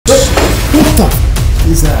What the f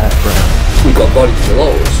is that, bro? We got bodies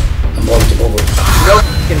below us and bodies above us. No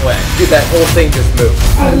f***ing way. Dude, that whole thing just moved.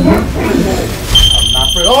 I'm not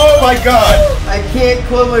for. Oh my god! I can't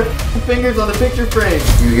close my fingers on the picture frame.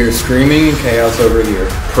 You hear screaming and chaos over here.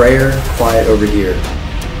 Prayer, quiet over here.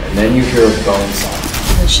 And then you hear a bone sound.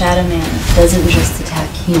 The Shadow Man doesn't just attack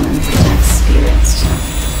humans, it attacks spirits.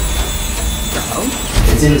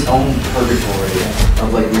 It's in its own purgatory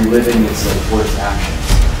of like reliving its like worst actions.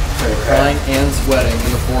 Crying and sweating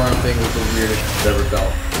in the forearm thing was the weirdest I've ever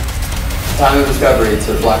felt. Time of discovery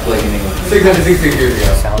to Black Plague in England. 660 years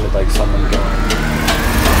ago. Sounded like someone going.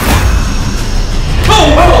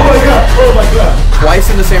 Oh my god! Oh my god! Twice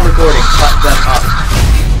in the same recording, cut them up.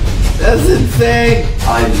 That's insane!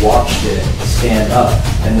 I watched it stand up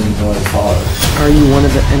and then the noise followed. Are you one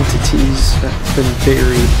of the entities that's been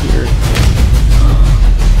buried here?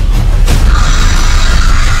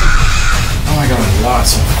 Oh my god,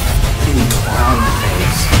 lots of fucking clown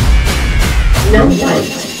face. No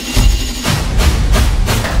light.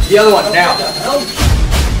 The other one, now.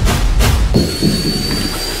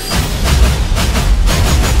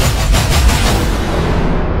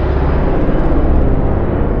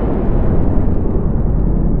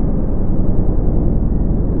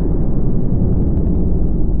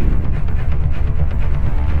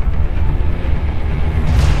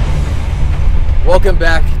 Welcome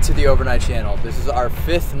back to the Overnight Channel. This is our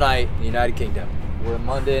 5th night in the United Kingdom. We're in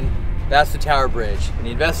London. That's the Tower Bridge. And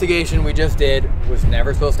the investigation we just did was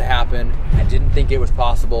never supposed to happen. I didn't think it was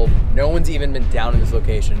possible. No one's even been down in this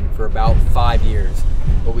location for about 5 years.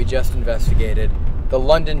 But we just investigated the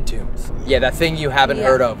London tombs. Yeah, that thing you haven't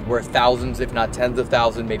heard of, where thousands, if not tens of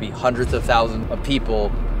thousands, maybe hundreds of thousands of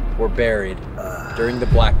people were buried during the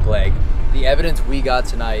Black Plague. The evidence we got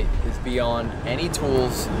tonight is beyond any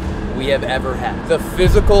tools we have ever had. The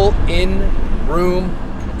physical in-room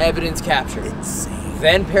evidence captured. Insane.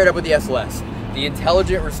 Then paired up with the SLS. The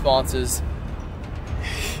intelligent responses.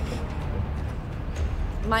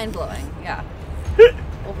 Mind-blowing, yeah.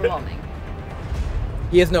 Overwhelming.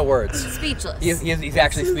 He has no words. Speechless. He's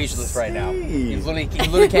actually speechless right now. He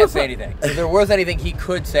literally can't say anything. If there was anything he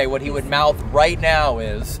could say, what he would mouth right now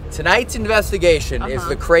is, tonight's investigation is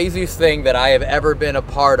the craziest thing that I have ever been a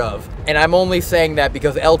part of. And I'm only saying that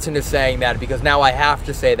because ELTON is saying that, because now I have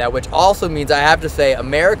to say that, which also means I have to say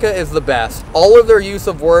America is the best. All of their use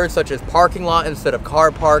of words such as parking lot instead of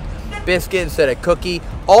car park, biscuit instead of cookie,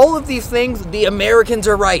 all of these things, the Americans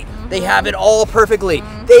are right. They have it all perfectly.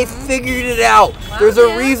 They figured it out. Wow, there's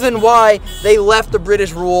a reason why they left the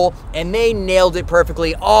British rule, and they nailed it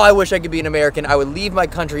perfectly. Oh, I wish I could be an American. I would leave my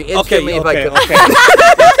country instantly if I could.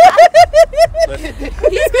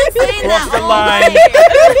 He's been saying Cross that the all line. day.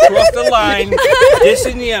 Cross the line. This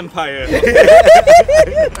is the Empire.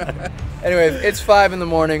 Anyways, it's 5 in the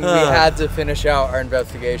morning. We had to finish out our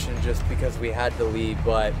investigation just because we had to leave,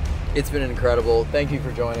 but it's been incredible. Thank you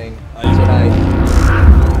for joining tonight.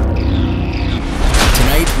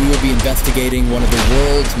 Tonight, we will be investigating one of the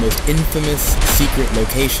world's most infamous secret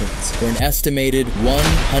locations, where an estimated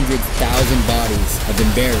 100,000 bodies have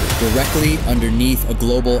been buried directly underneath a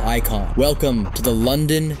global icon. Welcome to the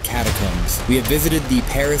London Catacombs. We have visited the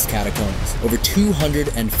Paris Catacombs, over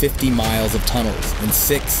 250 miles of tunnels and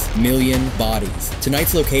 6 million bodies.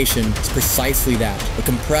 Tonight's location is precisely that, but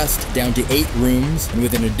compressed down to 8 rooms and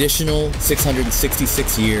with an additional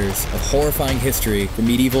 666 years of horrifying history from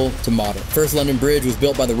medieval to modern. First London Bridge was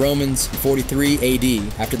built by the Romans in 43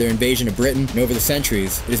 AD. After their invasion of Britain, and over the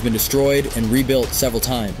centuries, it has been destroyed and rebuilt several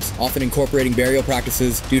times, often incorporating burial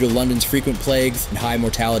practices due to London's frequent plagues and high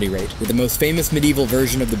mortality rate. Yet the most famous medieval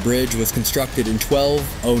version of the bridge was constructed in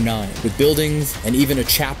 1209, with buildings and even a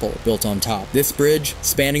chapel built on top. This bridge,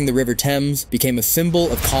 spanning the River Thames, became a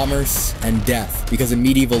symbol of commerce and death, because in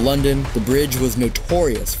medieval London, the bridge was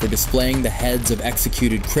notorious for displaying the heads of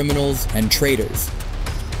executed criminals and traitors.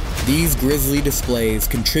 These grisly displays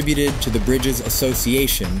contributed to the bridge's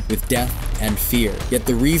association with death and fear. Yet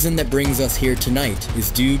the reason that brings us here tonight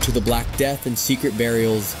is due to the Black Death and secret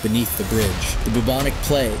burials beneath the bridge. The bubonic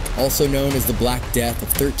plague, also known as the Black Death of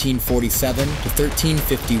 1347 to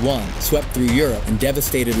 1351, swept through Europe and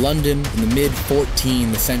devastated London in the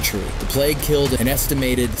mid-14th century. The plague killed an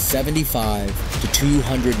estimated 75 to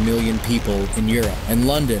 200 million people in Europe, and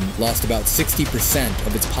London lost about 60%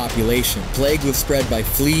 of its population. Plague was spread by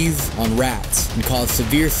fleas disease on rats and caused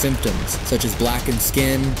severe symptoms such as blackened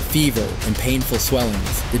skin, fever, and painful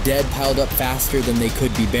swellings. The dead piled up faster than they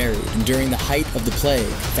could be buried, and during the height of the plague,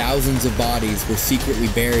 thousands of bodies were secretly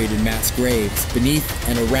buried in mass graves beneath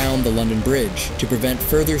and around the London Bridge to prevent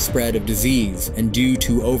further spread of disease and due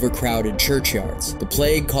to overcrowded churchyards. The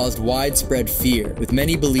plague caused widespread fear, with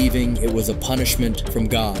many believing it was a punishment from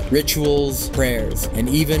God. Rituals, prayers, and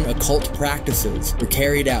even occult practices were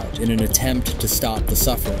carried out in an attempt to stop the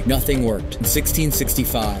suffering. Nothing worked. In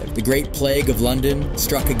 1665, the Great Plague of London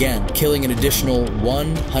struck again, killing an additional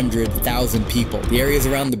 100,000 people. The areas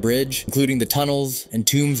around the bridge, including the tunnels and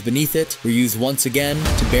tombs beneath it, were used once again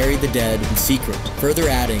to bury the dead in secret, further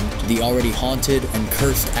adding to the already haunted and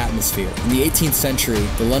cursed atmosphere. In the 18th century,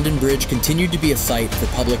 the London Bridge continued to be a site for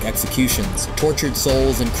public executions. Tortured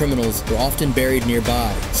souls and criminals were often buried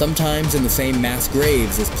nearby, sometimes in the same mass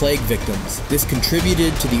graves as plague victims. This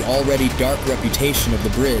contributed to the already dark reputation of the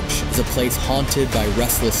bridge as a place haunted by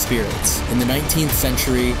restless spirits. In the 19th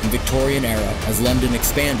century and Victorian era, as London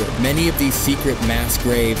expanded, many of these secret mass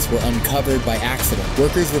graves were uncovered by accident.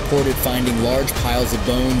 Workers reported finding large piles of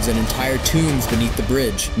bones and entire tombs beneath the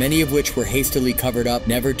bridge, many of which were hastily covered up,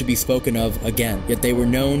 never to be spoken of again. Yet they were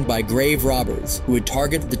known by grave robbers who would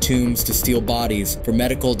target the tombs to steal bodies for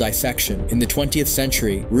medical dissection. In the 20th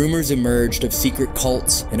century, rumors emerged of secret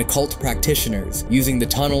cults and occult practitioners using the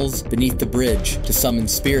tunnels beneath the bridge to summon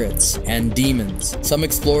spirits and demons. Some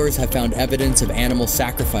explorers have found evidence of animal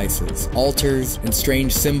sacrifices, altars, and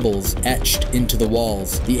strange symbols etched into the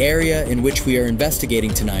walls. The area in which we are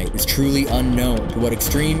investigating tonight is truly unknown to what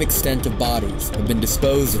extreme extent of bodies have been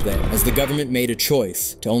disposed of there, as the government made a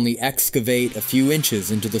choice to only excavate a few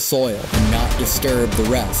inches into the soil and not disturb the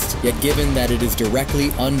rest. Yet given that it is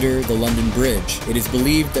directly under the London Bridge, it is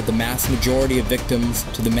believed that the mass majority of victims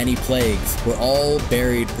to the many plagues were all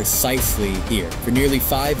buried precisely here. For nearly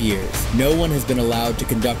 5 years, no one has been allowed to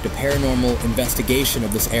conduct a paranormal investigation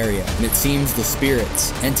of this area, and it seems the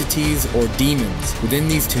spirits, entities, or demons within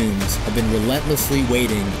these tombs have been relentlessly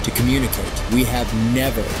waiting to communicate. We have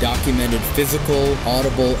never documented physical,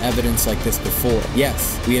 audible evidence like this before.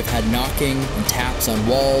 Yes, we have had knocking and taps on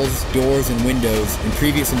walls, doors, and windows in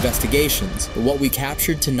previous investigations, but what we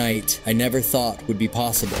captured tonight I never thought would be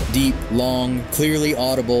possible. Deep, long, clearly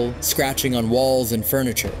audible, scratching on walls and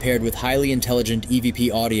furniture, paired with highly intelligent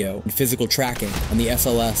EVP audio and physical tracking on the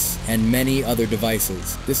SLS and many other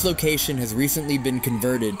devices. This location has recently been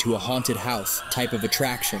converted to a haunted house type of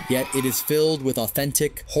attraction, yet it is filled with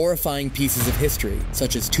authentic, horrifying pieces of history,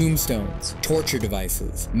 such as tombstones, torture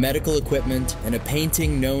devices, medical equipment, and a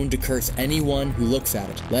painting known to curse anyone who looks at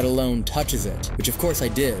it, let alone touches it, which of course I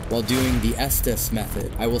did while doing the Estes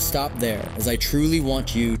method. I will stop there, as I truly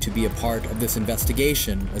want you to be a part of this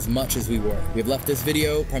investigation as much as we were. We have left this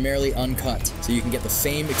video primarily uncut, so you can get the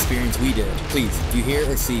same experience we did. Please, if you hear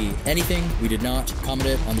or see anything we did not, comment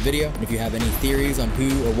it on the video, and if you have any theories on who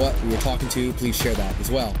or what we were talking to, please share that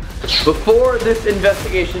as well. Before this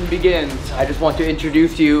investigation begins, I just want to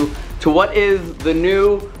introduce you to what is the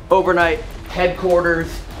new overnight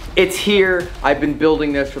headquarters. It's here. I've been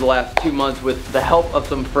building this for the last 2 months with the help of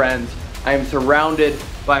some friends. I am surrounded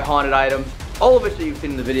by haunted items, all of which that you've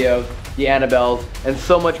seen in the videos, the Annabelles, and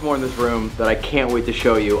so much more in this room that I can't wait to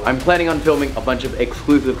show you. I'm planning on filming a bunch of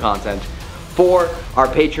exclusive content for our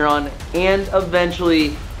Patreon and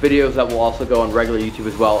eventually videos that will also go on regular YouTube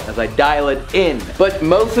as well as I dial it in. But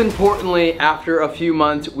most importantly, after a few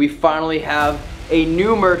months, we finally have a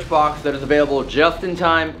new merch box that is available just in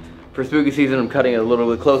time for spooky season. I'm cutting it a little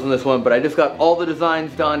bit close on this one, but I just got all the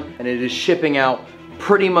designs done and it is shipping out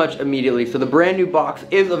pretty much immediately. So the brand new box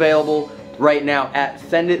is available right now at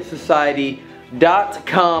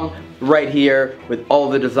senditsociety.com right here with all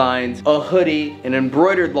the designs, a hoodie, an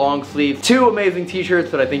embroidered long sleeve, 2 amazing t-shirts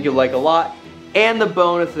that I think you'll like a lot, and the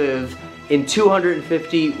bonuses in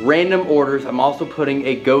 250 random orders. I'm also putting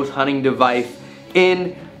a ghost hunting device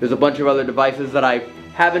in. There's a bunch of other devices that I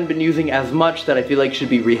haven't been using as much that I feel like should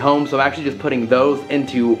be rehomed, so I'm actually just putting those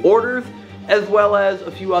into orders, as well as a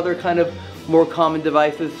few other kind of more common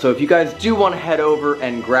devices. So if you guys do want to head over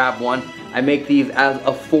and grab one, I make these as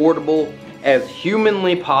affordable as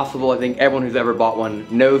humanly possible. I think everyone who's ever bought one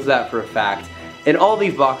knows that for a fact. And all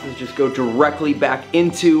these boxes just go directly back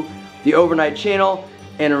into the overnight channel,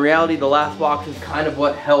 and in reality the last box is kind of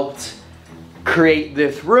what helped create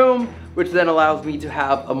this room, which then allows me to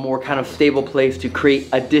have a more kind of stable place to create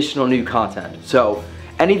additional new content. So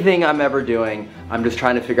anything I'm ever doing, I'm just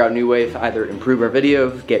trying to figure out new ways to either improve our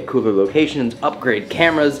videos, get cooler locations, upgrade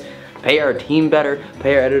cameras, pay our team better,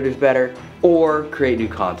 pay our editors better, or create new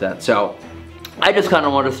content. So I just kind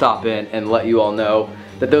of want to stop in and let you all know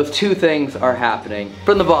that those two things are happening.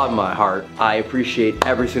 From the bottom of my heart, I appreciate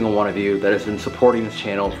every single one of you that has been supporting this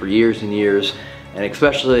channel for years and years, and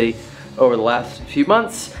especially over the last few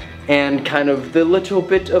months, and kind of the little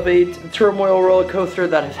bit of a turmoil roller coaster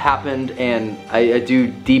that has happened, and I do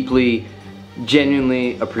deeply,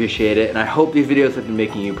 genuinely appreciate it, and I hope these videos have been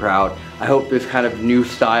making you proud. I hope this kind of new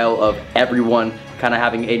style of everyone kind of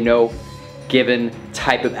having a no given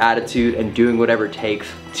type of attitude and doing whatever it takes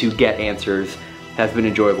to get answers has been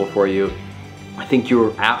enjoyable for you. I think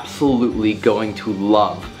you're absolutely going to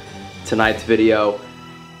love tonight's video.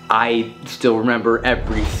 I still remember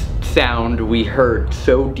every sound we heard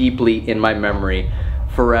so deeply in my memory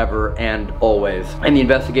forever and always. And the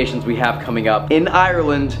investigations we have coming up in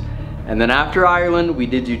Ireland. And then after Ireland, we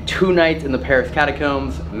did do 2 nights in the Paris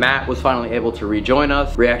catacombs. Matt was finally able to rejoin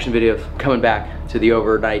us. Reaction videos coming back to the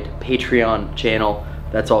overnight Patreon channel.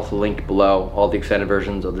 That's also linked below. All the extended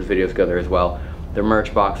versions of the videos go there as well. The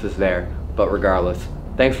merch box is there. But regardless,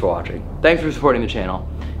 thanks for watching. Thanks for supporting the channel.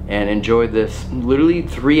 And enjoy this literally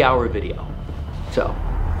 3-hour video. So,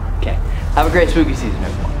 okay. Have a great spooky season,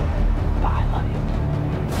 everyone. Bye, love you.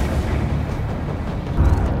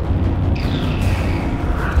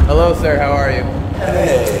 Hello, sir, how are you?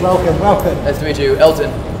 Hey. Welcome. Nice to meet you.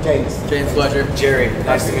 Elton. James, pleasure. Jerry,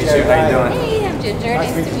 nice to meet you. How you doing? Hey, I'm Ginger.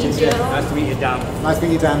 Nice to meet you. Nice to meet you, Dan. nice to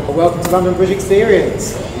meet you, Dan. Welcome to London Bridge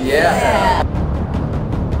Experience. Yeah.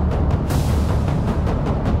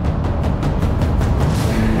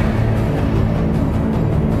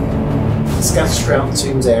 Scattered throughout the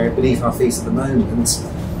tombs area beneath our feet at the moment,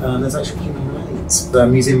 there's actually human remains. The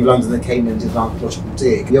Museum of London that came in did an archaeological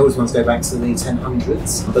dig. The oldest ones go back to the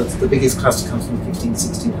 1000s, but the biggest cluster comes from the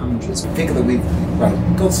 1600s. The figure that we've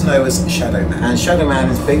got to know as Shadow Man. And Shadow Man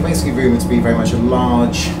is basically rumoured to be very much a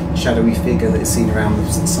large, shadowy figure that is seen around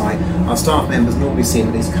the site. Our staff members normally see him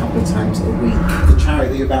at least a couple of times a week. The chariot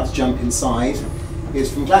that you're about to jump inside is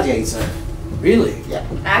from Gladiator. Really? Yeah.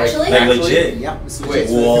 Actually? Like legit? Yep. This is Wait,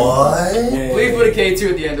 what? Please put a K2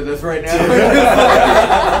 at the end of this right now.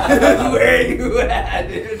 Where you at,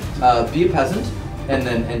 dude? Be a peasant,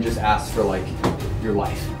 and just ask for like your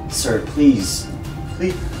life. Sir, please.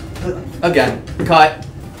 Again, cut.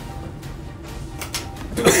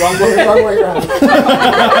 wrong way around.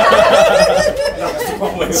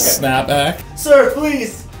 Snap back. Sir,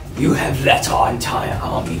 please. You have let our entire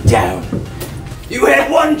army down. You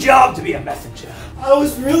had one job, to be a messenger. I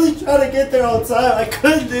was really trying to get there on time. I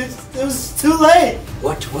couldn't. It was too late.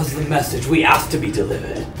 What was the message we asked to be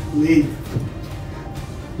delivered? Leave.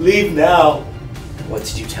 Leave now. What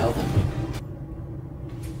did you tell them?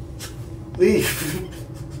 Leave.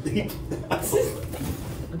 Leave now.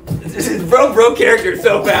 This is bro character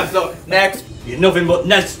so fast. So next. You're nothing but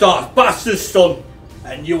Ned Stark's bastard son,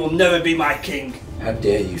 and you will never be my king. How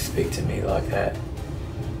dare you speak to me like that?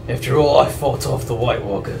 After all, I fought off the White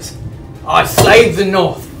Walkers. I slaved the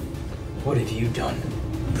North. What have you done?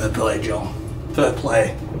 Fair play, John. Fair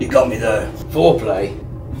play. You got me there. Foreplay?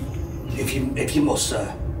 If you must,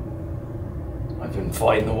 sir. I've been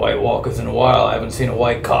fighting the White Walkers in a while. I haven't seen a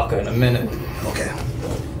white cocker in a minute. Okay.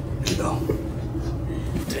 Here you go.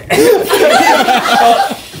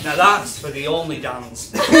 Now that's for the only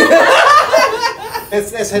dance.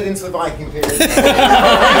 Let's head into the Viking period.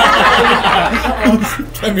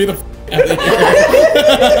 Get me the out of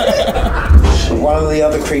here. One of the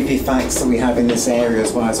other creepy facts that we have in this area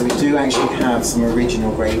as well is that we do actually have some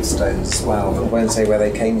original gravestones as well. I won't say where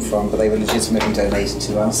they came from, but they were legitimately donated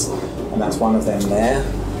to us, and that's one of them there.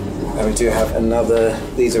 And we do have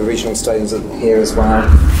these original stones here as well.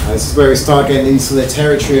 This is where we start getting into the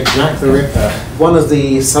territory of Jack the Ripper. One of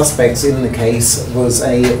the suspects in the case was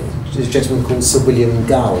a gentleman called Sir William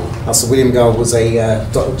Gaol. Now, Sir William Gaol was a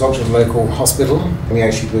doctor at the local hospital, and we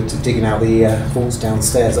actually were digging out the vaults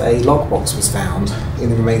downstairs. A lockbox was found in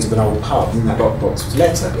the remains of an old pub. In that lockbox was a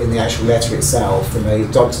letter. In the actual letter itself, from a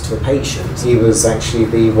doctor to a patient, he was actually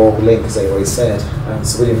the royal link, as they always said.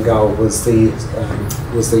 Sir William Gaol was the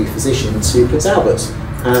physician to Prince Albert.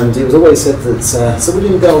 And it was always said that Sir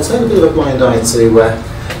William Gaol turned a bit of a blind eye to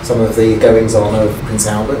some of the goings-on of Prince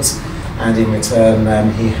Albert, and in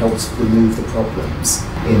return he helped remove the problems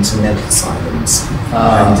into mental asylums.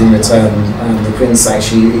 And in return the Prince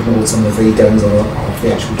actually ignored some of the goings-on of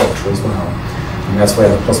the actual doctor as well. And that's where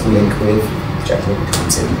the possible link with Jack the Ripper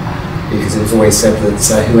comes in. Because it was always said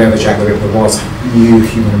that whoever Jack the Ripper was knew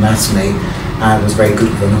human anatomy and was very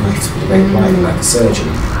good with a knife, but very blind like a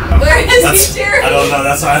surgeon. Where is he, Jerry? I don't know.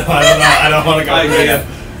 I don't want to go there.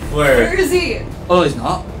 Where is he? Oh, he's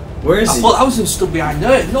not. Where is he? I thought I was stood behind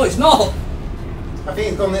there. No, it's not. I think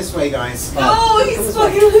it's gone this way, guys. No, he's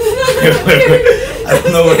fucking. I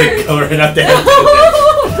don't know where they're going.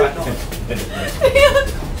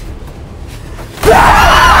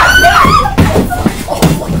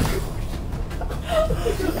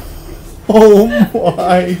 Oh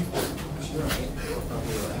my.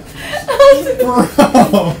 Bro.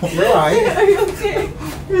 You're right. Are you okay?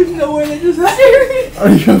 There's no way that just happened. Are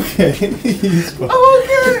you okay? He's fine. I'm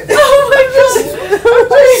okay. Oh my god!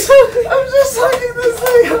 I'm just hugging this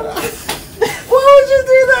thing. Why would you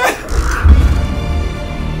do that?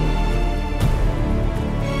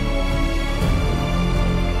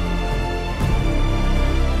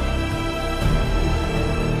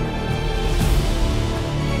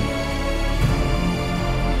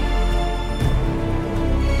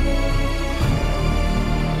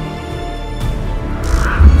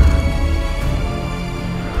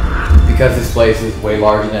 Because this place is way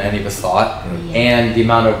larger than any of us thought, and the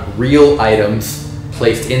amount of real items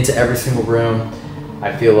placed into every single room,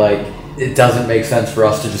 I feel like it doesn't make sense for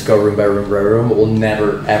us to just go room by room by room. We'll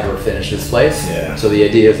never ever finish this place. Yeah. So the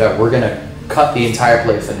idea is that we're gonna cut the entire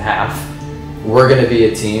place in half. We're gonna be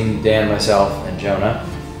a team, Dan, myself, and Jonah,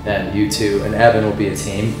 and you two and Evan will be a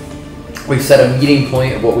team. We've set a meeting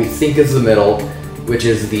point of what we think is the middle, which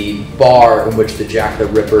is the bar in which the Jack the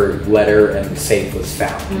Ripper letter and safe was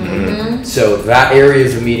found. Mm-hmm. So that area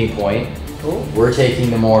is a meeting point. Cool. We're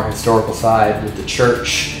taking the more historical side with the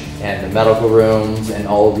church and the medical rooms and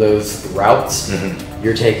all of those routes. Mm-hmm.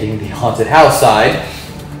 You're taking the haunted house side.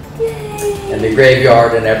 Yay. And the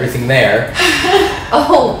graveyard and everything there.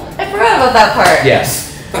 Oh, I forgot about that part.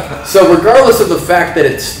 Yes. So regardless of the fact that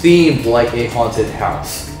it's themed like a haunted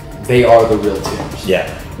house, they are the real tombs.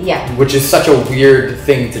 Yeah. Yeah. Which is such a weird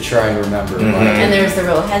thing to try and remember. Mm-hmm. And there's the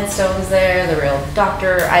real headstones there, the real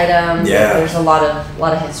doctor items. Yeah. There's a lot of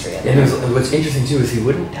history in there. And what's interesting too is he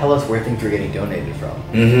wouldn't tell us where things were getting donated from.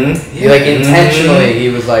 Mm-hmm. He like intentionally, he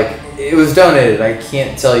was like, it was donated, I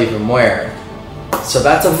can't tell you from where. So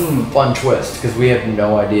that's a fun twist, because we have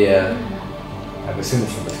no idea. I would assume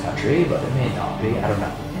it's from this country, but it may not be, I don't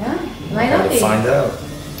know. Yeah, it might not be. Find out.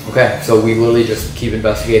 Okay, so we literally just keep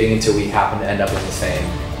investigating until we happen to end up in the same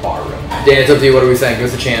bar room. Dan, it's up to you, what are we saying?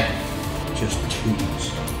 Give us a chant. Just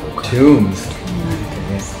tombs.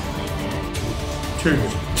 Okay.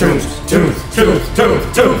 Tombs. Tombs.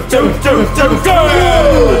 Go!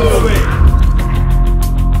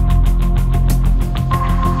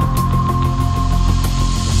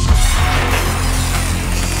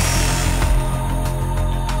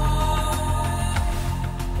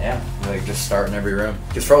 Like just start in every room.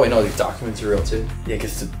 Because for all we know, these documents are real too. Yeah,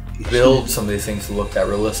 because to build some of these things to look that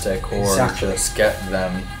realistic or just get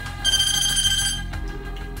them.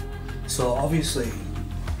 So obviously,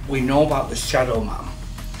 we know about the Shadow Man.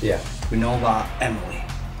 Yeah. We know about Emily.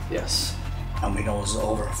 Yes. And we know there's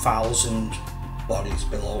over 1,000 bodies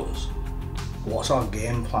below us. What's our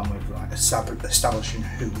game plan with like establishing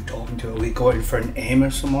who we're talking to? Are we going for an aim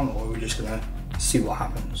of someone, or are we just gonna see what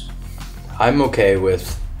happens? I'm okay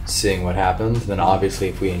with seeing what happens. Then obviously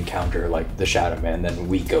if we encounter like the Shadow Man, then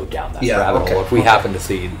we go down that rabbit hole. If we happen to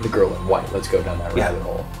see the girl in white, let's go down that rabbit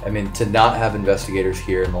hole. I mean, to not have investigators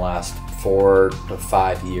here in the last 4 to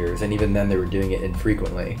 5 years, and even then they were doing it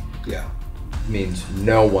infrequently, means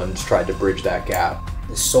no one's tried to bridge that gap.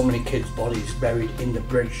 There's so many kids' bodies buried in the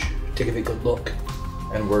bridge to give it a good look.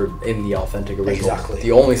 And we're in the authentic original. Exactly.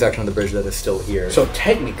 The only section of the bridge that is still here. So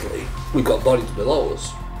technically, we've got bodies below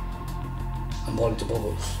us and bodies above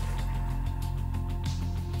us.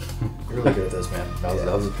 You're really good at this, man. That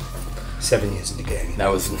was 7 years in the game. That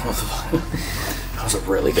was a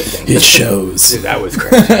really good thing. It shows. Dude, that was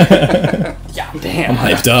crazy. Yeah, damn. I'm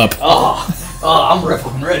hyped up. Oh, I'm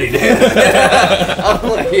ripping ready, dude. I'm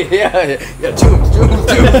like, yeah, tombs. Dude,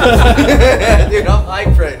 I'm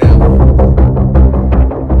hyped right now.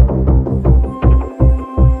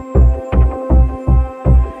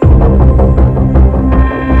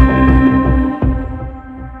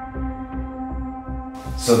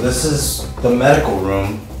 So this is the medical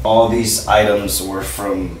room. All these items were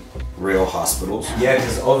from real hospitals. Yeah,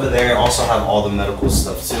 because over there also have all the medical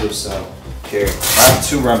stuff too. So here, I have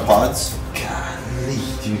 2 REM pods. Golly,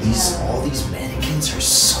 dude, all these mannequins are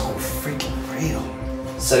so freaking real.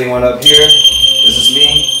 Setting one up here. This is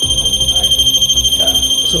me.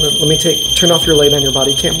 So let me turn off your light on your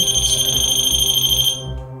body cam.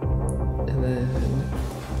 And then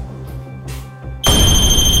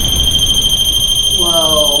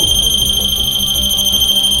Whoa.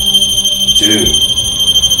 dude.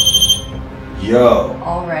 Yo.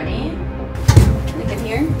 Already? Look at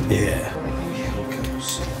here. Yeah.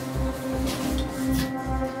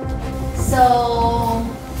 So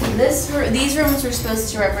these rooms were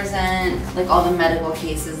supposed to represent like all the medical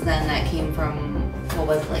cases then that came from what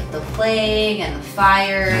was it, like the plague and the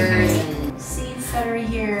fires and seeds that are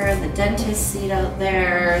here, the dentist seed out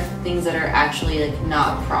there, things that are actually like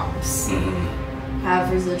not props.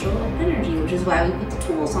 Have residual energy, which is why we put the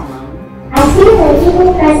tools on them. I feel an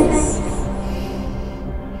evil presence.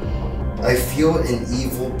 I feel an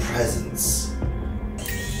evil presence.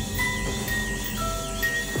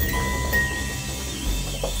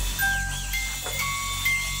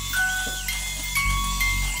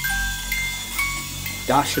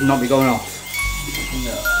 That should not be going off.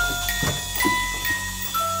 No.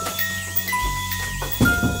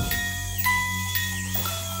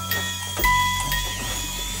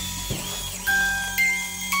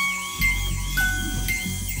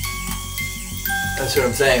 That's what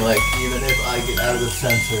I'm saying, like, even if I get out of the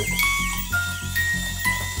sensor.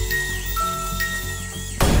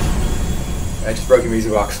 I just broke your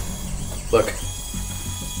music box. Look.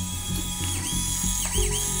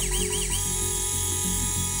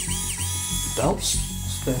 Belts?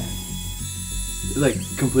 Spin. It, like,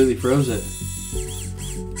 completely froze it.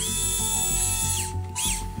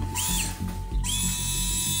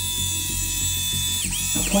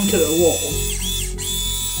 I pointed at a wall.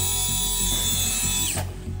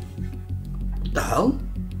 The hell?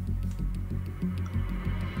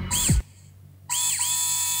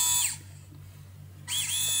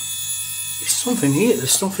 There's something here,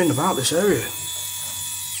 there's something about this area.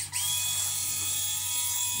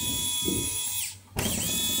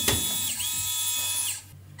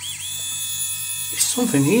 There's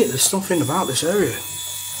something here, there's something about this area.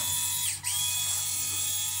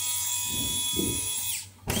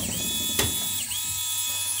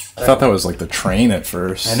 I thought that was like the train at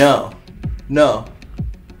first. I know. No.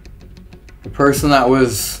 The person that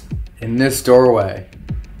was in this doorway,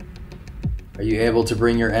 are you able to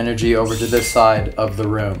bring your energy over to this side of the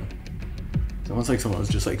room? It's almost like someone was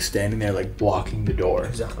just like standing there like blocking the door.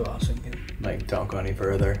 Exactly what I was thinking. Like, don't go any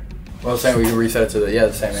further. Well, I was saying we can reset it to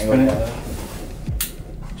the same angle.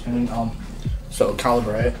 Spin it on. So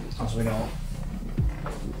calibrate as we go.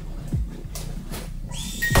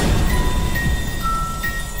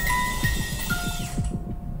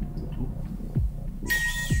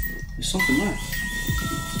 There's something there.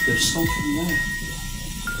 There's something there.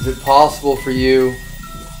 Is it possible for you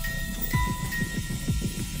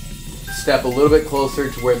to step a little bit closer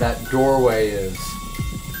to where that doorway is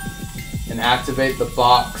and activate the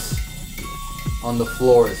box on the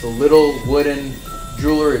floor? It's a little wooden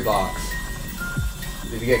jewelry box.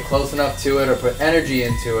 If you get close enough to it or put energy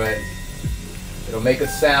into it, it'll make a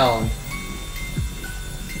sound,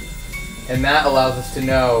 and that allows us to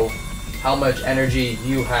know how much energy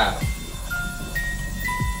you have.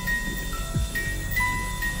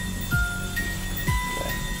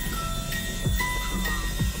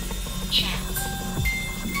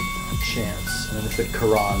 Chance. And then it said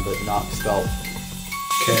Quran, but not spelled.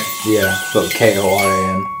 K. Yeah, spelled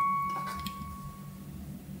K-O-R-A-N.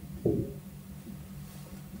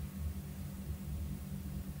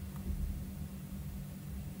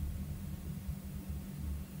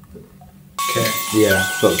 K. Yeah,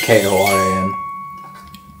 spelled K-O-R-A-N.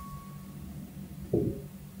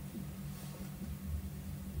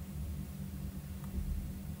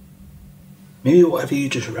 Maybe whatever you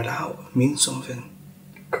just read out means something.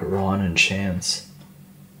 Quran and chance.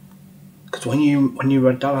 Because when you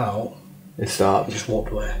read that out, it stopped. You just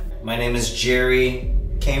walked away. My name is Jerry.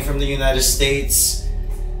 Came from the United States.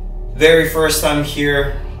 Very first time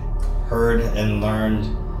here. Heard and learned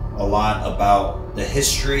a lot about the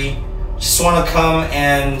history. Just want to come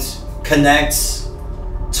and connect,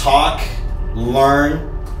 talk,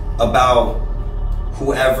 learn about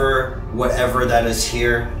whoever, whatever that is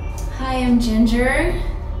here. Hi, I'm Ginger.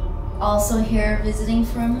 Also here visiting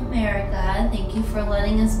from America. Thank you for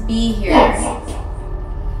letting us be here.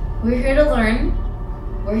 We're here to learn.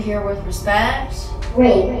 We're here with respect.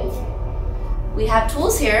 Great. We have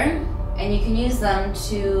tools here, and you can use them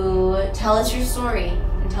to tell us your story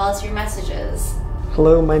and tell us your messages.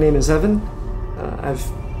 Hello, my name is Evan. I've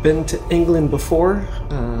been to England before.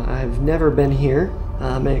 I've never been here.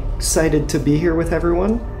 I'm excited to be here with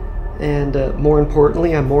everyone. And more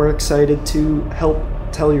importantly, I'm more excited to help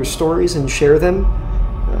tell your stories and share them.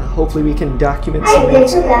 Hopefully we can document some of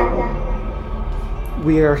these.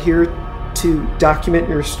 We are here to document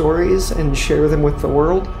your stories and share them with the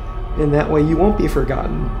world, and that way you won't be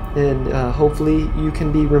forgotten, and hopefully you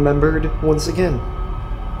can be remembered once again.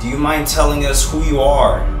 Do you mind telling us who you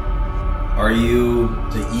are? Are you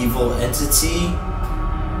the evil entity?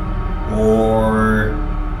 Or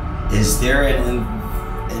is there an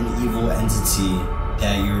evil entity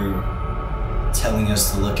that you're telling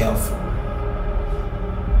us to look out for?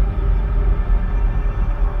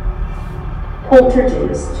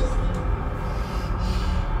 Poltergeist.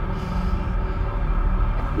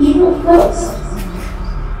 Evil ghost.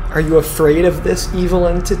 Are you afraid of this evil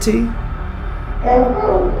entity? Go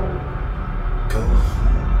home. Go.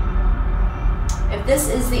 If this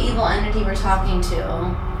is the evil entity we're talking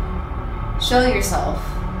to, show yourself.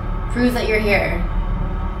 Prove that you're here.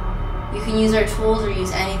 You can use our tools or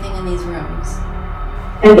use anything in these rooms.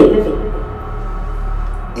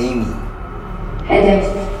 Amy.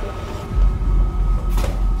 Headache.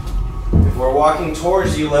 If we're walking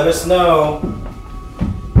towards you, let us know.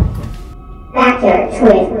 Backyard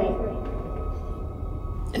twin.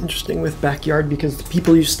 Interesting with backyard because the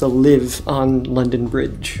people used to live on London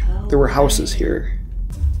Bridge. There were houses here.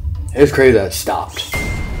 It was crazy that it stopped.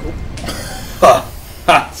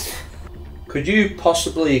 Could you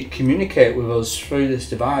possibly communicate with us through this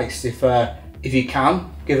device? If you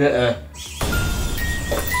can, give it a...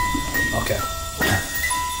 Okay.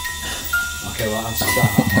 Okay, well, answer that.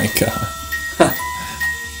 Oh my god.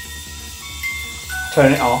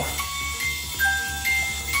 Turn it off.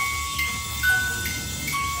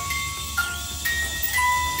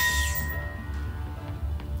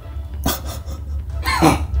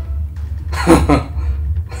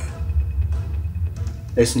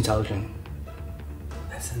 It's intelligent.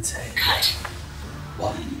 That's insane. Cut.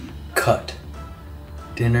 What? Cut.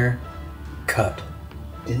 Dinner. Cut.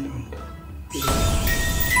 Dinner.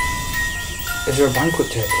 Is there a banquet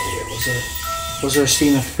table here? Was there a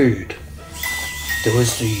scene of food? There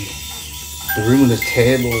was the room with the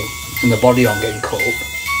table and the body on getting cut up.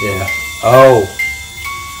 Yeah. Oh.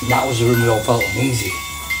 And that was the room we all felt uneasy.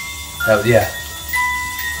 Yeah.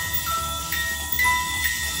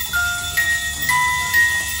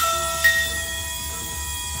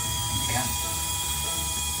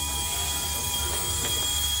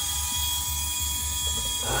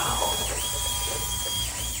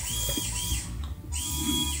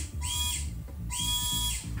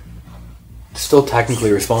 Still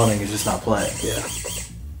technically responding, it's just not playing. Yeah.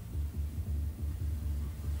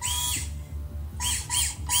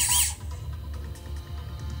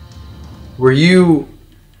 Were you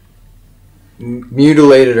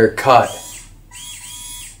mutilated or cut?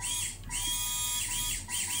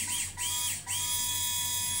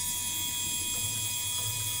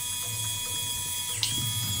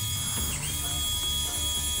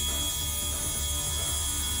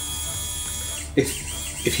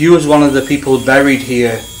 If you was one of the people buried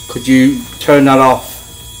here, could you turn that off?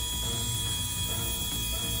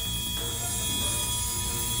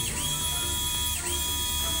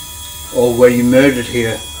 Or were you murdered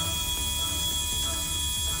here?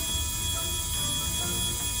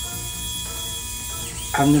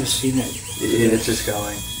 I've never seen it. It's just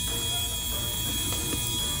going.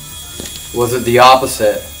 Was it the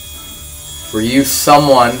opposite? Were you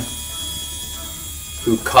someone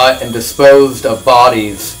who cut and disposed of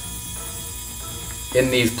bodies in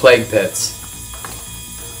these plague pits?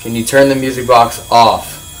 Can you turn the music box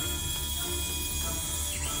off?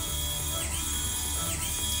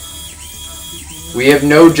 We have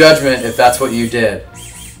no judgment if that's what you did.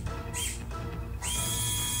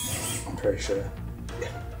 I'm pretty sure.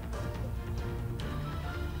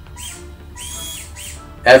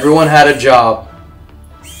 Everyone had a job,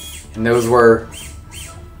 and those were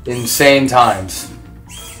insane times.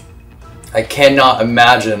 I cannot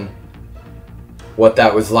imagine what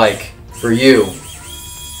that was like for you.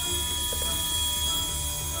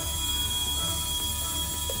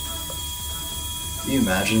 Can you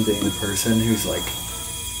imagine being the person who's like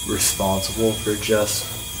responsible for just...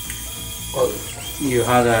 Well, you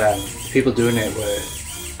had people doing it where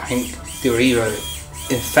I think they were either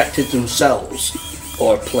infected themselves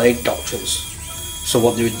or plague doctors. So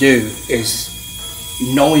what they would do is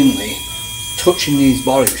knowingly touching these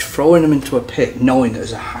bodies, throwing them into a pit, knowing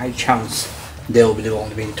there's a high chance they'll be the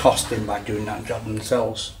one being tossed in by doing that job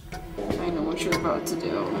themselves. I know what you're about to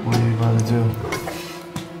do. What are you about to do?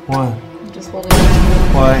 What? I'm just holding on.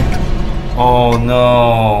 Why? Oh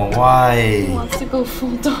no, why? He wants to go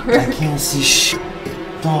full dark. I can't see shit.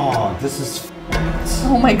 Dog, this is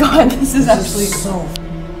Oh my god, this is actually so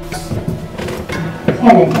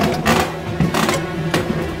Kevin.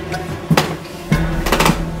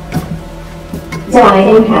 Die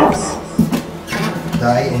in house.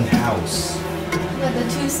 Die in house. But the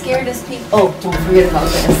two scaredest people. Oh, don't forget about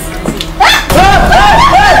this.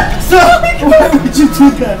 Stop! Why would you do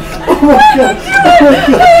that? Oh my god!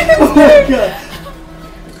 Oh my god!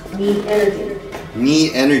 Need energy.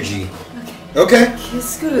 Need energy. Okay.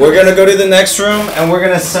 Kiss good. We're gonna go to the next room and we're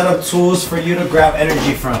gonna set up tools for you to grab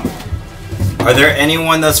energy from. Are there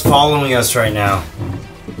anyone that's following us right now?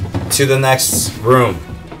 To the next room.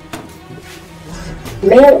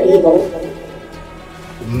 Male evil.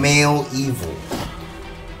 Male evil.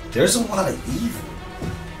 There's a lot of evil.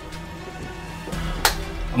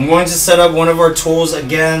 I'm going to set up one of our tools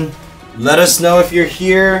again. Let us know if you're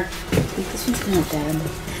here. I think this one's kind of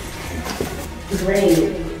dead.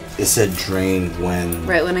 Drain. It said drain when...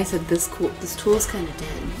 Right, when I said this tool is kind of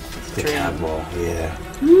dead. The catwalk, yeah.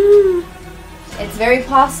 It's very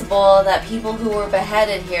possible that people who were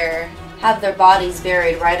beheaded here have their bodies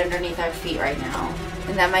buried right underneath our feet right now.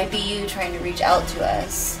 And that might be you trying to reach out to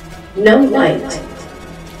us. No light.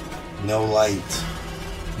 No light.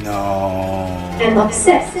 No. I'm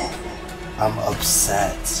upset. I'm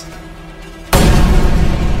upset.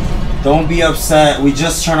 Don't be upset. We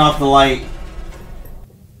just turned off the light.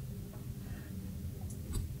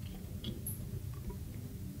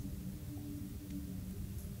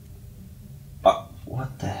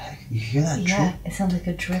 What the heck? You hear that drip? Yeah, it sounds like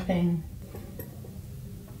a dripping.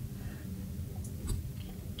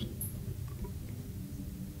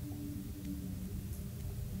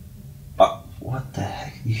 What the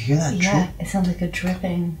heck? You hear that drip? Yeah, it sounds like a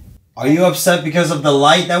dripping. Are you upset because of the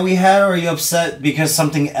light that we had, or are you upset because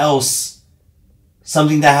something else,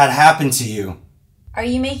 something that had happened to you? Are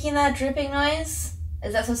you making that dripping noise?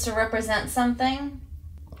 Is that supposed to represent something?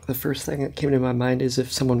 The first thing that came to my mind is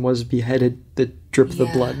if someone was beheaded, the drip of the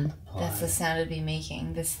blood. That's the sound it'd be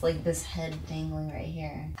making. This head dangling right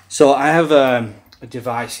here. So I have a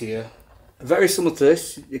device here, very similar to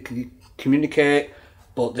this. It can communicate,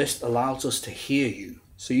 but this allows us to hear you.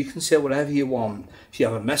 So you can say whatever you want. If you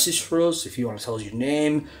have a message for us, if you want to tell us your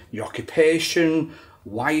name, your occupation,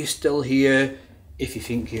 why you're still here, if you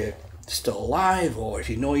think you're still alive, or if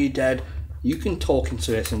you know you're dead, you can talk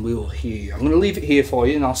into this and we will hear you. I'm going to leave it here for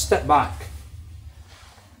you and I'll step back.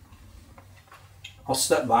 I'll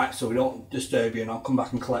step back so we don't disturb you, and I'll come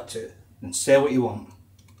back and collect it and say what you want.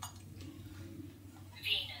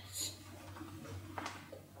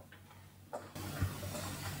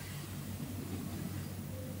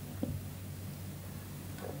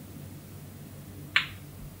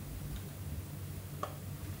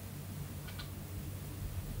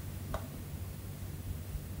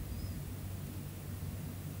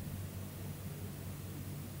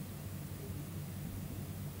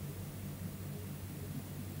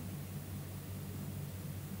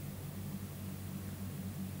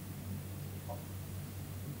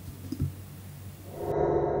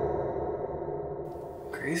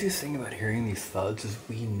 Craziest thing about hearing these thuds is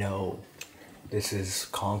we know this is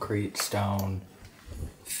concrete, stone,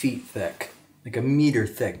 feet thick, like a meter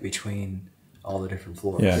thick between all the different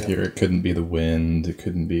floors. Yeah, here it couldn't be the wind, it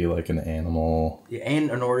couldn't be like an animal. Yeah, and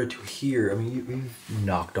in order to hear, I mean, we've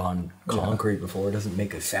knocked on concrete before, it doesn't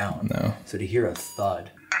make a sound. No. So to hear a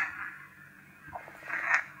thud.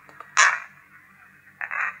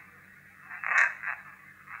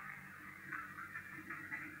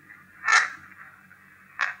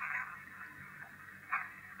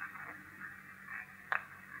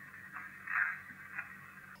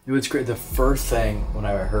 It was great. The first thing when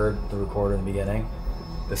I heard the recorder in the beginning,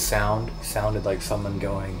 the sound sounded like someone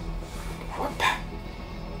going.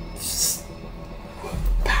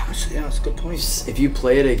 Yeah, that's a good point. If you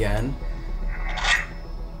play it again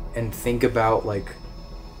and think about like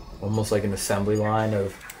almost like an assembly line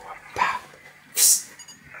of.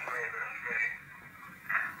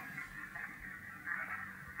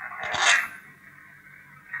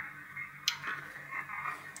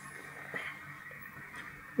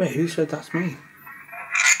 Wait, who said that's me?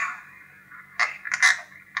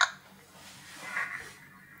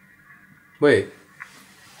 Wait.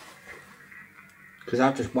 Because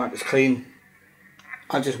I've just wiped this clean.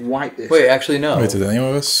 I just wiped this. Wait, actually no. Wait, did any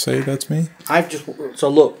of us say that's me? So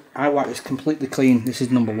look, I wiped this completely clean. This is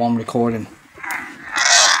 #1 recording.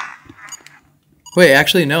 Wait,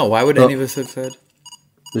 actually no. Why would any of us have said?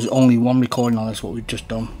 There's only one recording on this, what we've just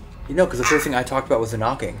done. You know, because the first thing I talked about was the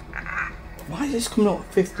knocking. Why is this coming up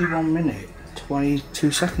 51 minutes,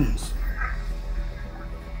 22 seconds?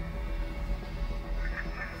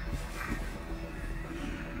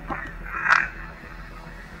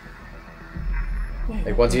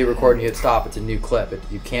 Like once you hit record and you hit stop, it's a new clip.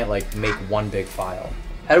 You can't like make one big file.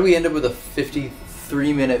 How do we end up with a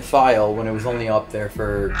 53-minute file when it was only up there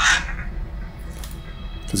for...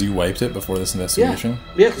 Because you wiped it before this investigation?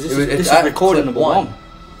 Yeah, because this is recording #1.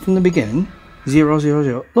 From the beginning, 0, 0,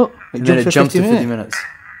 0. Look, and then it jumps to 50 minutes.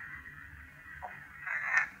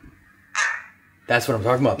 That's what I'm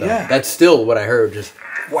talking about though. Yeah. That's still what I heard, just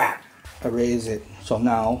whack. Erase it. So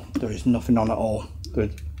now there is nothing on at all. You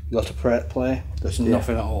got to play, there's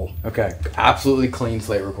nothing at all. Okay, absolutely clean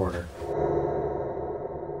slate recorder.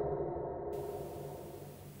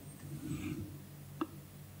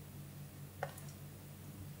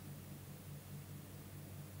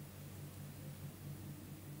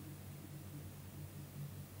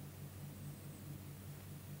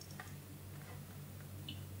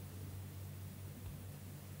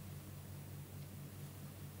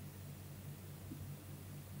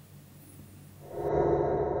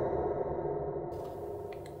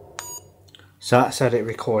 So that said it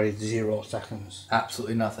recorded 0 seconds.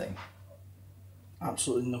 Absolutely nothing.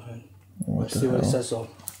 Absolutely nothing. What Let's the see what it hell? says though.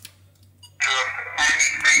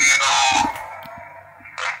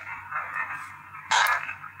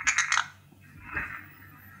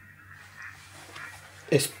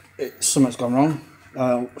 Something's gone wrong.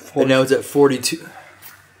 But now it's at 42.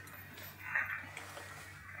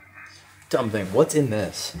 Dumb thing. What's in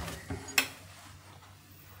this?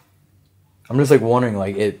 I'm just like wondering,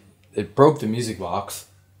 like it broke the music box.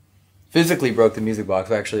 Physically broke the music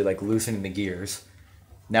box, actually like loosening the gears.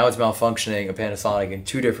 Now it's malfunctioning a Panasonic in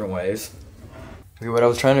 2 different ways. Okay, what I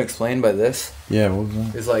was trying to explain by this, Yeah, what was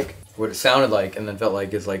that? is like what it sounded like and then felt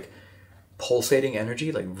like is like pulsating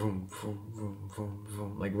energy, like vroom, vroom, vroom, vroom,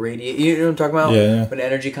 vroom, like radiate. You know what I'm talking about? Yeah. When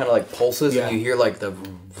energy kind of like pulses Yeah. and you hear like the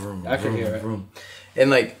vroom, vroom, I can vroom, hear it. vroom. And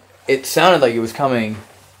like it sounded like it was coming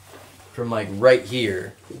from like right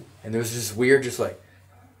here, and there was this weird, just like,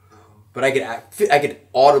 but I could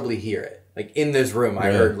audibly hear it. Like in this room,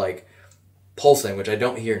 I Yeah. heard like pulsing, which I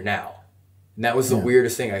don't hear now, and that was the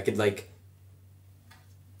weirdest thing. I could like,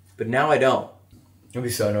 but now I don't. I'd be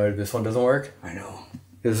so annoyed if this one doesn't work. I know.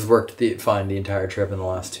 This has worked fine the entire trip and the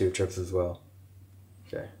last 2 trips as well.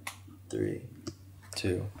 Okay, 3,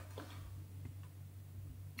 2.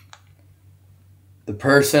 The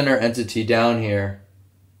person or entity down here,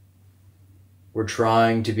 we're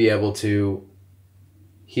trying to be able to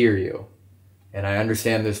hear you. And I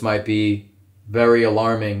understand this might be very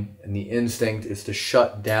alarming, and the instinct is to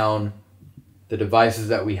shut down the devices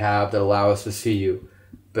that we have that allow us to see you.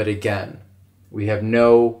 But again, we have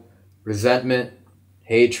no resentment,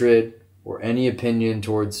 hatred, or any opinion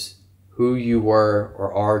towards who you were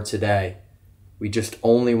or are today. We just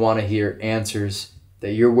only want to hear answers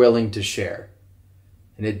that you're willing to share.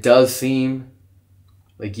 And it does seem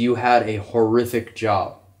like you had a horrific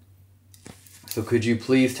job. So could you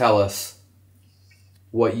please tell us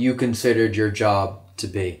what you considered your job to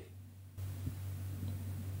be?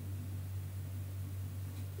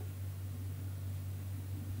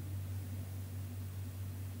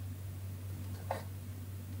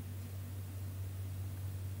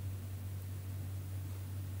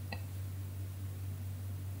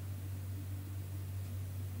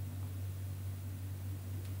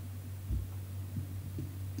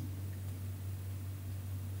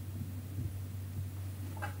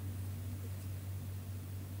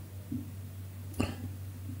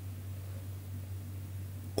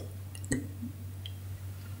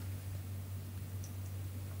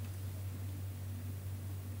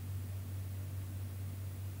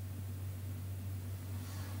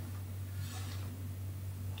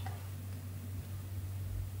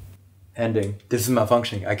 Ending. This is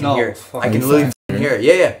malfunctioning. I can hear it. I can literally hear it.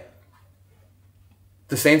 Yeah, yeah.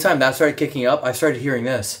 The same time that started kicking up, I started hearing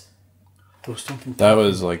this. That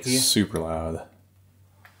was like super loud.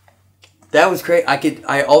 That was great.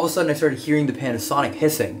 I all of a sudden I started hearing the Panasonic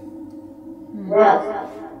hissing.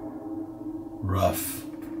 Rough.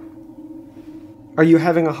 Are you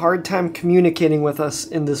having a hard time communicating with us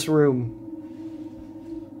in this room?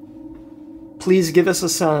 Please give us a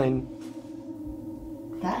sign.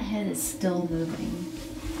 That head is still moving.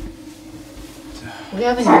 We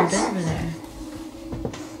haven't even been over there.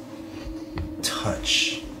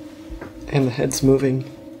 Touch. And the head's moving.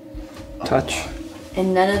 Touch.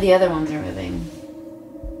 And none of the other ones are moving.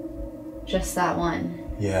 Just that one.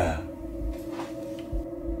 Yeah.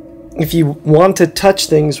 If you want to touch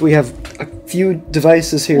things, we have a few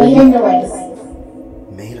devices here. Made a noise.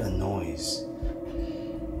 Made a noise.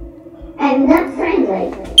 I'm not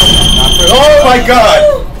friendly. Oh my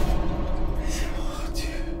god!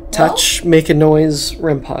 Touch, make a noise,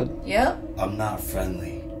 REM pod. Yep. I'm not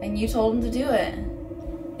friendly. And you told him to do it.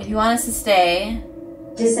 If you want us to stay.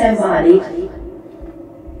 Disembodied.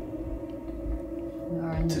 We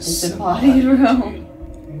are in the disembodied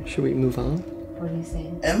room. Should we move on? What are you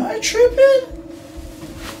saying? Am I tripping?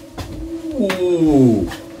 Ooh.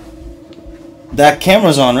 That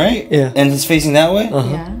camera's on, right? Yeah. And it's facing that way?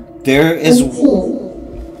 Yeah. There is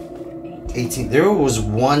 18. There was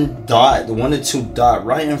one dot, the 1 to 2 dot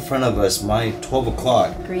right in front of us, my 12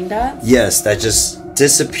 o'clock. Green dots? Yes, that just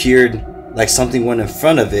disappeared like something went in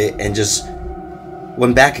front of it and just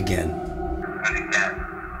went back again.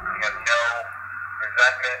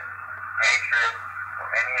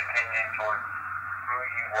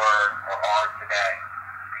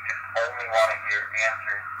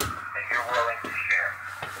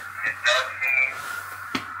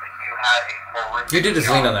 You did just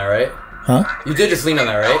lean on that, right? Huh? You did just lean on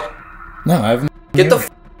that, right? No, I've. Get the f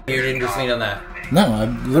you didn't just lean on that. No,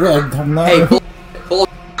 I'm not. Hey,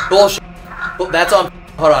 bullshit. That's on.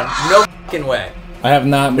 Hold on. No fucking way. I have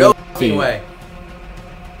not No moved fucking feet. way.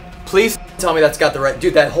 Please tell me that's got the right...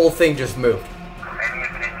 Dude, that whole thing just moved. Any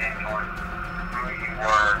opinions on who you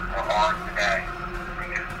were or are today? We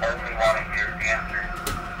just only want to hear answers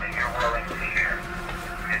that you're willing to share.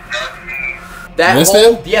 It does seem... That This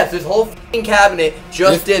whole... did? Yes, this whole f***ing cabinet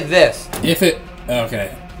just did this. If it...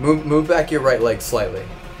 Okay. Move back your right leg slightly.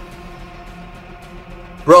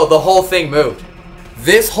 Bro, the whole thing moved.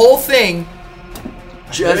 This whole thing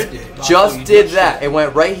just did that. It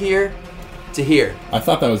went right here to here. I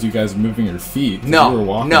thought that was you guys moving your feet. No, you were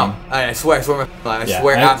walking. no. I swear on my life. I Yeah,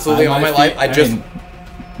 swear absolutely on my life.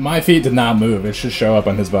 My feet did not move. It should show up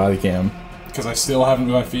on his body cam. Because I still haven't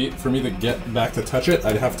moved my feet. For me to get back to touch it,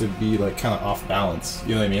 I'd have to be like kind of off balance.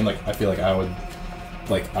 You know what I mean? Like I feel like I would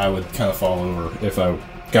kind of fall over if I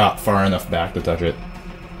got far enough back to touch it.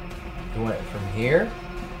 It went from here,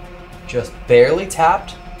 just barely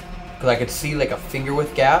tapped, because I could see like a finger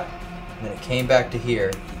width gap, and then it came back to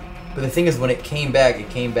here. But the thing is, when it came back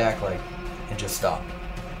like, and just stopped.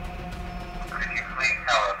 Could you please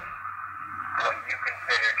tell us what you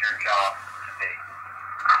considered your job to be?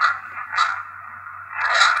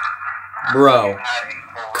 Bro,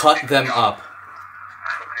 cut them up.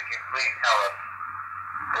 Could you please tell us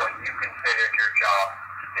what you considered your job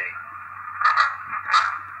to be?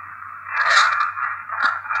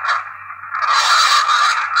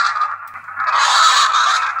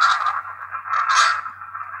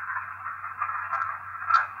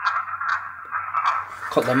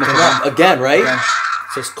 Cut them up again, right? Again.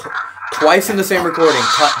 Just twice in the same recording.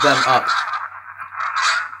 Cut them up.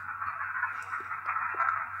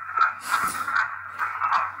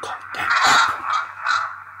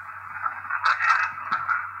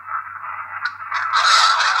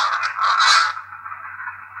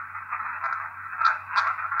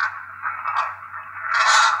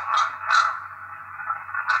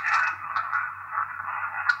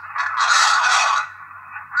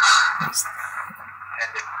 So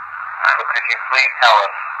could you please tell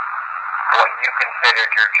us what you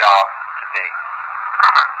considered your job to be?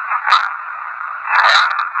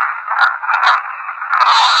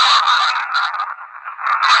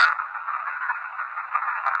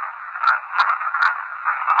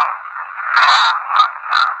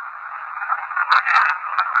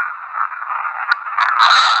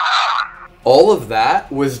 All of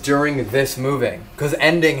that was during this moving, because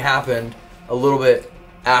ending happened a little bit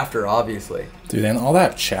after, obviously. Dude, and all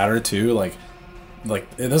that chatter too, like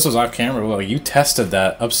this was off camera. Like you tested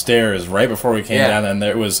that upstairs right before we came down, and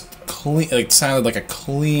there was clean. Like it sounded like a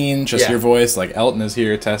clean, just your voice. Like Elton is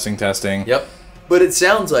here, testing. Yep. But it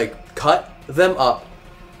sounds like cut them up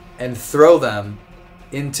and throw them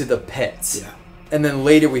into the pits. Yeah. And then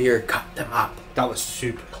later we hear cut them up. That was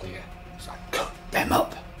super clear. It's like cut them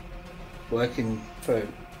up. Working for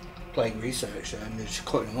playing research and just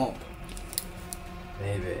cutting them up.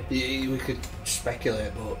 Maybe. We could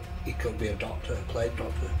speculate, but he could be a doctor, a plague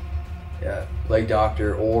doctor. Yeah, plague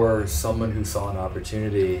doctor or someone who saw an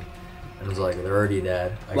opportunity and was like, they're already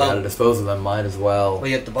dead. I gotta dispose of them, might as well. Well,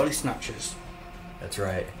 you had the body snatchers. That's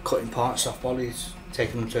right. Cutting parts off bodies,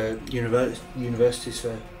 taking them to universities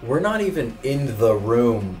for... We're not even in the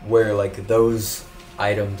room where like those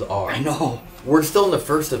items are. I know. We're still in the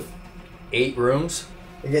first of 8 rooms.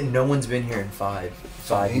 Again, no one's been here in five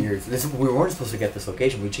years. We weren't supposed to get this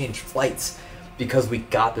location. We changed flights because we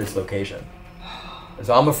got this location.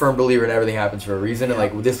 So I'm a firm believer in everything happens for a reason. And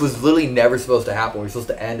like this was literally never supposed to happen. We were supposed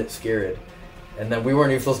to end at Skirrid. And then we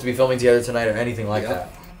weren't even supposed to be filming together tonight or anything like that.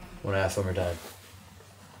 I want to ask one more time.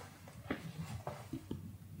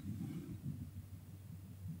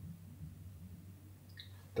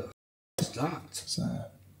 What's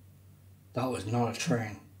that? That was not a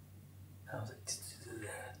train. That was like...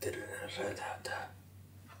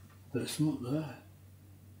 There's not there.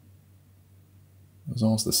 It was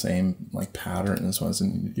almost the same like pattern as was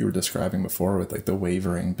you were describing before with like the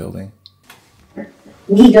wavering building.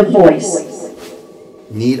 Need a voice.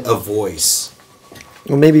 Need a voice.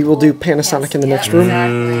 Well, maybe we'll do Panasonic in the next room.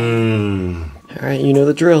 Alright, you know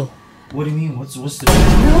the drill. What do you mean? What's the...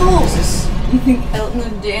 No! You think Elton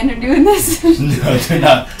and Dan are doing this? No, they're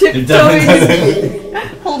not. Tiptoeing,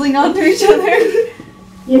 holding on to each other.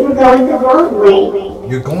 You were going the wrong way.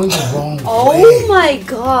 You're going the wrong way. Oh my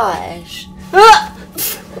gosh.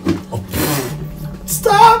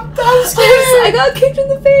 Stop! I'm scared! I got kicked in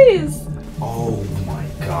the face. Oh my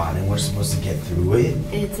god, and we're supposed to get through it?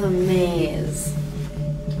 It's a maze.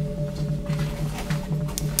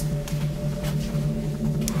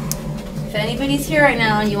 If anybody's here right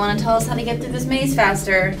now and you want to tell us how to get through this maze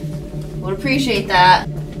faster, would appreciate that.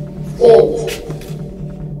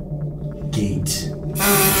 Gate.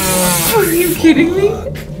 Are you kidding me?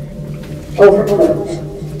 Overflow.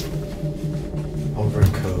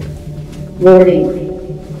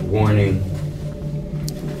 Warning. Warning.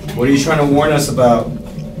 What are you trying to warn us about?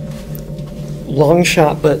 Long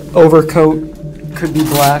shot, but overcoat could be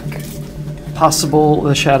black. Possible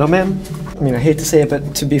the Shadow Man. I mean, I hate to say it,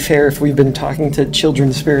 but to be fair, if we've been talking to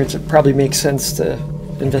children's spirits, it probably makes sense to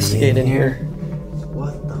investigate in here.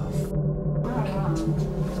 What the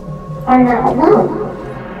Are not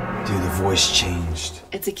alone. Dude, the voice changed.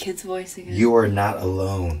 It's a kid's voice again. You are not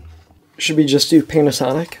alone. Should we just do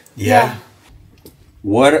Panasonic? Yeah.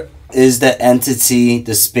 What is the entity,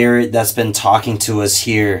 the spirit that's been talking to us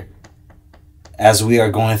here as we are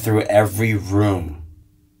going through every room?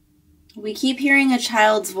 We keep hearing a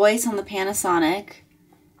child's voice on the Panasonic,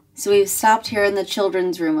 so we've stopped here in the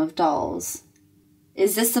children's room of dolls.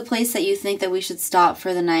 Is this the place that you think that we should stop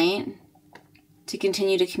for the night to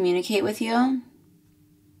continue to communicate with you?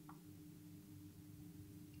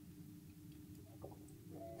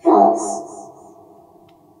 False.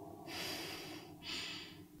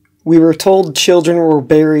 We were told children were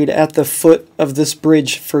buried at the foot of this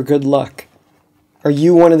bridge for good luck. Are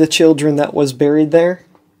you one of the children that was buried there?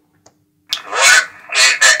 What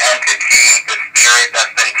is the entity, the spirit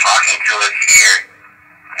that's been talking to us here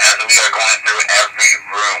as we are going through every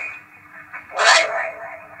room?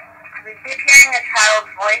 We keep hearing a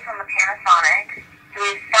child's voice on the Panasonic, so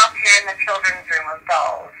we've stopped here in the children's room of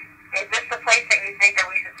dolls. Is this the place that you think that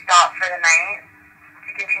we should stop for the night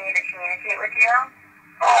to continue to communicate with you?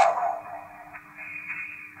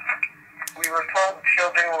 We were told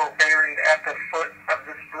children were buried at the foot of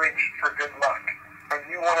this bridge for good luck. Are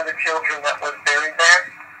you one of the children that was buried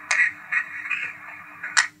there?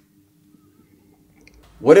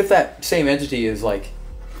 What if that same entity is like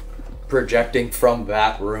projecting from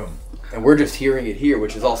that room, and we're just hearing it here,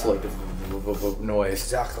 which is also like the noise.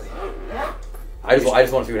 Exactly. I just want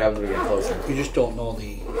to see what happens when we get closer. You just don't know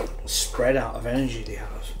the spread out of energy they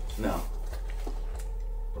have. No.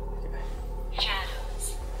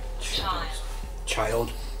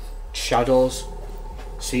 Child. Shadows.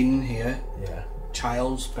 Seen in here. Yeah.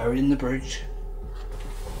 Child's buried in the bridge.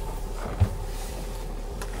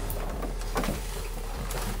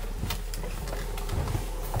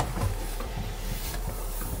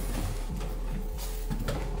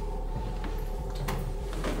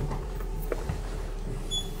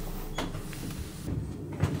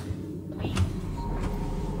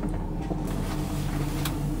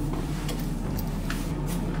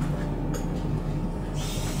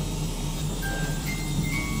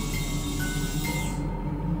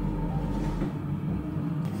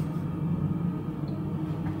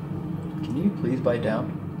 Can you please bite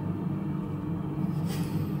down?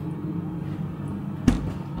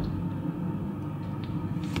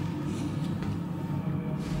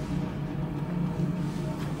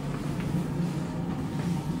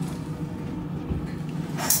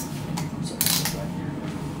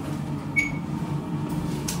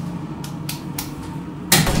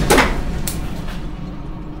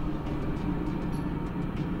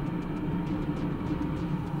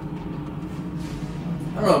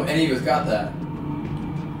 I don't know if any of us got that. I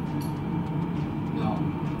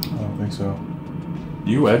don't think so.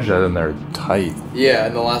 You edged that in there tight. Yeah,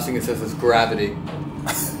 and the last thing it says is gravity.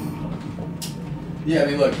 Yeah, I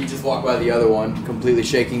mean, look, he just walked by the other one, completely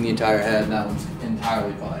shaking the entire head, and that one's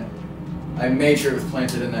entirely fine. I made sure it was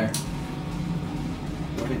planted in there.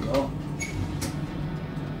 Where'd it go?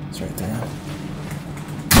 It's right there.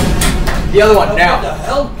 The other one, now. What the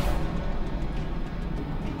hell?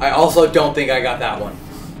 I also don't think I got that one.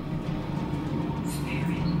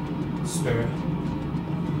 Spirit.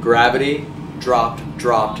 Gravity, dropped,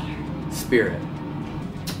 spirit.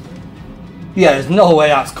 Yeah, there's no way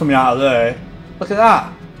that's coming out of there. Look at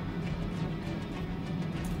that.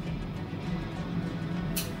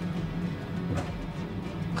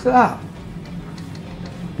 Look at that.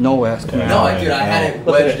 No way that's coming out. No, dude, I had it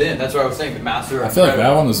wedged in. That's what I was saying. The master. I feel like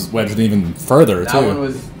that one was wedged even further too. That one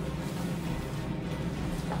was.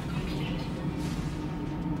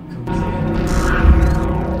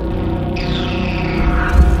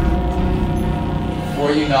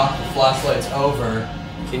 Before you knock the flashlights over,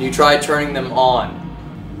 can you try turning them on?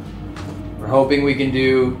 We're hoping we can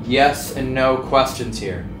do yes and no questions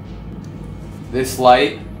here. This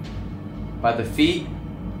light by the feet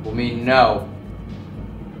will mean no.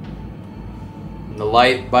 And the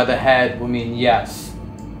light by the head will mean yes.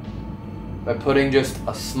 By putting just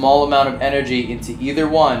a small amount of energy into either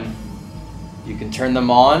one, you can turn them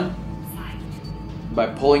on. By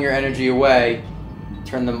pulling your energy away,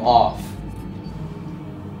 turn them off.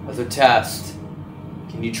 As a test,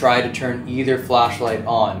 can you try to turn either flashlight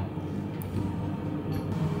on?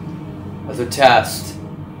 As a test,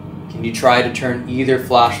 can you try to turn either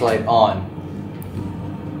flashlight on?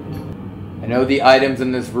 I know the items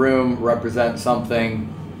in this room represent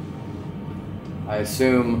something, I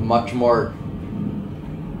assume, much more.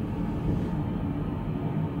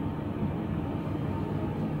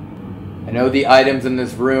 I know the items in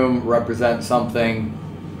this room represent something,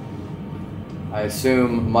 I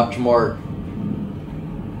assume, much more.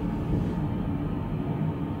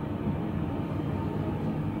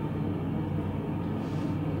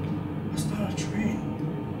 It's not a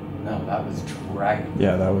train. No, that was dragging.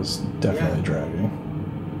 Yeah, that was definitely dragging.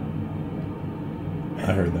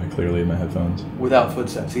 I heard that clearly in my headphones. Without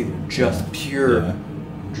footsteps either, just pure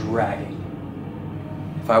dragging.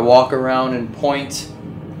 If I walk around and point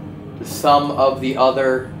to some of the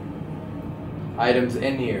other items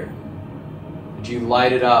in here, would you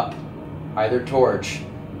light it up, either torch,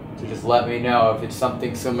 to just let me know if it's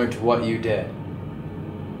something similar to what you did?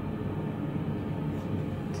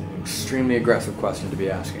 It's an extremely aggressive question to be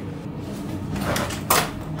asking.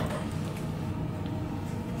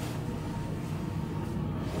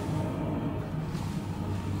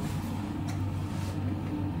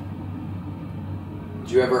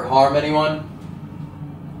 Did you ever harm anyone?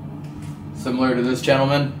 Similar to this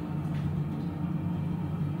gentleman?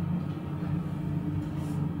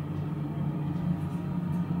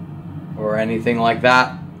 Or anything like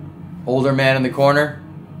that? Older man in the corner?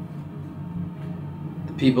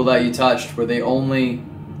 The people that you touched, were they only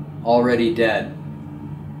already dead?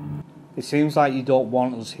 It seems like you don't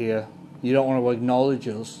want us here. You don't want to acknowledge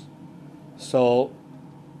us. So,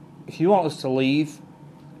 if you want us to leave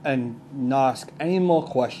and not ask any more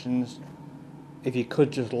questions, if you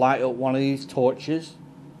could just light up one of these torches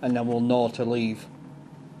and then we'll know to leave.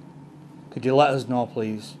 Could you let us know,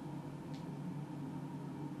 please?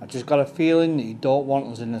 I just got a feeling that you don't want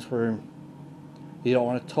us in this room. You don't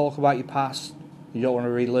want to talk about your past. You don't want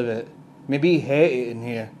to relive it. Maybe you hate it in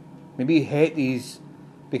here. Maybe you hate these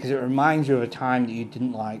because it reminds you of a time that you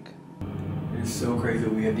didn't like. It's so crazy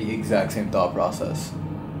that we had the exact same thought process.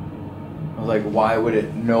 I was like, why would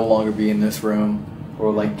it no longer be in this room?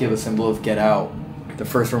 Or like give a symbol of get out. The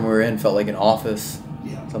first room we were in felt like an office.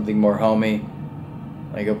 Yeah. Something more homey.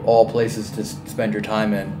 Like of all places to spend your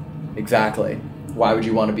time in. Exactly. Why would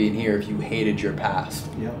you want to be in here if you hated your past?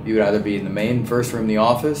 Yeah. You would either be in the main first room, the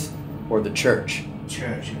office, or the church.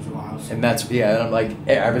 Church is wild. And that's, yeah, and I'm like,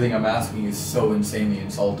 everything I'm asking is so insanely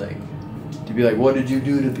insulting. To be like, what did you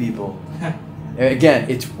do to people? And again,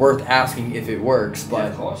 it's worth asking if it works, but, yeah,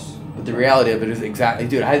 of course. But the reality of it is exactly,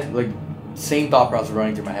 dude, I had like same thought process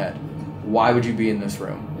running through my head. Why would you be in this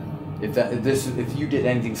room? If you did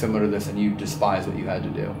anything similar to this and you despise what you had to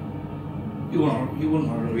do. You wouldn't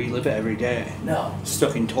want to relive it every day. No.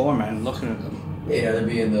 Stuck in torment looking at them. Yeah, either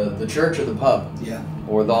be in the church or the pub. Yeah.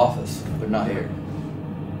 Or the office, but not here.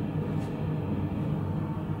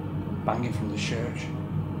 Banging from the church.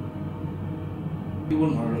 You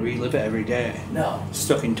wouldn't want to relive it every day. No.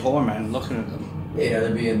 Stuck in torment looking at them. Yeah,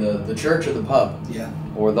 either be in the church or the pub. Yeah.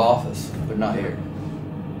 Or the office, but not here.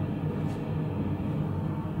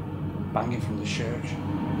 Banging from the church.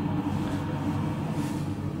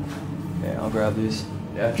 Yeah, I'll grab these.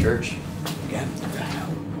 Yeah, church. Again.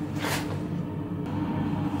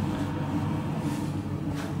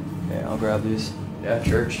 Yeah, I'll grab these. Yeah,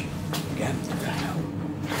 church. Again.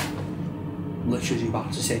 Literally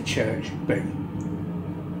about to say church. Boom.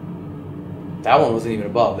 That one wasn't even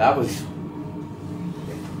above. That was...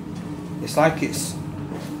 It's like it's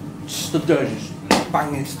stood there just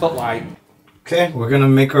banging its foot like... Okay, we're gonna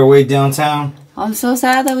make our way downtown. I'm so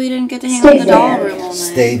sad that we didn't get to hang out in the doll room all night.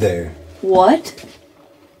 Stay there. What?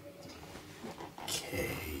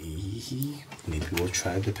 Okay. Maybe we'll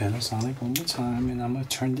try the Panasonic one more time, and I'm gonna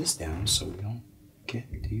turn this down so we don't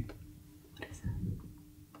get deep.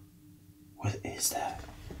 What is that?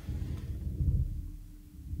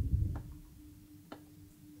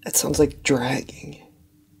 That sounds like dragging.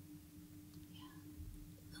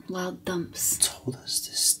 Loud thumps. It told us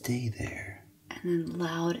to stay there. And then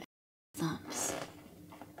loud thumps.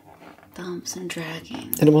 Thumps and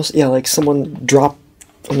dragging. And almost, yeah, like someone dropped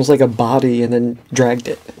almost like a body and then dragged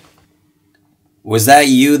it. Was that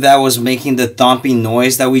you that was making the thumping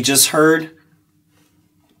noise that we just heard?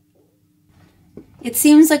 It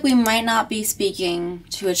seems like we might not be speaking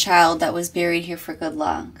to a child that was buried here for good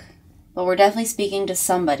luck. But we're definitely speaking to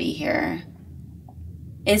somebody here.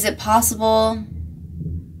 Is it possible...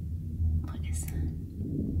 What is that?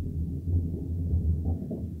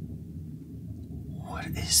 What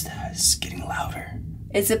is that? It's getting louder.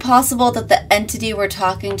 Is it possible that the entity we're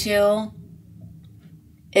talking to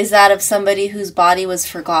is that of somebody whose body was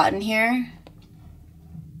forgotten here?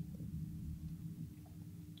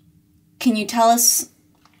 Can you tell us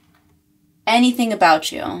anything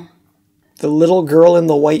about you? The little girl in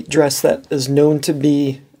the white dress that is known to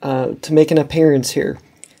be, to make an appearance here.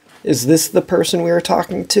 Is this the person we are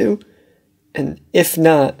talking to? And if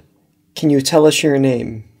not, can you tell us your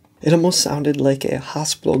name? It almost sounded like a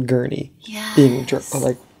hospital gurney being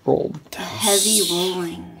rolled. Heavy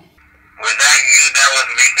rolling. Was that you that was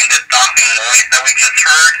making the thumping noise that we just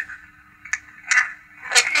heard?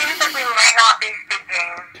 It seems like we might not be speaking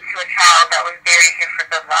to a child that was buried here for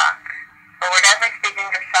good luck, but we're definitely speaking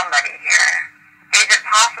to somebody here. Is it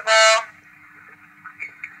possible?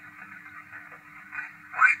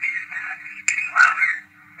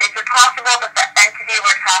 Is it possible that the entity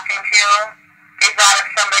we're talking to is that of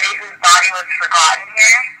somebody whose body was forgotten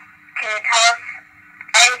here? Can you tell us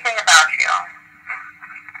anything about you?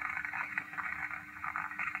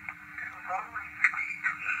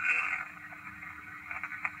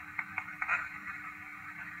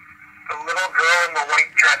 The little girl in the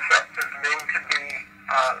white dress that is known to be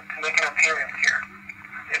to make an appearance here.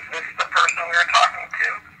 Is this the person we are talking to?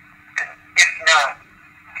 And if not,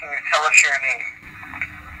 can you tell us your name?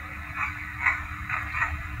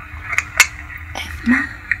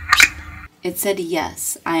 It said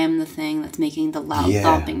yes, I am the thing that's making the loud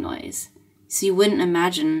thumping noise. So you wouldn't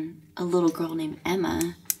imagine a little girl named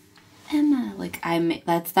Emma. Emma,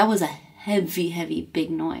 that was a heavy, big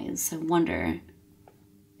noise. I wonder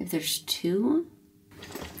if there's two?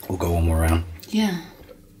 We'll go one more round. Yeah.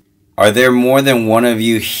 Are there more than one of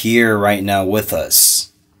you here right now with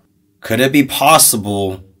us? Could it be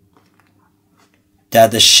possible that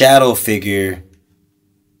the shadow figure,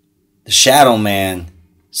 the shadow man,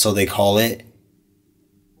 so they call it,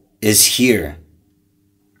 is here?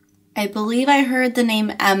 I believe I heard the name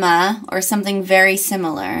Emma or something very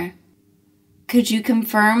similar. Could you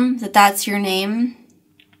confirm that that's your name?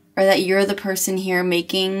 Or that you're the person here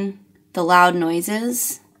making the loud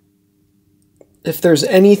noises? If there's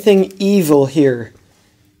anything evil here,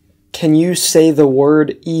 can you say the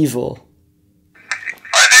word evil?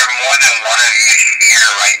 Are there more than one of you here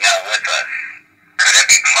right now with us? Could it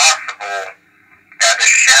be possible that the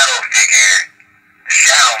shadow figure, the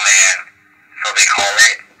shadow man, so they call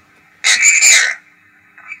it, is here?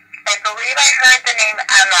 I believe I heard the name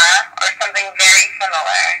Emma or something very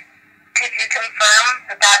similar. Could you confirm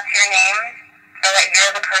that that's your name, so that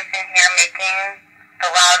you're the person here making the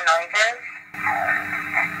loud noises?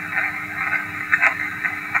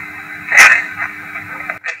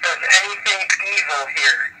 If there's anything evil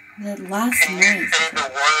here, That last can you noise. say the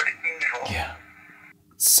word evil? Yeah.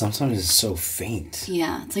 Sometimes it's so faint.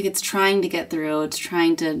 Yeah, it's like it's trying to get through. It's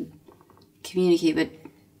trying to communicate, but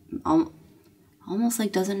almost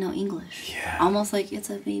like doesn't know English. Yeah. Almost like it's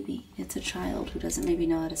a baby. It's a child who doesn't maybe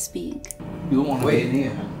know how to speak. You don't want to Wait. be in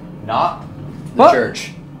here. Not the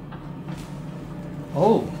church.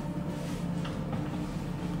 Oh.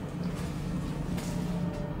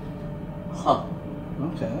 Huh.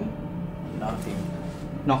 Okay. Nothing.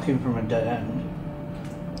 Knocking from a dead end.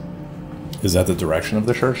 Is that the direction of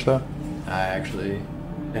the church, though? Actually,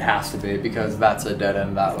 it has to be because that's a dead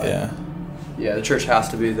end that way. Yeah. Yeah, the church has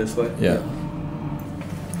to be this way. Yeah.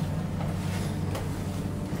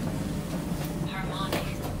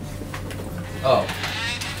 Oh.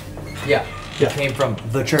 Yeah. It came from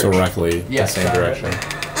the church. Directly Yes, the same direction.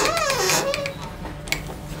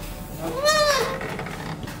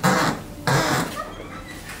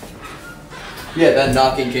 Yeah, that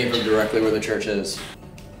knocking came from directly where the church is.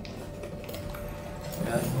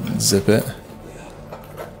 Yeah. Zip it.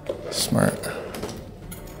 Smart.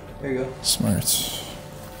 There you go. Smart.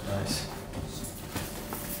 Nice.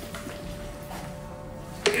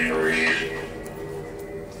 Can you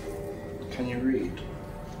read?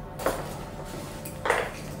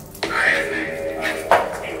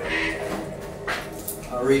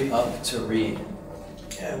 I'll read up to read.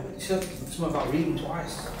 Yeah, you said something about reading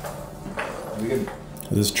twice. We can.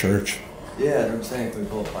 It is church. Yeah, that's what I'm saying. Can we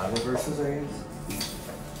pull up Bible verses, I guess?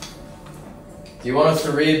 Do you want us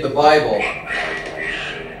to read the Bible?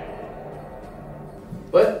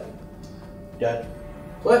 What? Dead.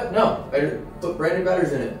 What? No. I put brand new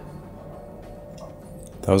batteries in it.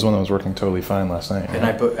 That was one that was working totally fine last night. And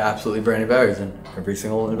I put absolutely brand new batteries in. Every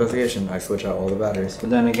single investigation, I switch out all the batteries.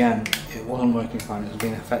 But then again, it wasn't working fine. It was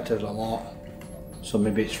being affected a lot. So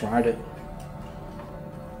maybe it's fried it.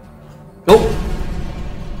 Nope.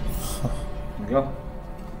 There we go.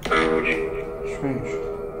 Strange.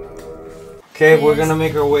 Okay, we're gonna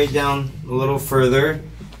make our way down a little further.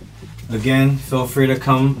 Again, feel free to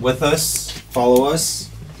come with us, follow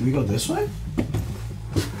us. Do we go this way?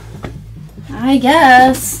 I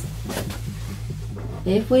guess.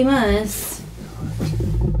 If we must.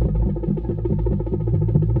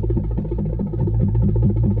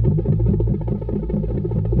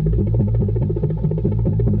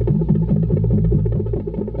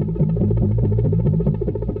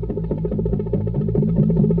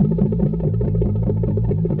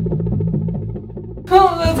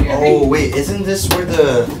 move your Oh wait, isn't this where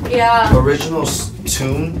the Yeah. original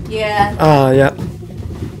tomb? Yeah. Yep.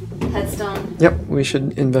 Headstone. Yep, we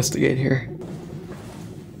should investigate here.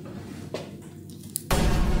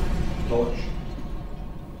 Torch.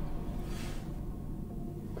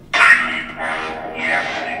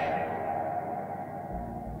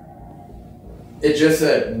 It just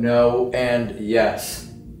said no and yes.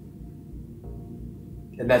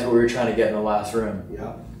 And that's what we were trying to get in the last room.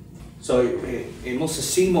 Yeah. So it must have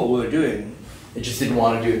seen what we were doing. It just didn't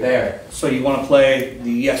want to do it there. So you want to play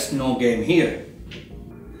the yes/no game here?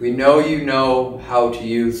 We know you know how to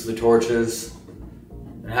use the torches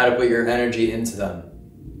and how to put your energy into them.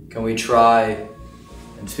 Can we try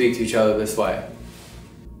and speak to each other this way?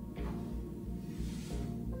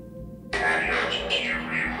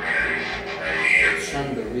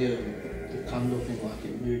 Chandelier, the candle thing like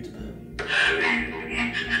it moved a bit.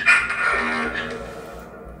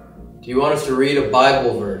 Do you want us to read a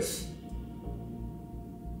Bible verse?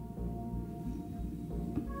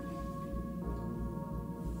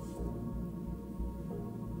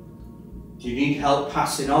 Do you need help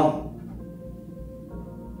passing on?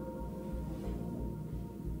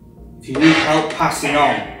 If you need help passing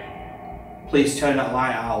on, please turn that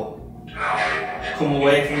light out. Come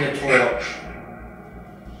away from the torch.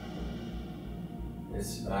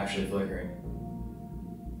 It's actually flickering.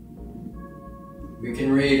 We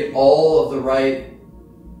can read all of the right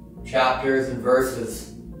chapters and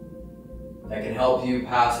verses that can help you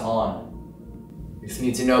pass on. You just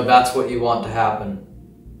need to know that's what you want to happen.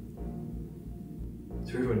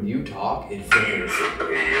 It's weird when you talk, it flickers.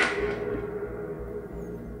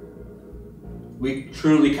 We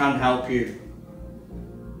truly can help you.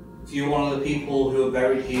 If you're one of the people who are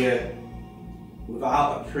buried here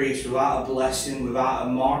without a priest, without a blessing, without a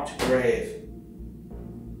marked grave,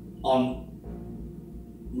 on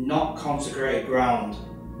not consecrated ground,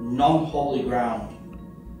 non-holy ground,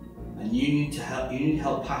 and you need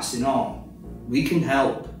help passing on, we can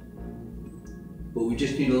help. But we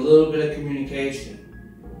just need a little bit of communication.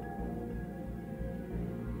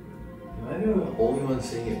 Am I the only one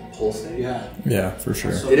seeing it pulsate? Yeah. Yeah, for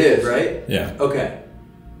sure. It is, right? Yeah. Okay.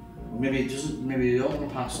 Maybe they don't want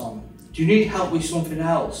to pass on. Do you need help with something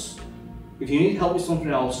else? If you need help with something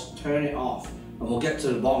else, turn it off and we'll get to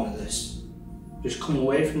the bottom of this. Just come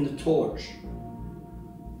away from the torch.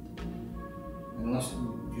 Unless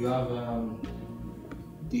you have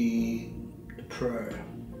the prayer.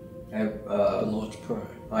 I have, the Lord's Prayer.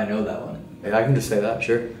 I know that one. Yeah, I can just say that,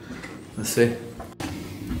 sure. Let's see.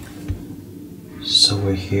 So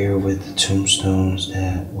we're here with the tombstones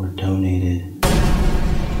that were donated.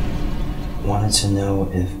 Wanted to know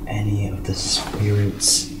if any of the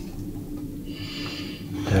spirits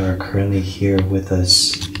that are currently here with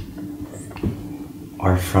us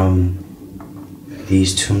are from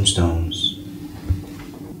these tombstones.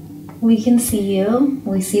 We can see you.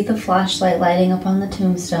 We see the flashlight lighting up on the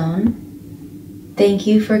tombstone. Thank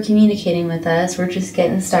you for communicating with us. We're just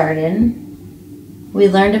getting started. We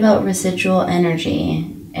learned about residual energy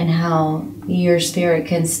and how your spirit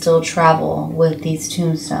can still travel with these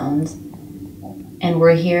tombstones. And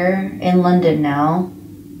we're here in London now.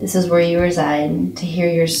 This is where you reside, to hear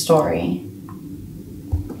your story.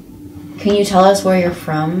 Can you tell us where you're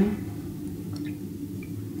from?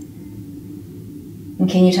 And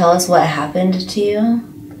can you tell us what happened to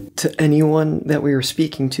you? To anyone that we are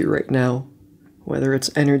speaking to right now, whether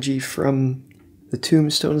it's energy from the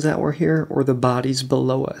tombstones that were here or the bodies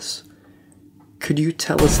below us, could you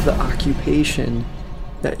tell us the occupation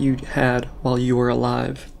that you had while you were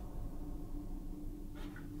alive?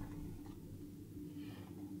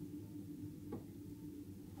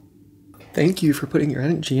 Thank you for putting your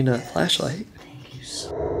energy in a flashlight. Thank you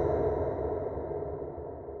so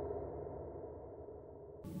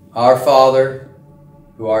Our Father,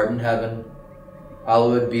 who art in heaven,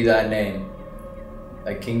 hallowed be thy name.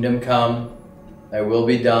 Thy kingdom come, thy will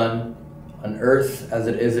be done, on earth as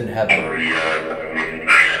it is in heaven.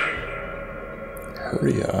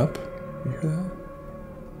 Hurry up. You hear that?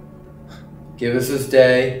 Give us this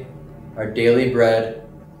day our daily bread,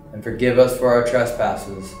 and forgive us for our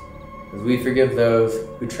trespasses, as we forgive those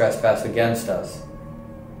who trespass against us.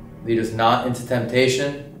 Lead us not into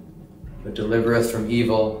temptation, but deliver us from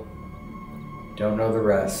evil. Don't know the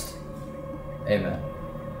rest. Amen.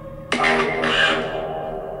 I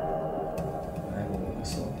will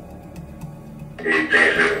whistle. You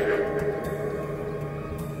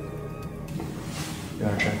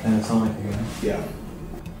wanna try playing the song like again? Yeah.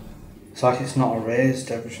 It's like it's not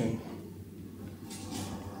erased, everything.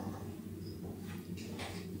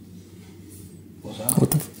 What was that?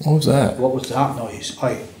 What was that? What was that noise?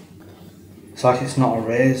 Hey. It's like it's not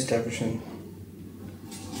erased everything.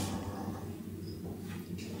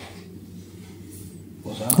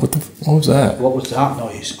 What was that? What was that? What was that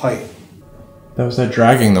noise? Like, That was that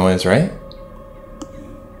dragging noise, right?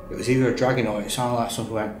 it was either a dragging or it sounded like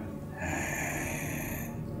something went.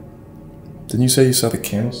 Didn't you say you saw the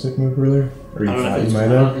candlestick move earlier? Or you I don't know thought if you it's, might I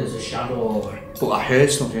don't know have? if it's a shadow or. But I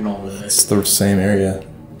heard something over there. It's the same area.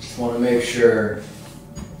 Just want to make sure.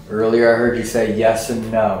 Earlier I heard you say yes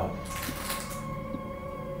and no.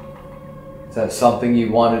 Is that something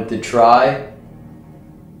you wanted to try?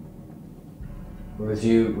 Or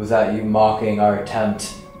was that you mocking our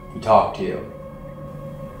attempt to talk to you?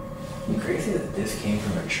 It's crazy that this came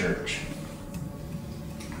from a church.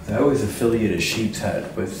 I always affiliated Sheep's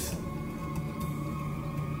Head with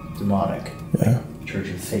demonic. Yeah. Church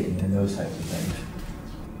of Satan and those types of things.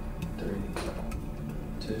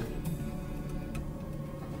 3, 2.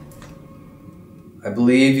 I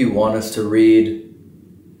believe you want us to read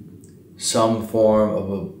some form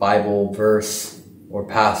of a Bible verse or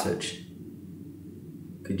passage.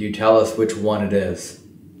 Could you tell us which one it is?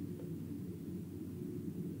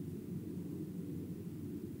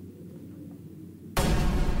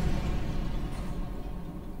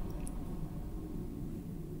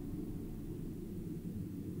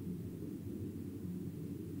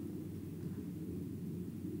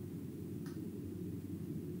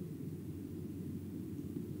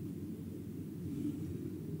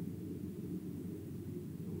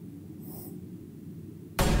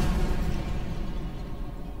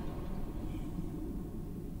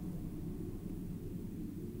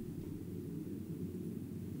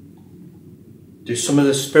 Do some of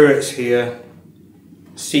the spirits here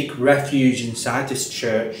seek refuge inside this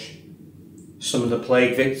church? Some of the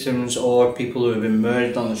plague victims or people who have been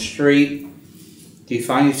murdered on the street? Do you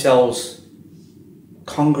find yourselves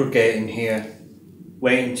congregating here,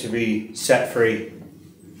 waiting to be set free?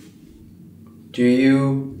 Do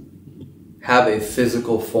you have a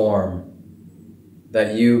physical form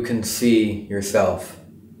that you can see yourself?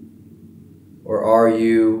 Or are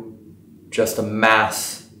you just a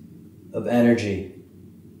mass of energy?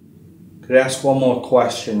 Could I ask one more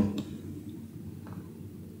question?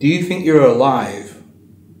 Do you think you're alive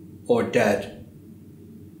or dead?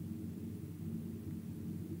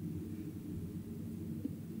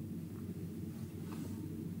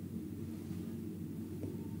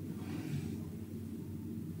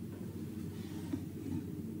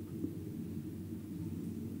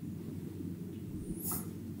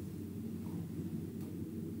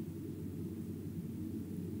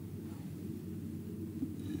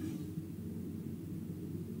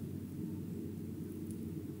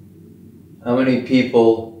 How many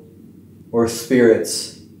people or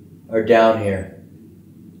spirits are down here?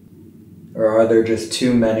 Or are there just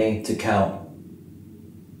too many to count?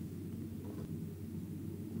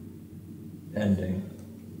 Ending.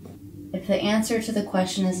 If the answer to the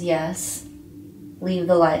question is yes, leave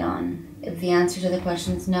the light on. If the answer to the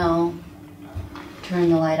question is no, turn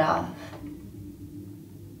the light off.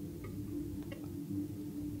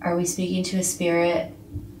 Are we speaking to a spirit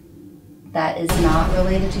that is not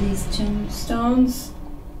related to these tombstones?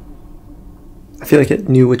 I feel like it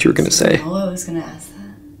knew what you were going to say. Oh, I was going to ask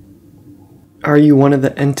that. Are you one of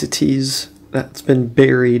the entities that's been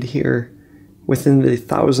buried here within the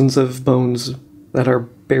thousands of bones that are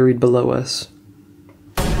buried below us?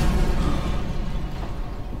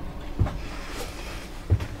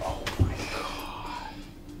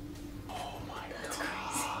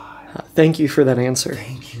 Thank you for that answer.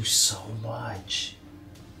 Thank you so much.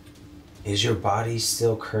 Is your body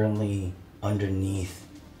still currently underneath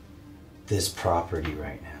this property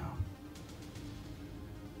right now?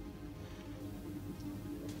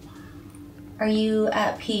 Are you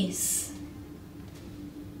at peace?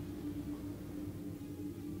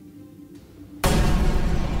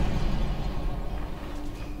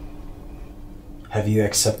 Have you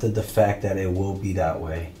accepted the fact that it will be that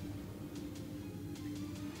way?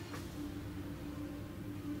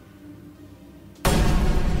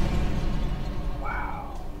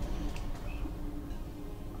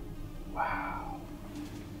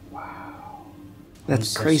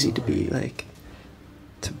 That's crazy to be like,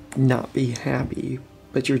 to not be happy,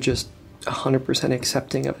 but you're just 100%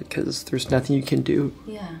 accepting of it because there's nothing you can do.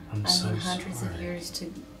 Yeah, I mean, hundreds of years to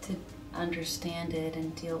understand it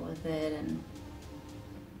and deal with it, and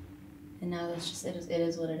now that's just it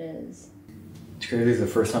is what it is. It's crazy, the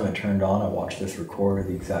first time it turned on, I watched this record at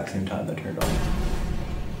the exact same time that turned on.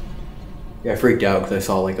 Yeah, I freaked out because I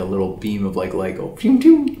saw like a little beam of like light go. Pew,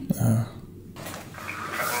 pew.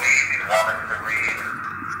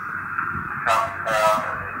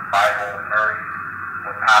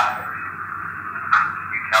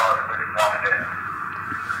 Tell us what you want to do.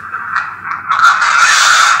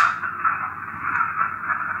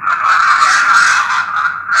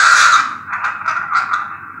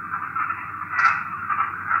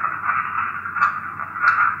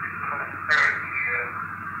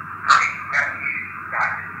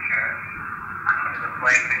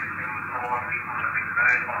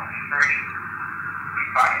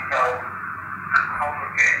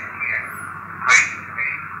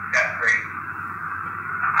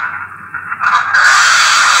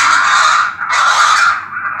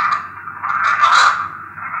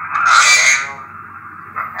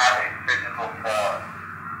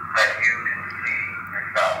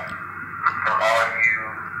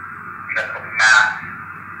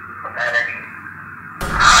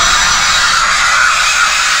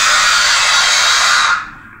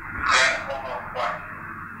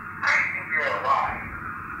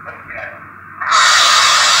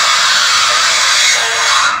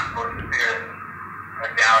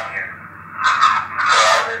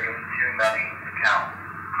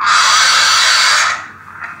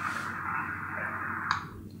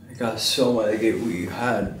 So like we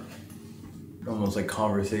had almost like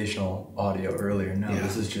conversational audio earlier. Now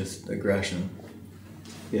this is just aggression.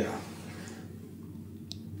 Yeah.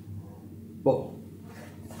 Whoa.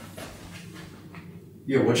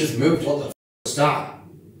 Yo, what just moved? What the f was that?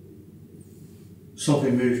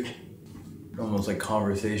 Something moved. Almost like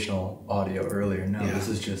conversational audio earlier. Now this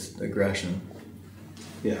is just aggression.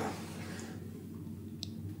 Yeah.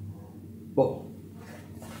 Whoa.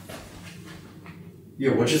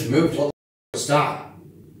 Yo, what just moved? What the f was that?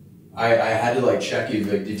 I had to like check you.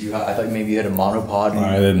 Like, did you? I thought maybe you had a monopod.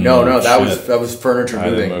 I didn't. No, move that shit. was furniture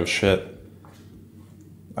moving. I didn't move shit.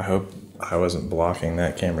 I hope I wasn't blocking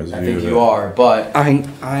that camera's view. I think you are, but I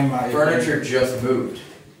might. Furniture just moved.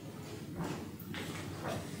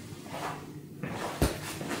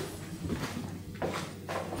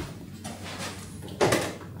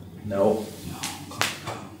 No.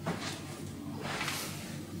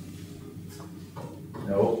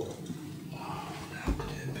 No.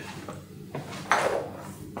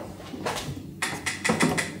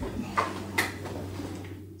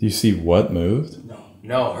 Do you see what moved?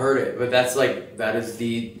 No, heard it, but that's like that is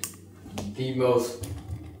the most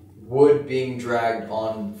wood being dragged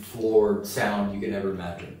on floor sound you could ever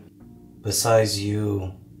imagine. Besides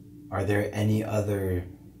you, are there any other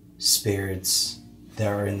spirits that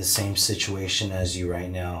are in the same situation as you right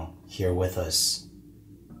now here with us?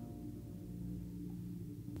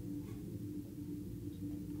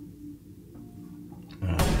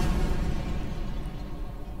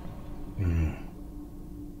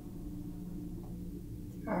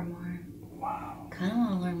 Or more. Wow. Kind of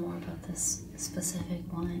want to learn more about this specific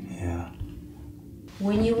one. Yeah.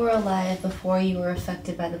 When you were alive before you were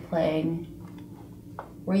affected by the plague,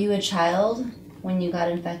 were you a child when you got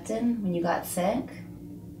infected, when you got sick?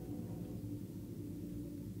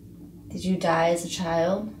 Did you die as a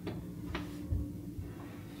child?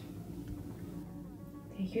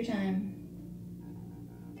 Take your time.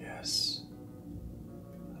 Yes.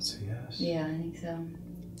 That's a yes. Yeah, I think so.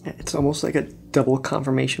 It's almost like a double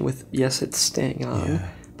confirmation with, yes, it's staying on,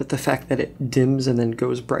 but the fact that it dims and then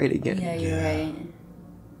goes bright again. Yeah, you're right.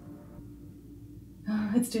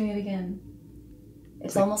 Oh, it's doing it again.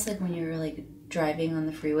 It's almost like when you're like driving on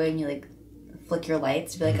the freeway and you like flick your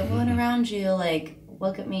lights to be like, I'm going around you, like,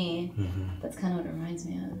 look at me. That's kind of what it reminds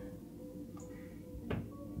me of.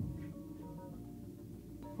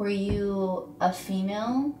 Were you a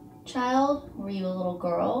female child? Were you a little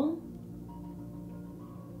girl?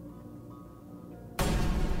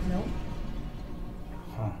 Nope.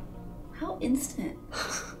 Huh. How instant.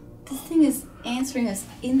 This thing is answering us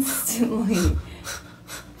instantly.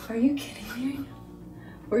 Are you kidding me right now?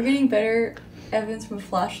 We're getting better evidence from a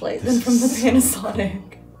flashlight than from the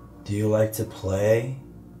Panasonic. Do you like to play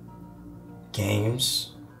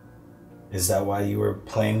games? Is that why you were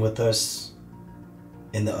playing with us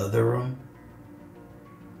in the other room?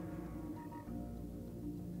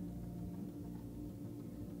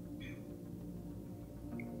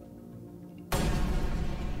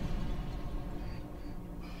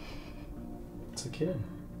 It's a kid.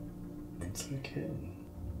 It's a kid.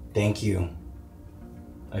 Thank you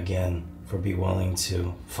again for being willing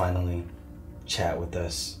to finally chat with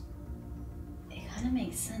us. It kind of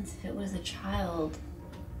makes sense. If it was a child,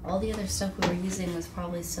 all the other stuff we were using was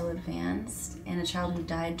probably so advanced, and a child who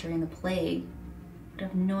died during the plague would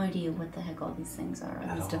have no idea what the heck all these things are,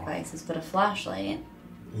 these devices. But a flashlight,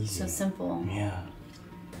 so simple. Yeah.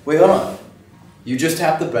 Wait, hold on. You just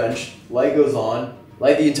tap the bench, light goes on,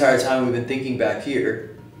 like the entire time we've been thinking back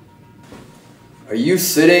here. Are you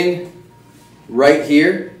sitting right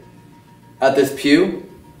here at this pew.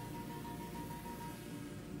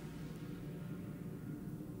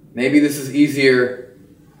 Maybe this is easier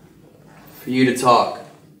for you to talk.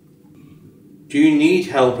 Do you need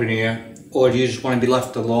help in here, or do you just want to be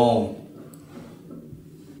left alone?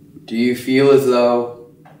 Do you feel as though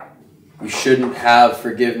you shouldn't have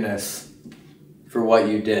forgiveness for what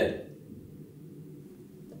you did?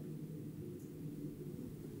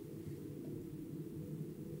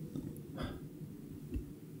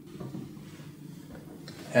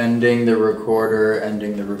 Ending the recorder,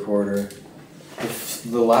 ending the recorder. If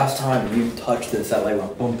the last time you touched this, that light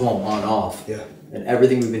went boom, boom, on, off. Yeah. And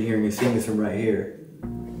everything we've been hearing and seeing is from right here.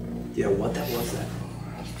 Yeah, what the hell was that?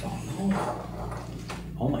 I don't know.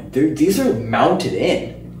 Oh my, these are mounted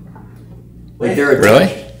in. Like they're Really?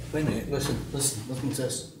 attached. Wait a minute, listen to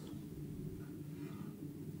this.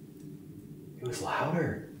 It was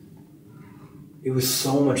louder. It was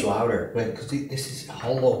so much louder. Wait, because this is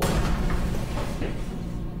hollow.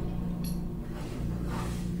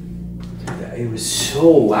 It was so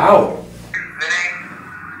loud. Sitting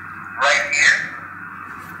right here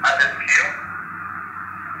at this pew.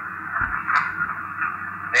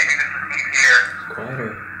 Maybe this is easier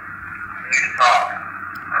Quieter. for you to talk.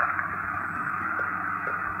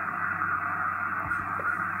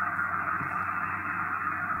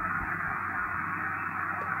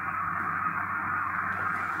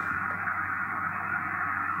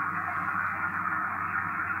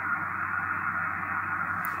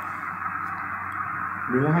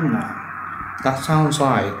 Rewind that. That sounds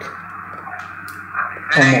like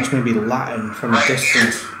almost maybe Latin from a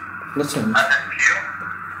distance. Listen. At this pew.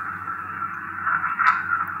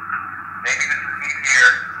 Maybe this is easier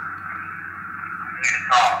for you to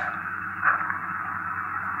talk.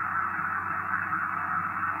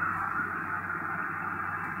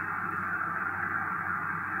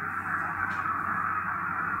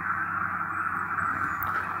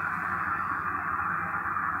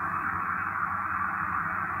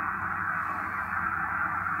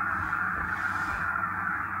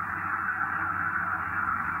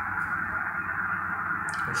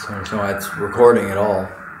 So there's no why it's recording at all.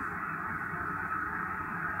 Help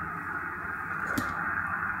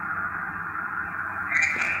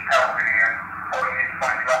in here, or you need to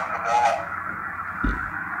find it up in the wall.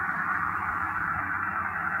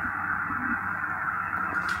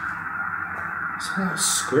 It's like a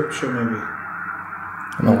scripture maybe.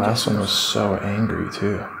 And the last one was so angry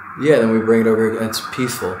too. Yeah, then we bring it over and it's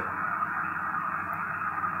peaceful.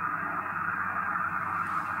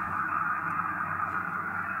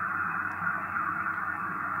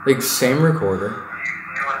 Like same recorder,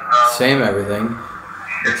 same everything.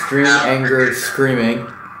 Extreme anger, screaming.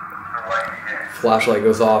 Flashlight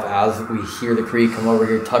goes off as we hear the creak, come over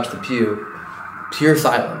here, touch the pew. Pure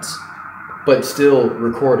silence, but still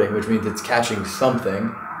recording, which means it's catching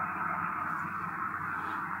something.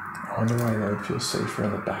 I wonder why that would feel safer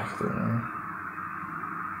in the back of the room.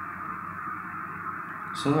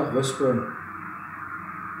 It's not whispering.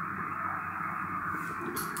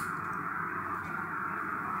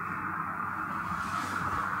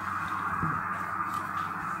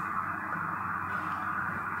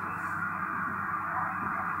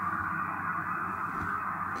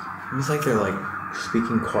 It's like they're like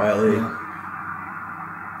speaking quietly. Yeah.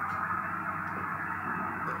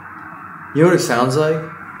 You know what it sounds like?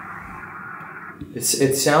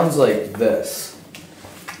 It sounds like this.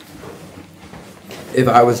 If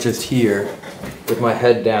I was just here with my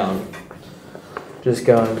head down, just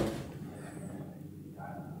going.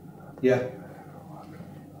 Yeah.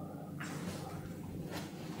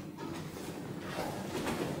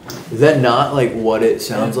 Is that not like what it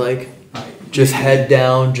sounds like? Just head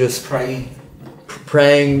down, just praying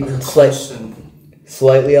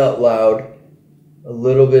slightly out loud, a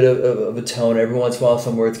little bit of a tone. Every once in a while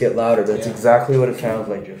some words get louder, but that's exactly what it sounds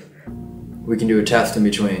like. Just we can do a test in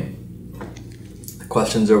between. The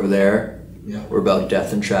questions over there were about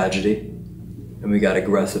death and tragedy, and we got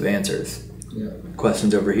aggressive answers. Yeah.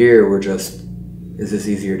 Questions over here were just, is this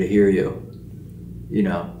easier to hear you? You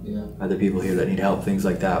know, are there people here that need help? Things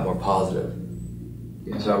like that, more positive.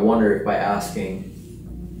 Yeah. So I wonder if by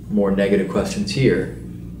asking more negative questions here,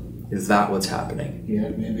 is that what's happening? Yeah,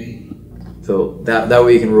 maybe. So that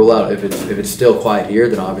way you can rule out if it's still quiet here,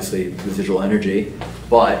 then obviously residual energy.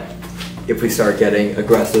 But if we start getting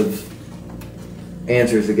aggressive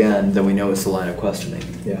answers again, then we know it's the line of questioning.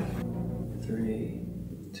 Yeah. 3,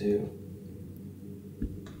 2.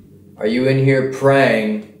 Are you in here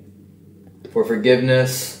praying for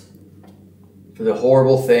forgiveness for the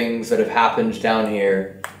horrible things that have happened down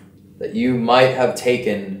here that you might have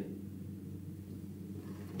taken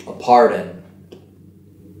a part in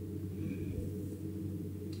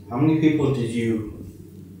How many people did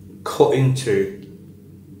you cut into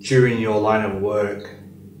during your line of work?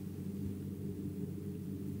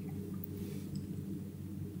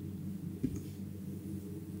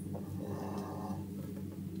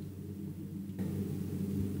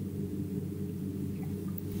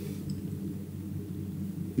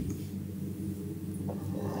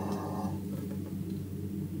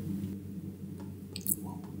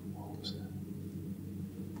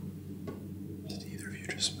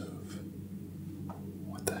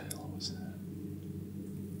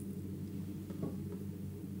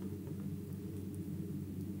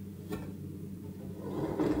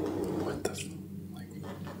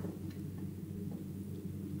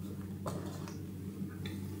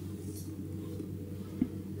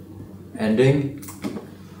 Ending?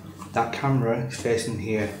 That camera is facing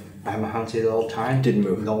here. I have my hand to it all the time. Didn't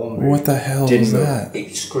move. No one moved. What the hell was that?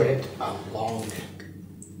 It scraped along.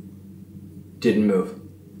 Didn't move.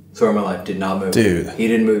 Story of my life, did not move. Dude. He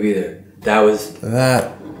didn't move either. That was... What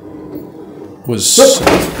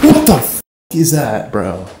the f*** is that,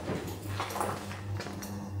 bro?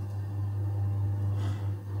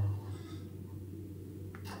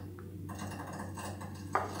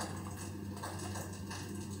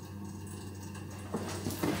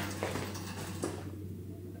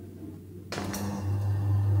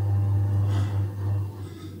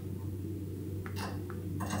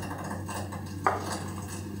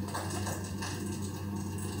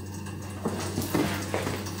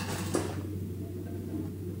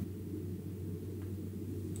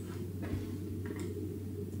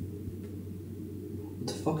 What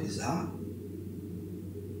the fuck is that?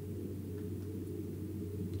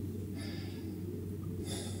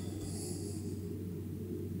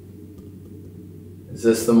 Is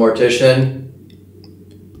this the mortician?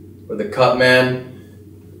 Or the cut man?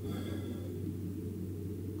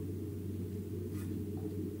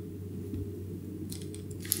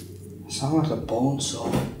 It sounds like a bone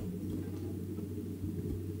saw.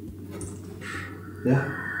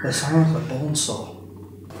 Yeah, it sounds like a bone saw.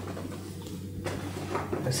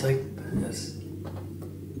 It's like this.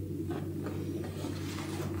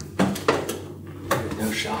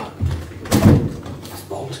 No shot. It's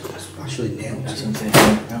bolted. It's actually nailed. That's what I'm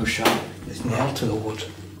saying. No shot. It's nailed to the wood.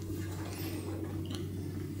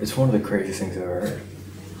 It's one of the craziest things I've ever heard.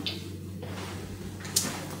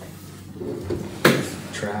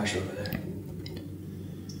 Trash over there.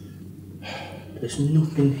 There's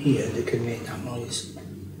nothing here that could make that noise.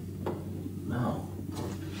 No.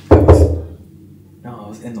 No, it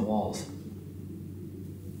was in the walls.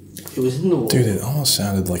 It was in the walls. Dude, it almost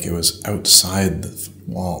sounded like it was outside the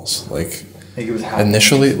walls. Like, I think it was happening.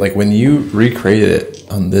 initially, like when you recreated it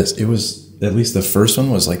on this, it was, at least the first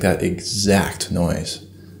one was like that exact noise.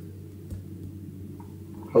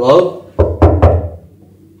 Hello?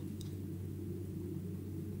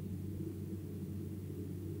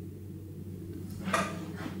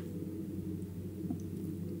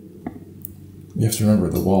 You have to remember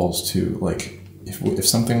the walls too. Like, if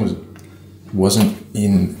something wasn't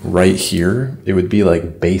in right here, it would be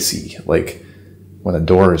like bassy. Like when a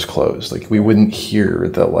door is closed, like we wouldn't hear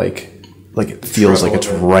the like it feels like it's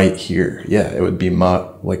right here. Yeah, it would be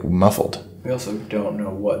like muffled. We also don't know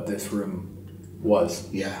what this room was.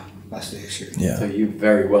 Yeah, that's the issue. Yeah. So you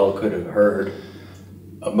very well could have heard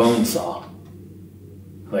a bone saw.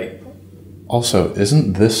 Like. Also,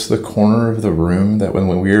 isn't this the corner of the room that when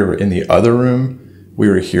we were in the other room, we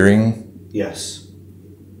were hearing? Yes.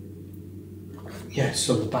 Yeah,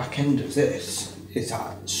 so the back end of this is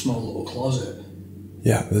that small little closet.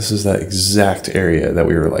 Yeah, this is that exact area that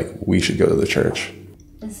we were like, we should go to the church.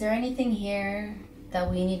 Is there anything here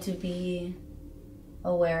that we need to be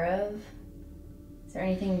aware of? Is there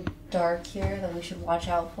anything dark here that we should watch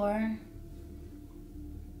out for?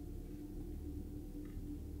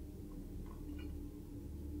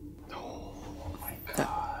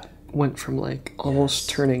 That went from like almost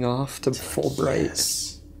turning off to full bright.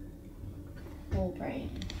 Yes. Full bright.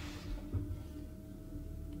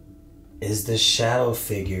 Is the shadow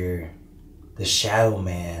figure, the shadow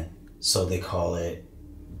man, so they call it,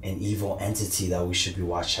 an evil entity that we should be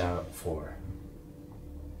watch out for?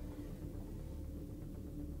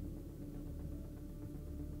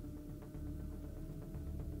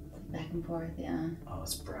 Back and forth, yeah. Oh,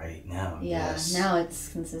 it's bright now. Yeah, yes. now it's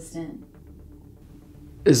consistent.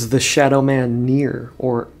 Is the shadow man near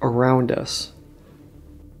or around us?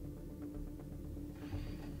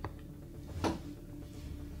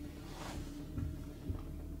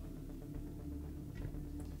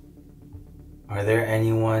 Are there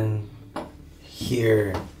anyone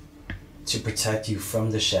here to protect you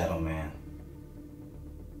from the shadow man?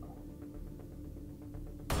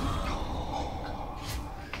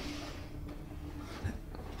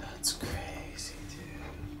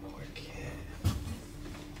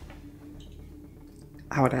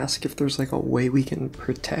 I would ask if there's like a way we can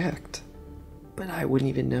protect, but I wouldn't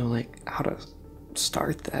even know like how to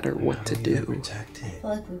start that or what to do. I feel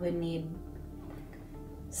like we would need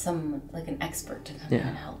some, like an expert to come in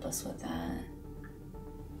and help us with that.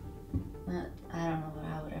 But I don't know what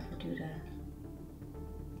I would ever do to...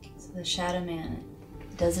 So the Shadow Man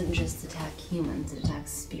doesn't just attack humans, it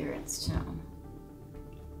attacks spirits too.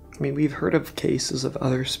 I mean, we've heard of cases of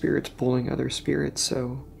other spirits bullying other spirits,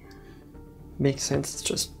 so makes sense. It's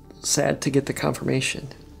just sad to get the confirmation.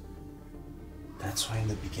 That's why in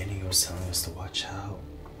the beginning he was telling us to watch out.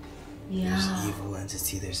 Yeah. There's evil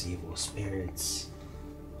entity, there's evil spirits.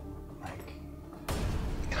 Like,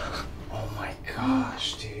 oh my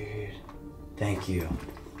gosh, dude. Thank you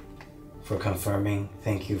for confirming.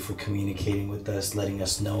 Thank you for communicating with us, letting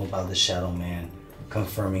us know about the Shadow Man,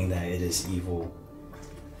 confirming that it is evil.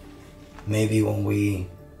 Maybe when we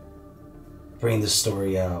bring the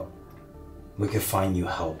story out, we could find you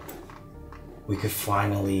help. We could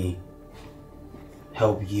finally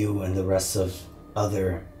help you and the rest of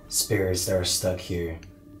other spirits that are stuck here.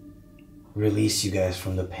 Release you guys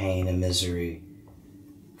from the pain and misery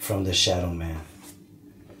from the Shadow Man.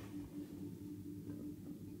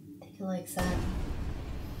 I think he likes that.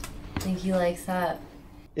 I think he likes that.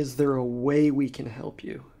 Is there a way we can help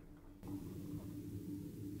you?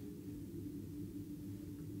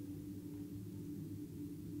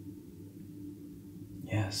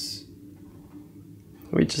 Yes.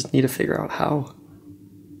 We just need to figure out how.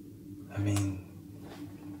 I mean,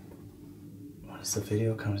 once the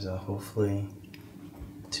video comes out, hopefully,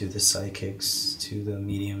 to the psychics, to the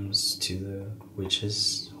mediums, to the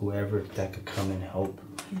witches, whoever that could come and help.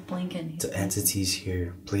 He's blinking. The entities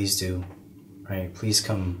here, please do. Right? Please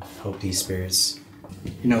come help these spirits.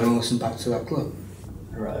 You're not gonna listen back to that clip?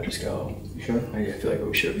 I'd rather just go. You sure? I feel like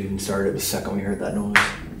we should have even started the second we heard that noise.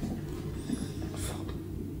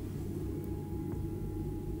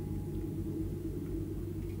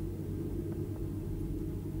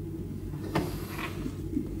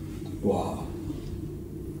 Wow.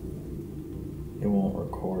 It won't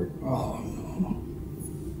record. Oh no.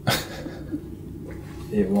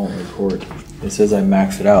 It won't record. It says I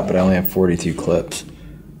maxed it out, but I only have 42 clips.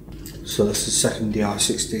 So that's the second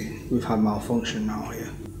DR60 we've had malfunction now here.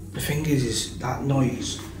 The thing is that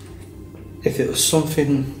noise, if it was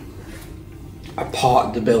something a part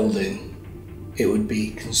of the building, it would be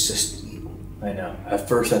consistent. I know. At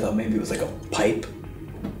first I thought maybe it was like a pipe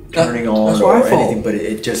turning on that's what or I thought. anything, but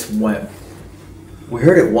it just went. We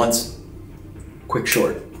heard it once, quick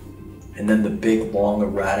short, and then the big long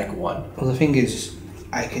erratic one. Well, the thing is,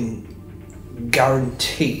 I can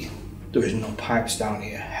guarantee there is no pipes down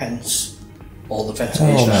here, hence all the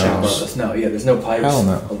ventilation shafts. No, yeah, there's no pipes. Hell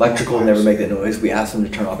no. Electrical will never make that noise. We asked them to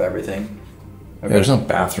turn off everything. Yeah, there's no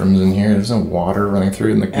bathrooms in here. There's no water running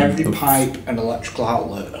through in the Every pipe and electrical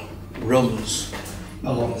outlet runs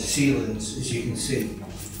along the ceilings, as you can see.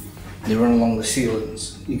 They run along the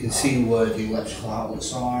ceilings. You can see where the electrical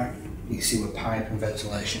outlets are. You can see where pipe and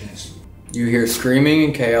ventilation is. You hear screaming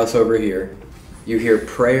and chaos over here. You hear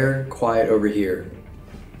prayer, quiet over here.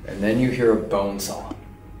 And then you hear a bone saw.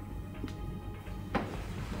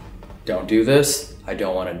 Don't do this. I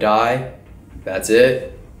don't want to die. That's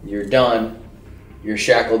it. You're done. You're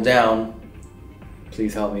shackled down.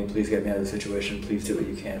 Please help me. Please get me out of the situation. Please do what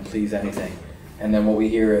you can. Please anything. And then what we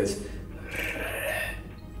hear is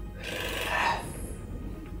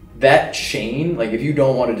that chain. Like if you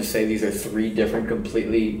don't want to just say these are three different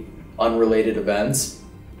completely unrelated events,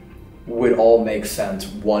 would all make sense.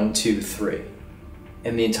 1, 2, 3.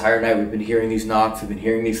 And the entire night we've been hearing these knocks, we've been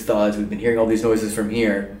hearing these thuds, we've been hearing all these noises from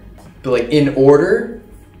here. But like in order.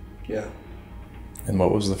 Yeah. And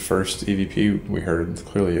what was the first EVP we heard?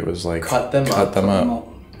 Clearly it was like cut them up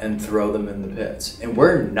and throw them in the pits. And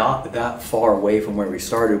we're not that far away from where we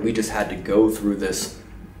started. We just had to go through this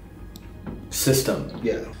system.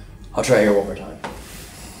 Yeah. I'll try here one more time.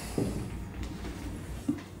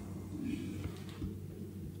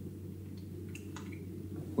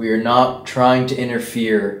 We are not trying to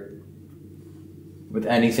interfere with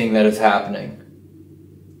anything that is happening.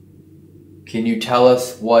 Can you tell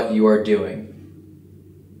us what you are doing?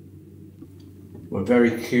 We're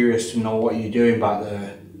very curious to know what you're doing back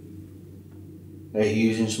there. Are you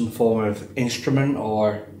using some form of instrument,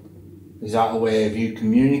 or is that a way of you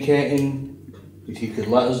communicating? If you could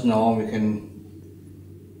let us know, we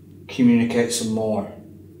can communicate some more.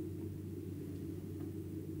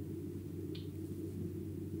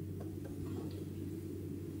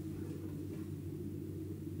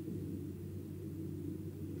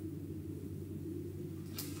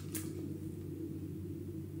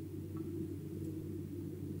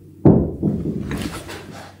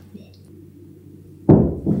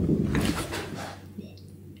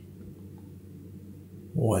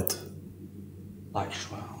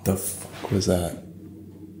 fuck was that?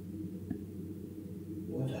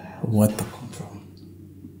 Where the hell What did the? that come from?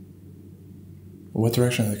 What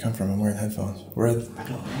direction did they come from? I'm wearing headphones. Where are they? I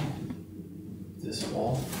don't know. This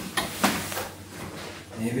wall?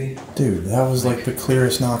 Maybe? Dude, that was like the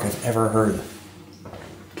clearest knock I've ever heard.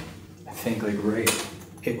 I think like right.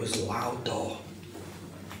 It was loud though.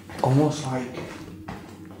 Almost like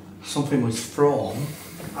something was thrown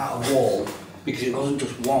at a wall, because it wasn't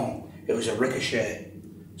just one, it was a ricochet.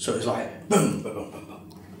 So it was like boom, boom, boom, boom,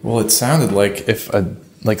 boom. Well, it sounded like if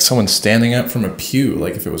like someone standing up from a pew,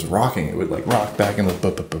 like if it was rocking, it would like rock back in the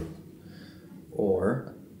bup.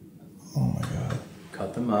 Or, oh my god,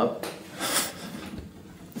 cut them up,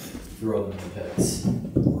 throw them in the pits.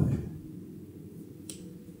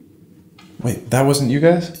 Wait, that wasn't you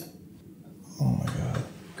guys? Oh my god.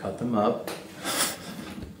 Cut them up,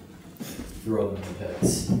 throw them in the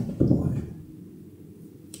pits.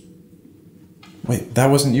 Wait, that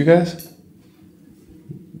wasn't you guys?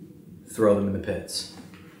 Throw them in the pits.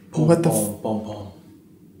 Boom, what the boom, boom, boom.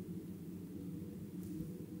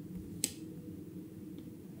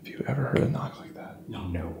 Have you ever heard a knock like that?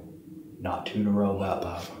 No. Not two in a row that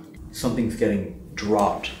loud. Something's getting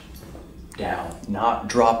dropped down. Not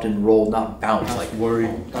dropped and rolled, not bounced. That's like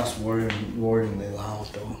worrying. That's worryingly loud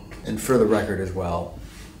though. And for the record as well,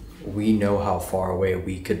 we know how far away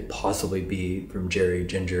we could possibly be from Jerry,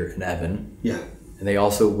 Ginger, and Evan. Yeah. And they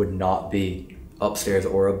also would not be upstairs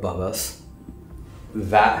or above us.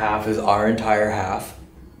 That half is our entire half.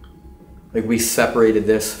 Like, we separated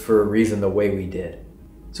this for a reason the way we did.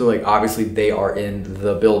 So like, obviously they are in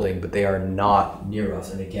the building, but they are not near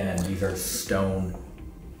us. And again, these are stone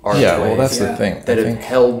archways. Yeah, well that's the thing. That have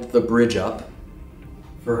held the bridge up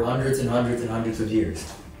for hundreds and hundreds and hundreds of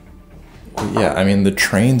years. Yeah, I mean the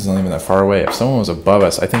train's not even that far away. If someone was above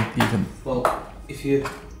us, I think you can. Well, if you,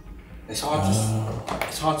 it's hard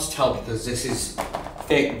to tell because this is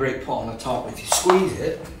fake brick put on the top. If you squeeze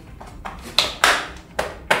it,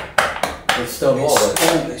 it's stone wall.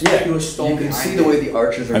 Yeah, pure stone. You can see the way the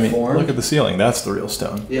arches are formed. Look at the ceiling. That's the real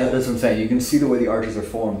stone. Yeah, that's what I'm saying. You can see the way the arches are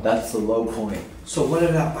formed. That's the low point. So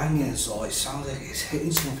whatever that bang is, though, it sounds like it's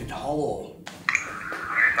hitting something hollow.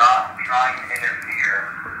 We're not trying to interfere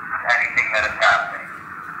with anything that is happening.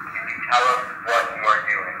 Can you tell us what you are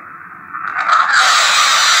doing?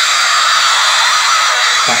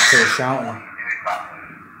 Back to the shouting.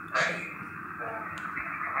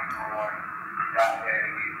 That way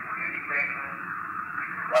we communicate,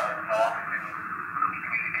 let us talk, and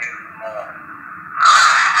communicate more.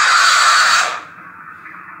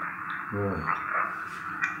 Really?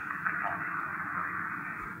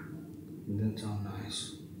 It didn't sound nice.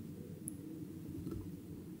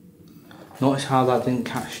 Notice how that didn't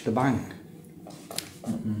catch the bang?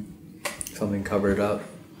 Something covered it up.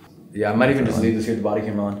 Yeah, I might even just leave this here with the body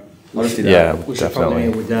camera on. I'll just do that. Yeah, we should probably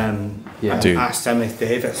meet with them and Dude. ask them if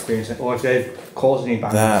they've experienced it or if they've caused any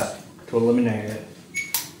bangs to eliminate it.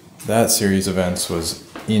 That series of events was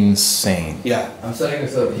insane. Yeah. I'm setting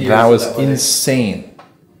this up here. That so was that way- insane.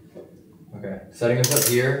 Okay, setting this up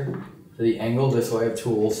here for the angle this way of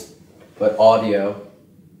tools, but audio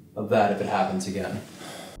of that if it happens again.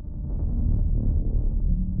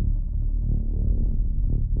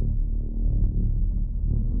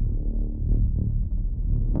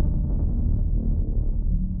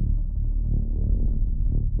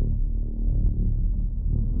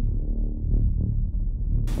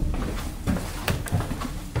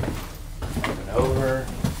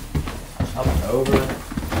 Up and over.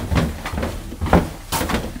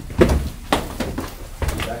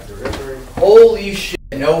 Back to river. Holy shit,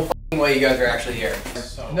 no fucking way you guys are actually here.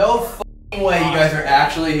 No fucking way you guys are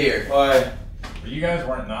actually here. Why? You guys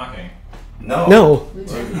weren't knocking. No. No. We've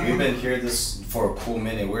been here this for a cool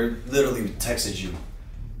minute. We're literally texted you.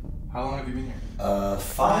 How long have you been here?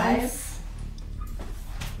 5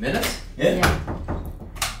 minutes? Yeah.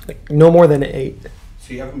 Like, no more than 8.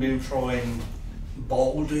 So you haven't been throwing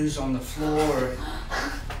boulders on the floor?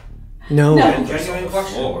 No. Genuine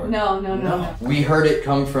question? No. We heard it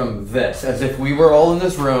come from this, as if we were all in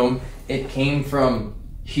this room. It came from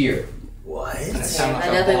here. What? And it sounded like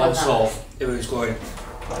Another a one bounce it was going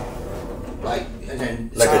like, and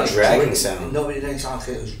then Like a dragging drilling. sound. Nobody then sounded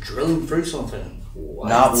like it was drilling through something. What?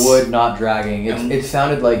 Not wood, not dragging. It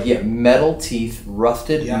sounded like, metal teeth,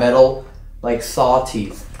 rusted metal, like saw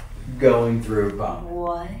teeth going through bone.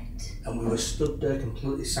 What? And we were stood there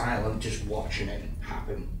completely silent, just watching it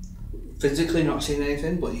happen. Physically not seeing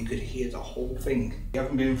anything, but you could hear the whole thing. You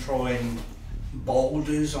haven't been throwing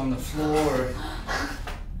boulders on the floor?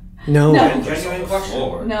 No. Genuine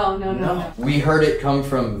question? No. We heard it come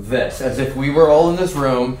from this, as if we were all in this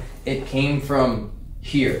room. It came from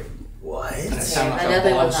here. What? sound I like a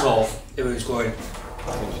definitely would bounce not. off. It was going.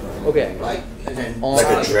 Okay. And then On Like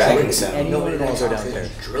a dragging sound. anyone at all go downstairs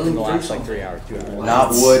drilling in the last through like 3 hours, 2 hours.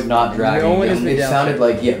 Not wood, not dragging. No one has been It sounded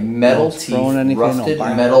like metal Not throwing teeth, anything rusted or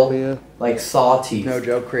banging metal, up here. like saw teeth. No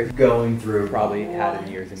joke, Chris. Going through. Probably had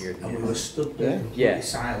in years and years and And we years. were stood there, Yeah. completely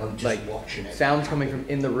silent, just Like watching it. sounds coming from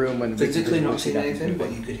in the room when Physically not seeing nothing's anything, but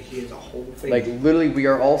moving. you could hear the whole thing. Like literally, we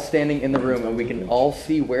are all standing in the room and we can all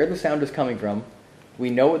see where the sound is coming from. We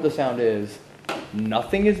know what the sound is.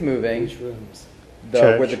 Nothing is moving. Which rooms?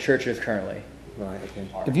 Where the church is currently. Right, okay.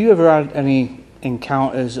 Have you ever had any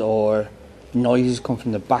encounters or noises come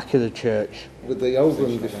from the back of the church? With the old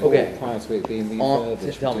room before, Okay. prior to it being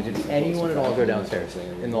Just tell me, did anyone at all go downstairs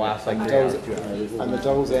in the last like 3 hours, 2 hours? And the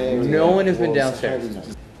dolls area. No one has been was downstairs.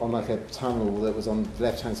 held on like a tunnel that was on the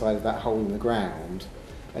left-hand side of that hole in the ground,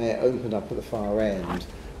 and it opened up at the far end,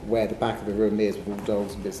 where the back of the room is with all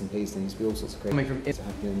dolls and bits and pieces. And there used to be all sorts of crazy things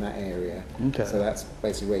happening in that area. Okay. So that's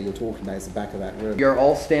basically where you're talking about. Is the back of that room. We are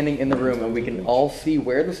all standing in the room and we can all see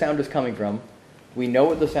where the sound is coming from. We know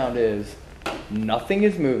what the sound is. Nothing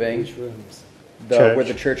is moving. Which rooms? Where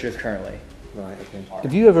the church is currently. Right, okay.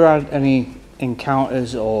 Have you ever had any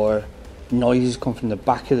encounters or noises come from the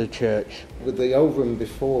back of the church? With the old room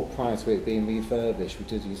before, prior to it being refurbished, we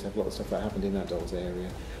did used to have a lot of stuff that happened in that dolls area.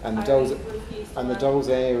 And the dolls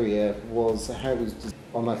area was housed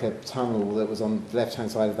on like a tunnel that was on the left-hand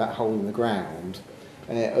side of that hole in the ground,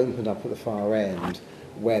 and it opened up at the far end,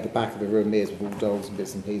 where the back of the room is with all dolls and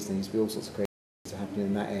bits and pieces. And there used to be all sorts of crazy things happening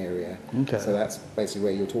in that area. Okay. So that's basically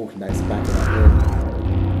where you're talking about. Is the back of that room.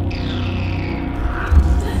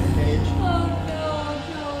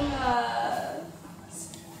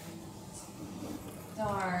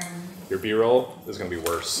 Darn. Your B-roll is gonna be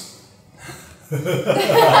worse. The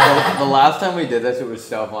last time we did this, it was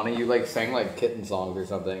so funny. You like sang like kitten songs or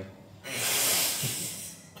something.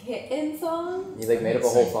 Kitten song? You like made up a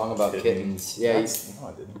whole song about kittens. Yeah, No,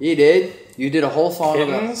 I didn't. you did. You did a whole song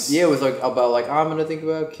about. Kittens? Yeah, it was like about like I'm gonna think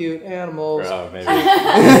about cute animals. Oh, maybe. I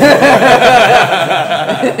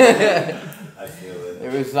feel it.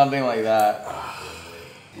 It was something like that.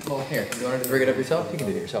 Well, here, you want to just rig it up yourself? You can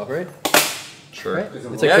do it yourself, right? Sure. Right?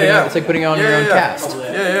 It's like putting on your own cast.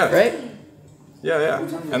 Yeah. Right? Yeah.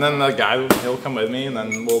 And then the guy, he'll come with me, and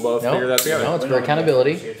then we'll both figure that together. No, it's for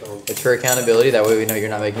accountability. It's for accountability. That way we know you're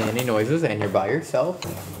not making any noises and you're by yourself.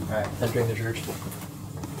 Alright, entering the church.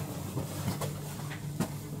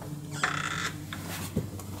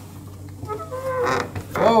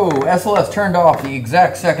 Whoa, SLS turned off the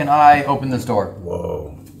exact second I opened this door.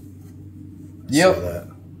 Whoa. Yep. Saw that.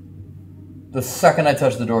 The second I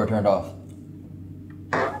touched the door, it turned off.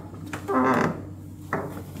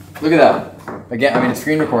 Look at that. Again, I mean, it's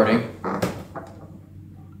screen recording.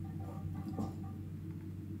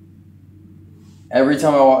 Every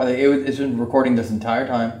time I walk, it's been recording this entire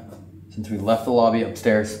time since we left the lobby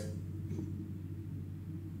upstairs.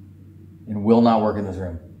 And will not work in this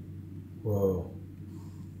room. Whoa.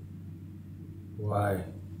 Why?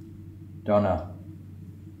 Don't know.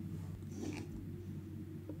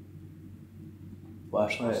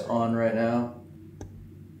 Flashlight on right now.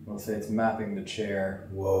 I'll say it's mapping the chair.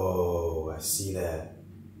 Whoa, I see that.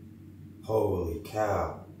 Holy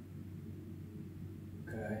cow.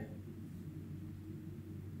 Okay.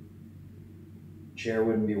 Chair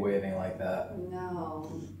wouldn't be waving like that.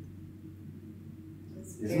 No.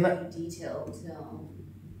 It's Isn't very that- detailed too.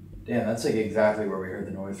 Damn, that's like exactly where we heard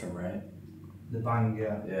the noise from, right? The bang,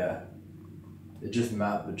 yeah. Yeah. It just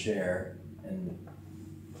mapped the chair and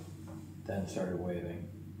then started waving.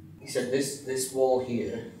 He said this wall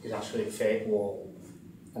here is actually a fake wall,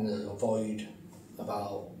 and there's a void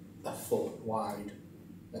about a foot wide,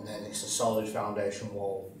 and then it's a solid foundation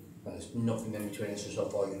wall, and there's nothing in between, it's just a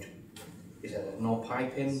void. He said there's no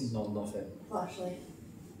piping, no nothing. Flashlight.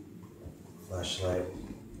 Flashlight.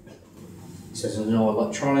 He says there's no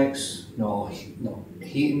electronics, no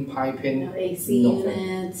heating piping, No AC nothing.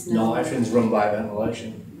 units, No, everything's run by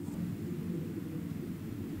ventilation.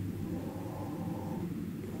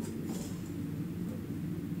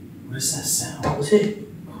 What is that sound? What was it?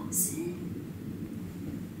 What was it?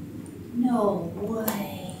 No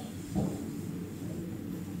way.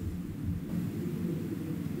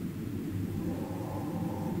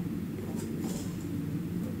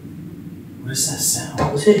 What is that sound?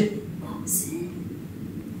 What was it? What was it?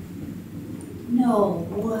 No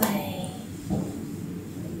way.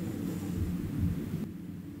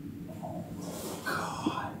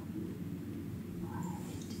 God.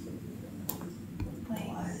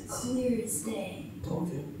 Like clear as day.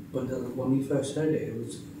 Told you. But when we first heard it,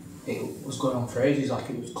 it was going on for ages, like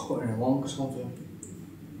it was cutting along or something.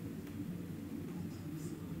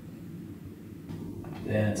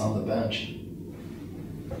 Dan, it's on the bench.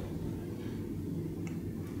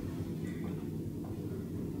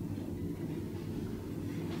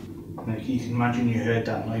 Like you can imagine you heard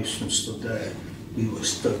that noise and stood there. We were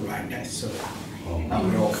stood right next to it.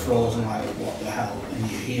 And we were all frozen like, what the hell?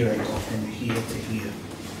 And you hear it go from here to here.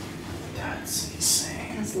 That's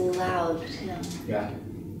insane. That's loud too. Yeah.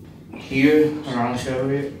 Here, around this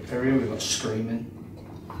area we got screaming.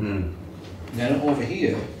 Then over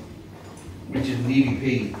here, we did an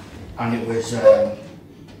EVP, and it was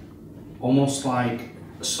almost like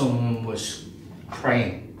someone was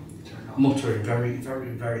praying, muttering very, very,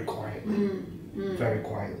 very quietly. Very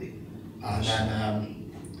quietly. And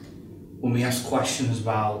then when we asked questions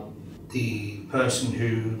about the person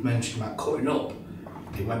who mentioned about cutting up,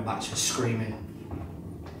 they went back to screaming.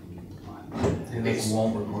 It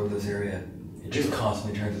won't record this area. It just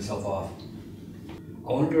constantly turns itself off.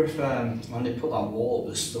 I wonder if when they put that wall,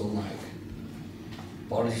 there's still like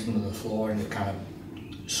bodies under the floor and they kind of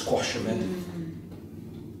squash them in.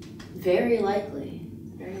 Very likely.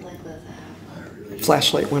 Very likely that happened.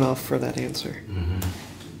 Flashlight went off for that answer.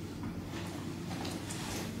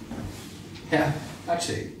 Yeah,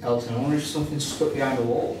 actually, Elton, I wonder if something's stuck behind the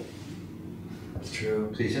wall. That's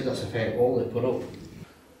true. So you said that's a fake wall they put up.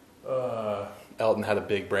 Elton had a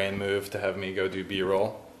big brain move to have me go do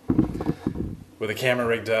B-roll with a camera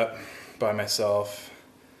rigged up by myself.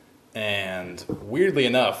 And weirdly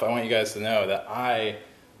enough, I want you guys to know that I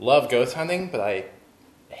love ghost hunting, but I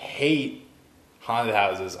hate haunted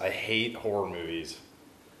houses. I hate horror movies.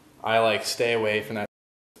 I like stay away from that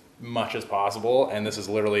as much as possible, and this is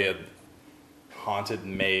literally a haunted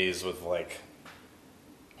maze with like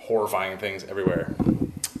horrifying things everywhere.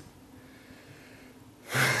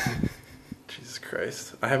 Jesus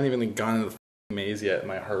Christ. I haven't even gone into the maze yet.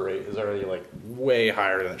 My heart rate is already like way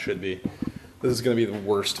higher than it should be. This is going to be the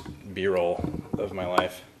worst B-roll of my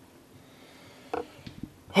life.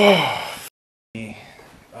 I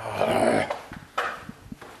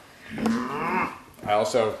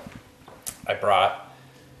brought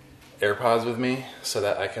AirPods with me so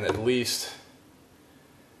that I can at least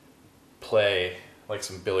play like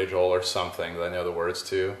some Billy Joel or something that I know the words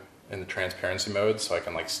to in the transparency mode, so I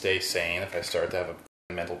can like stay sane if I start to have a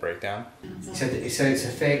mental breakdown. He said it's a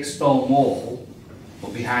fake stone wall,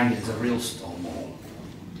 but behind it is a real stone wall,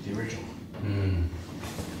 the original.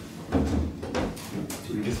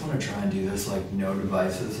 Do we just want to try and do this like no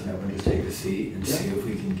devices and everyone just take a seat and see if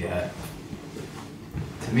we can get,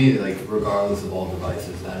 to me, like regardless of all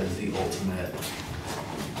devices, that is the ultimate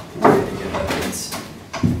way to get evidence.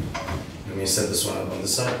 Let me set this one up on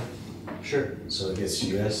this side. Sure. So it gets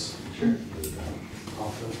you guys. Sure. I'll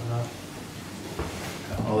open up.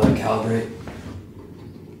 I'll let it calibrate.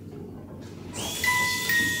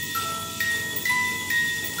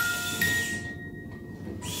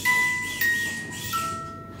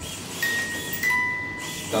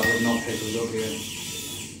 That would not pick us up yet.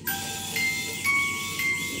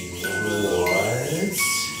 What?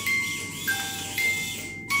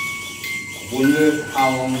 I wonder how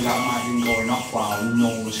long that might have been going off while no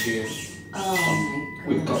one was here. Oh my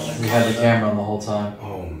We've got goodness. We had the camera on the whole time.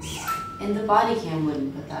 Oh my. And the body cam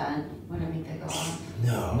wouldn't put that. Wouldn't make that go off.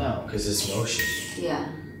 No, because it's motion. Yeah.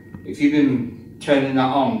 If you've been turning that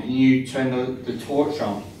on, can you turn the torch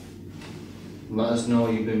on? Let us know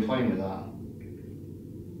you've been playing with that.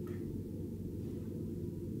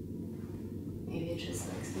 Maybe it just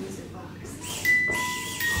likes the music box.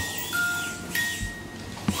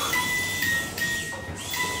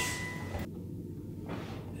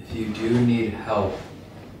 If you do need help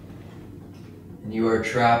and you are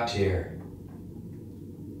trapped here,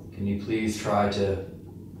 can you please try to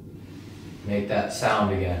make that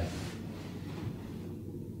sound again?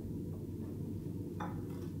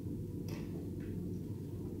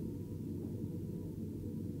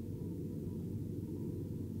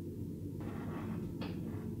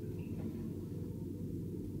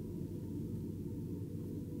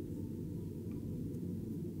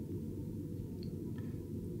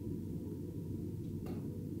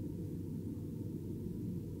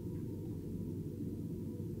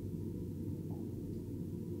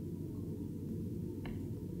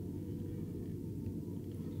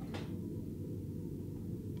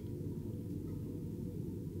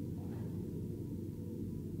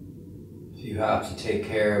 If you have to take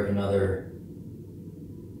care of another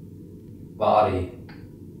body,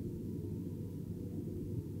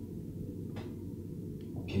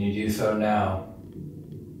 can you do so now?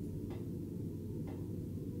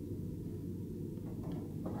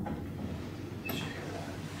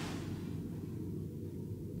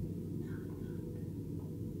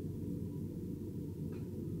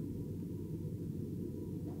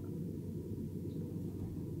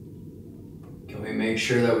 make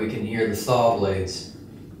sure that we can hear the saw blades.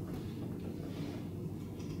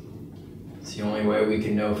 It's the only way we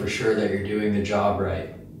can know for sure that you're doing the job right.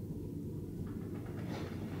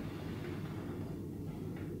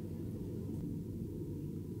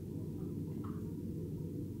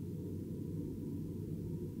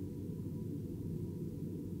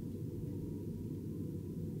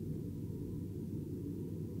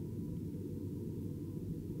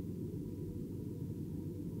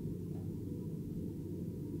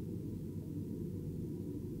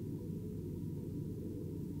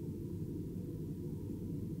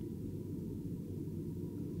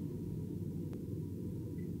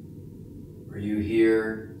 Were you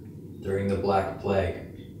here during the Black Plague?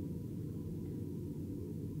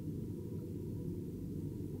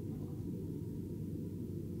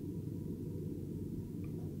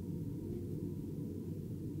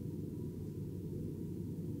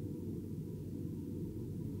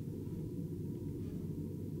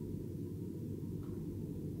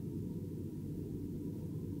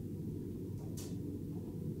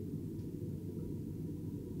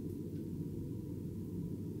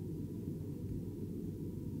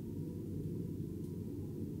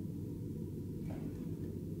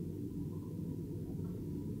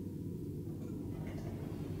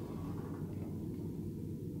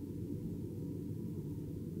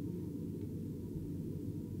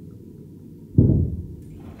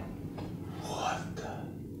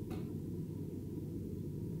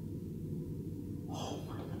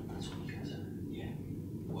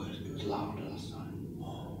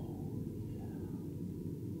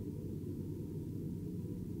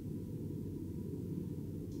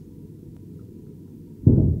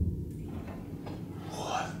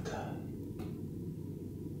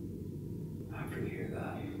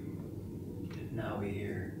 Now we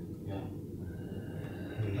hear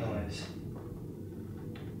noise.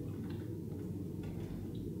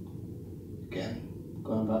 Again,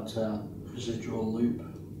 going back to that residual loop,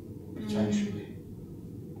 potentially.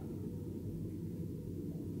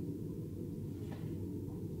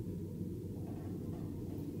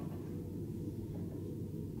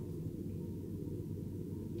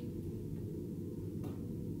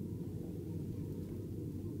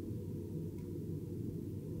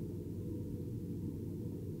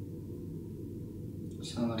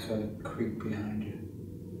 Sound like a creak behind you.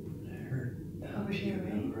 I heard that. Over here,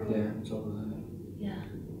 right? Yeah, it's over there. Yeah.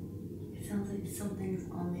 It sounds like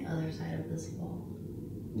something's on the other side of this wall.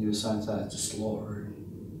 The other side's that it's a slaughter.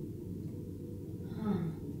 Huh.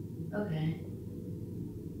 Okay.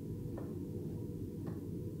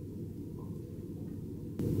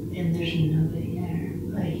 And there's nobody there,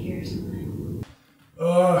 but I hear something.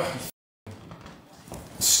 Ugh.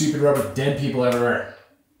 Stupid rubber dead people everywhere.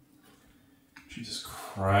 Jesus Christ.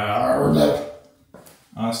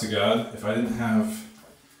 Honest to God, if I didn't have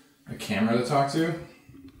a camera to talk to,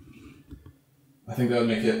 I think that would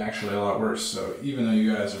make it actually a lot worse. So even though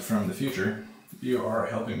you guys are from the future, you are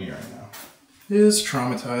helping me right now. It is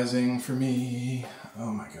traumatizing for me.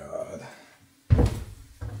 Oh my God.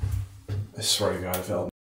 I swear to God, if Elton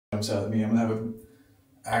comes out at me, I'm gonna have an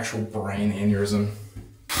actual brain aneurysm.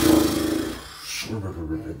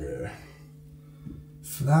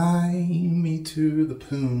 Fly me to the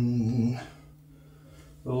poon.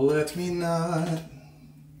 Let me not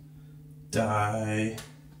die.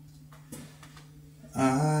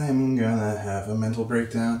 I'm gonna have a mental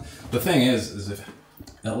breakdown. The thing is if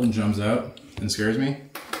Elton jumps out and scares me,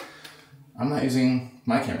 I'm not using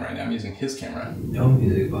my camera right now, I'm using his camera. No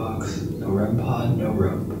music box, no REM pod, no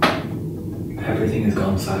rope. Everything has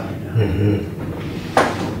gone silent now.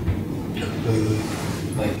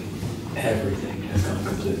 Like, everything has gone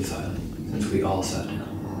completely silent since we all sat down.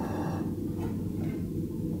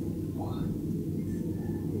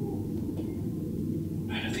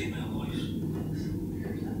 I had a female voice.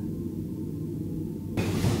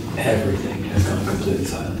 Everything has gone completely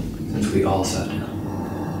silent since we all sat down.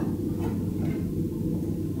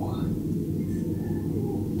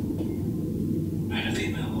 I had a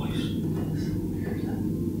female voice.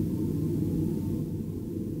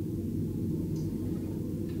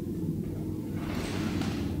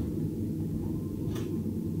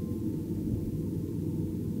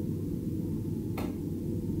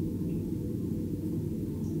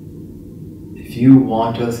 If you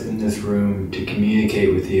want us in this room to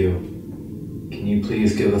communicate with you, can you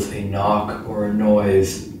please give us a knock or a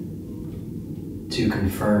noise to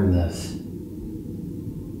confirm this?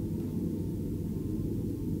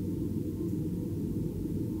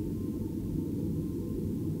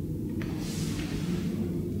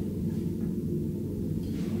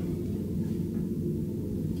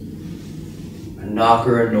 A knock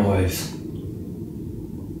or a noise.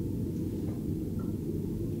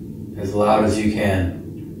 As loud as you can.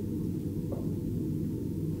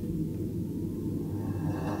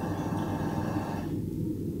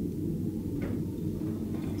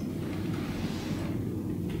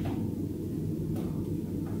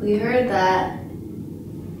 We heard that.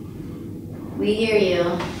 We hear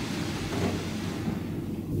you.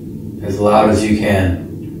 As loud as you can.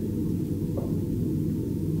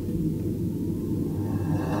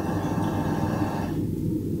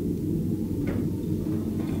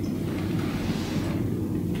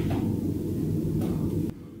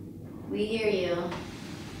 We hear you.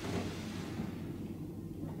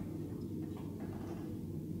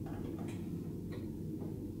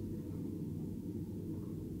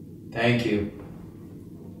 Thank you.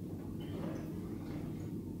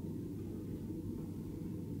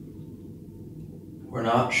 We're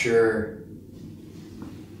not sure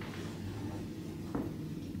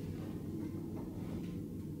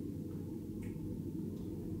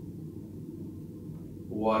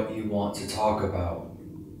what you want to talk about.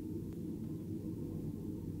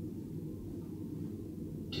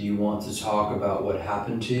 Do you want to talk about what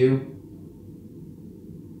happened to you?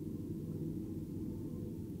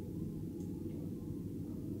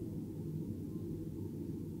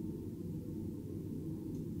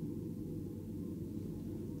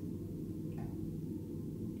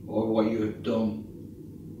 Or what you have done?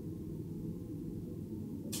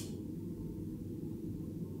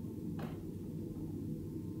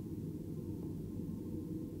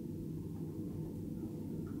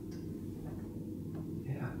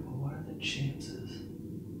 Chances.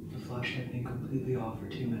 The flashlight being completely off for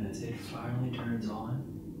 2 minutes, it finally turns on,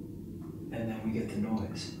 and then we get the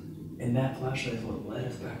noise. And that flashlight is what led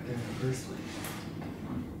us back there in the first place.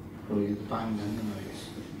 Well, you banged in the noise.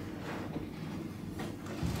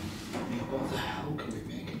 Yeah, what the hell can be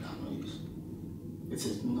making that noise? If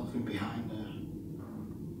there's nothing behind there.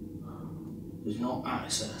 There's no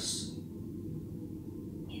access.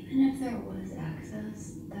 Even if there was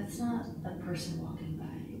access, that's not a person walking by.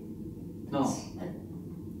 No. It's a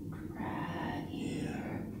drag. Yeah.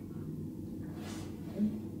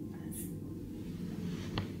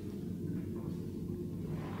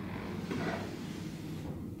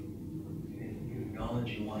 You acknowledge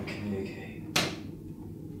you want to communicate.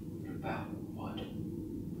 About what?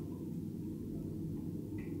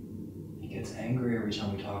 He gets angry every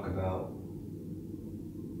time we talk about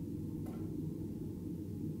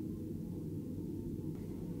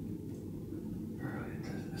early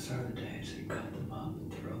at the start of the day, so you cut them up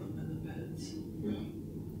and throw them in the pits. Yeah.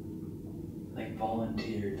 Like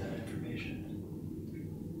volunteered that information.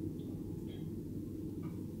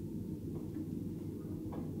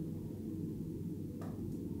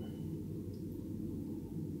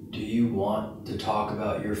 Do you want to talk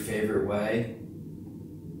about your favorite way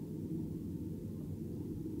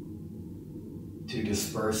to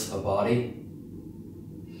disperse a body?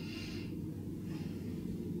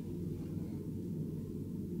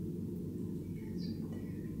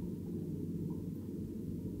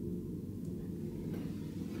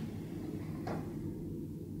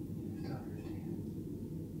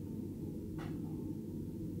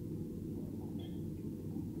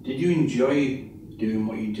 Did you enjoy doing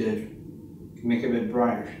what you did? Make it a bit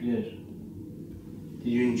brighter if you did. Did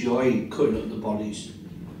you enjoy cutting up the bodies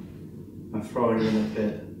and throwing them in a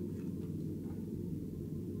pit?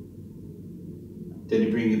 Did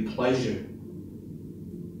it bring you pleasure?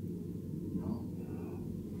 No.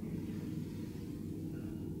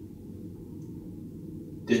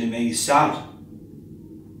 Did it make you sad?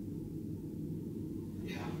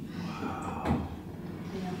 Yeah. Wow.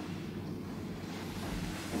 Yeah.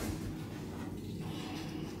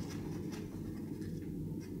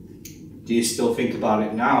 Do you still think about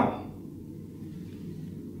it now?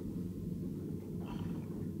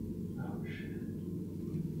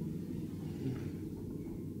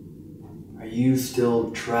 Are you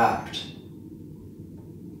still trapped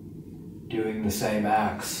doing the same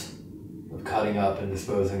acts of cutting up and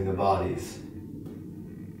disposing the bodies?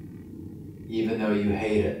 Even though you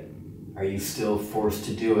hate it, are you still forced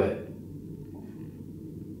to do it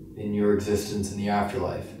in your existence in the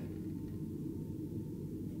afterlife?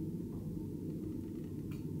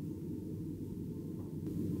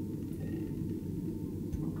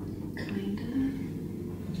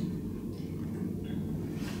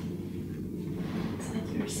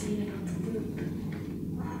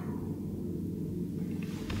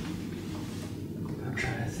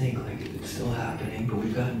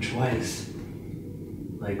 Twice.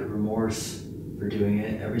 Like remorse for doing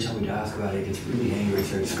it. Every time we ask about it, he gets really angry,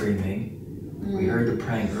 starts screaming. We heard the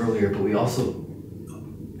prank earlier, but we also,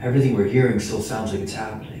 everything we're hearing still sounds like it's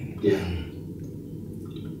happening. Yeah.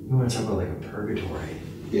 You want to talk about like a purgatory?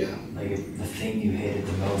 Yeah. Like the thing you hated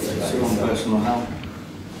the most It's about your own yourself. personal hell.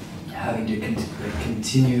 Having to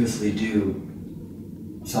continuously do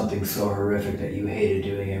something so horrific that you hated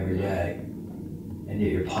doing every day, and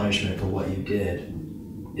yet your punishment for what you did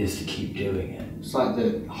is to keep doing it. It's like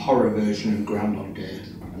the horror version of Groundhog Day.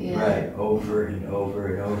 Yeah. Right, over and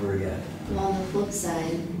over and over again. Well, on the flip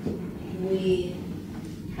side, we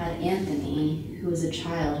had Anthony, who was a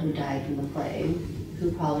child who died from the plague,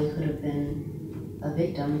 who probably could have been a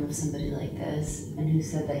victim of somebody like this, and who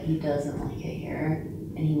said that he doesn't like it here,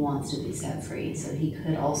 and he wants to be set free, so he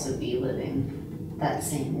could also be living that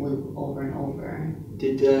same loop over and over.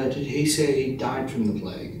 Did he say he died from the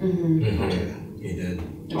plague? Mm-hmm. Okay. He did.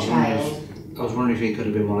 A child. I was wondering if he could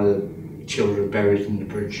have been one of the children buried in the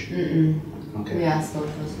bridge. Mm-mm. Okay. We asked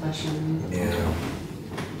both those questions. Yeah.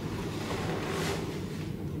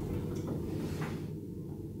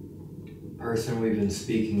 Person we've been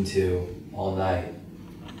speaking to all night.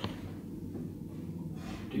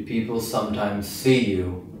 Do people sometimes see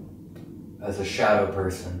you as a shadow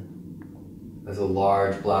person? As a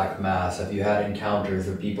large black mass? Have you had encounters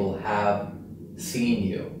where people have seen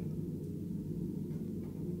you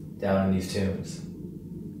down in these tombs?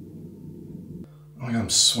 Oh my god, I'm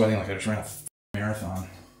sweating like I just ran a marathon.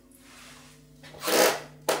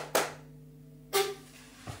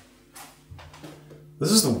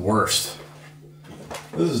 This is the worst.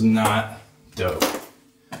 This is not dope.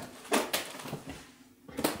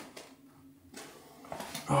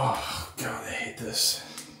 Oh god, I hate this.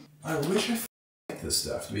 I wish I liked this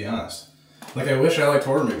stuff, to be honest. Like, I wish I liked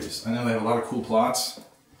horror movies. I know they have a lot of cool plots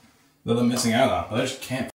that I'm missing out on, but I just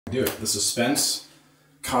can't do it. The suspense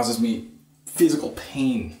causes me physical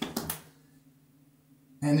pain.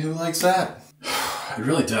 And who likes that? It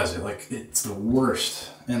really does. It's the worst.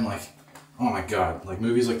 And like, oh my god, like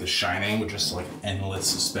movies like The Shining with just like endless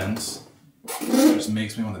suspense, it just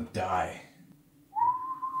makes me want to die.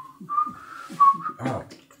 Oh,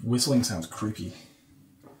 whistling sounds creepy.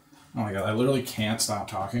 Oh my god, I literally can't stop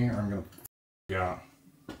talking or I'm gonna f*** out.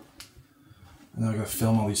 And then I gotta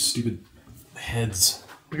film all these stupid heads.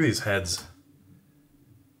 Look at these heads.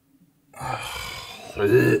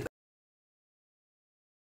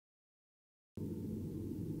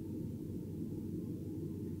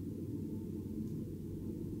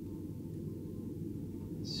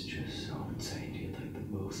 It's just so insane, dude. Like the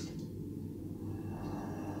most.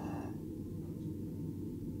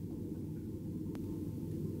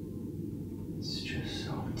 It's just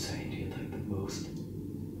so insane, dude. Like the most.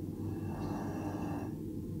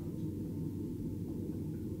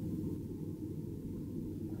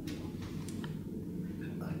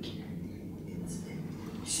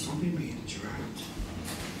 Something being dragged.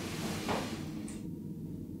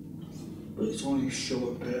 But it's only a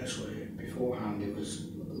short burst where beforehand it was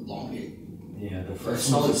long. Yeah, the For a first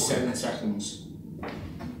solid one was 7 seconds.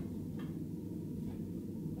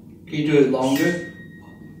 Can you do it longer?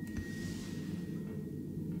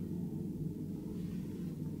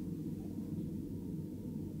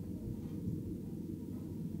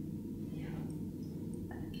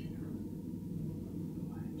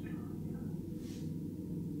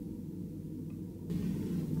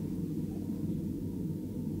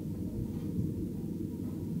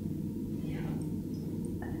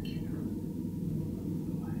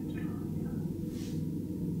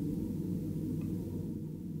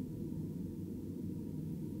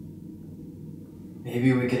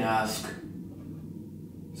 Maybe we can ask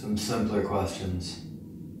some simpler questions.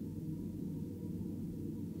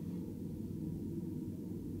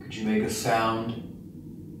 Could you make a sound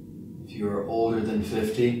if you are older than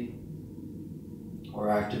 50? Or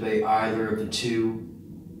activate either of the two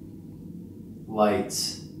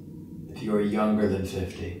lights if you are younger than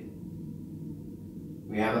 50?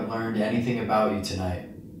 We haven't learned anything about you tonight,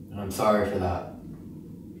 and I'm sorry for that.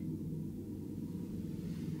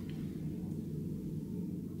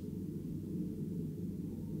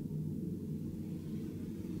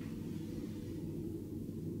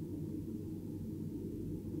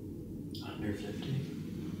 Under 50?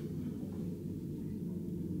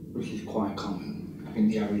 Which is quite common. I think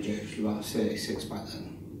the average age was about 36 back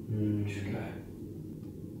then. Okay.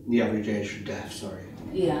 The average age for death, sorry.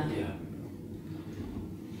 Yeah. Yeah.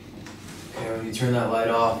 Okay, when you turn that light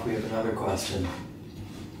off, we have another question.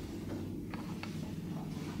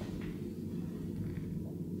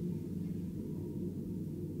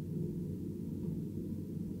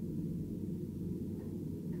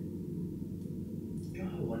 You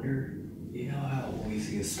know, I wonder, you know how when we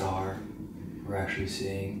see a star, we're actually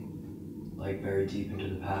seeing like very deep into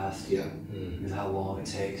the past? Yeah. Because how long it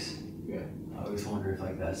takes? Yeah. I always wonder if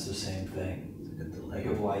like that's the same thing. At the like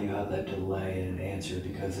of why you have that delay in an answer,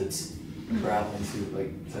 because it's traveling through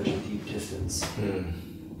like such a deep distance.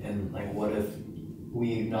 And like, what if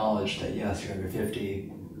we acknowledge that yes, you're under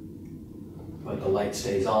 50, but the light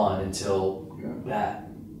stays on until that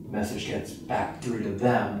message gets back through to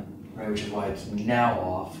them, right? Which is why it's now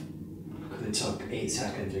off, because it took 8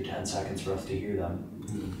 seconds or 10 seconds for us to hear them.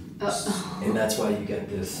 And that's why you get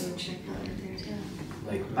this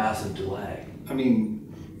like massive delay. I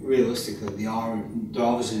mean, realistically, they're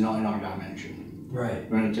obviously not in our dimension. Right.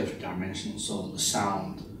 We're in a different dimension, so the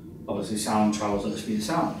sound, obviously sound travels at the speed of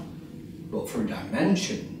sound. But for a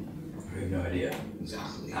dimension... We have no idea.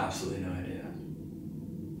 Exactly. Absolutely no idea.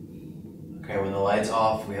 Okay, when the light's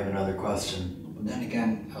off, we have another question. But then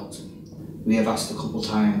again, Elton, we have asked a couple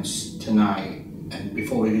times tonight, and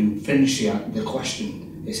before we even finish the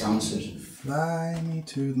question, it's answered. Fly me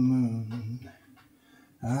to the moon.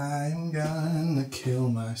 I'm gonna kill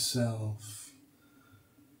myself.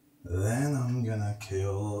 Then I'm gonna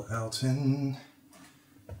kill Elton.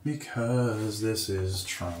 Because this is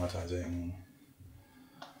traumatizing.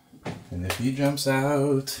 And if he jumps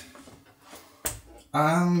out,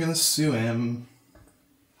 I'm gonna sue him.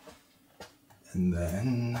 And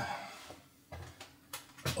then...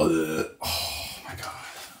 oh my god.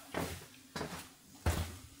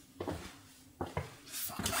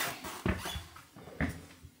 Fuck me.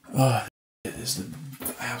 It is the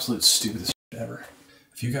absolute stupidest shit ever.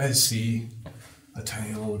 If you guys see a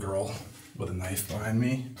tiny little girl with a knife behind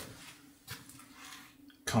me,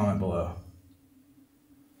 comment below.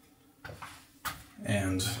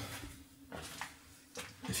 And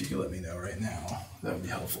if you could let me know right now, that would be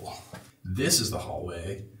helpful. This is the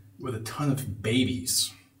hallway with a ton of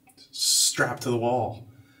babies strapped to the wall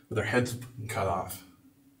with their heads cut off.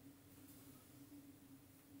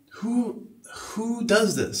 Who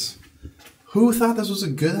does this? Who thought this was a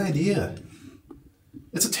good idea?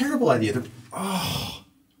 It's a terrible idea. Oh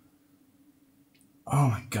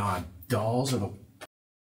my god, dolls are the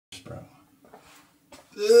bro.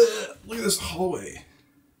 Ugh, look at this hallway.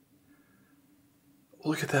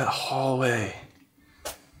 Look at that hallway.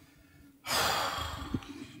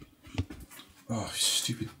 Oh,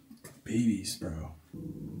 stupid babies, bro.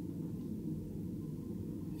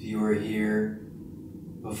 If you were here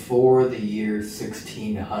before the year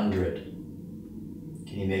 1600,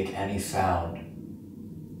 can you make any sound?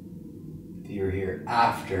 If you were here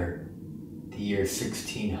after the year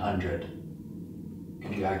 1600,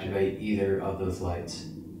 can you activate either of those lights?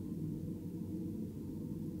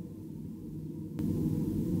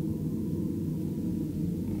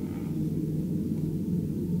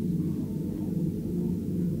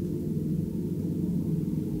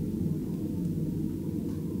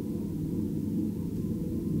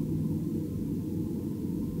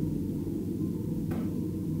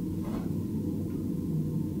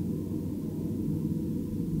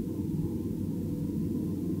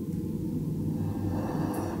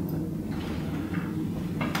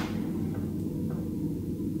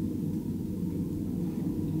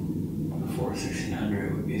 Before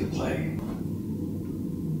 1600 would be the plague.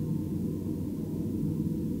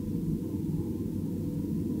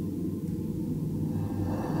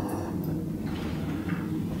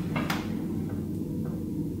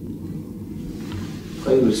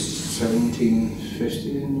 Plague was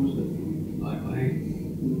 1750, was it? Black Plague?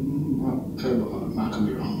 I could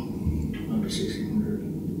be wrong. Maybe 1600.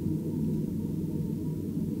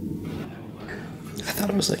 I thought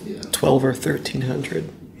it was like 12 or 1300.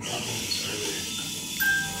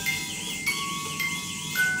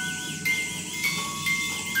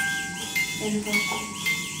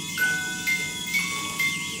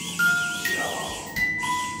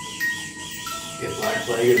 Get Black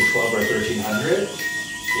Plague in 12 or 1300?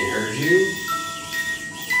 It heard you?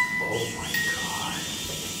 Oh my god.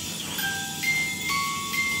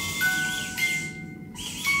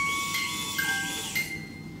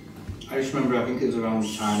 I just remember, I think it was around the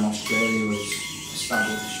time Australia was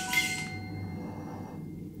established.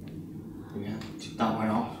 Yeah, that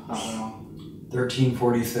went off.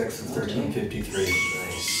 1346 to 1353.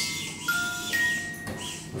 Nice.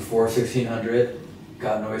 Before 1600,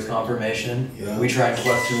 got noise confirmation. Yeah. We tried to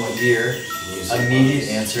question what year. Immediate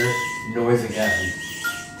answer, noise again.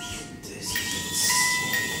 This is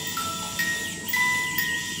insane.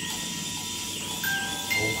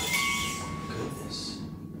 Oh my goodness.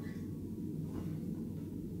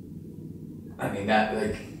 I mean,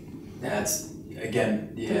 that's,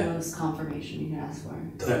 again, yeah. The most confirmation you could ask for.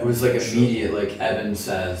 That was like immediate, like Evan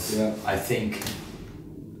says, Yeah. I think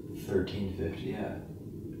 1350, yeah.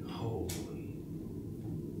 Holy.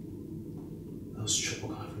 That was triple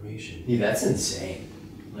confirmation. Yeah, that's insane.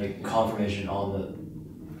 Like confirmation on the.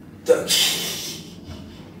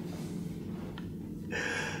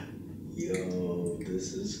 Yo,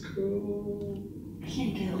 this is cool. I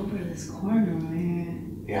can't get over this corner over here.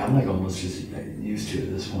 Yeah, I'm like almost just used to it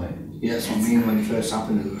at this point. Yeah, that's what I mean. When it first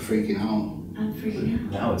happened, we were freaking out. I'm freaking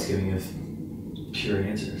out. Now it's giving us pure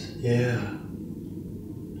answers. Yeah.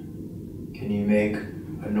 Can you make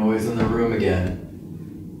a noise in the room again?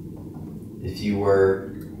 If you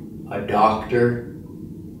were a doctor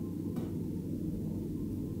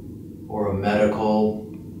or a medical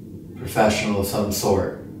professional of some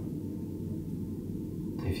sort.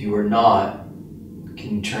 If you were not,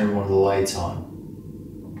 can you turn one of the lights on?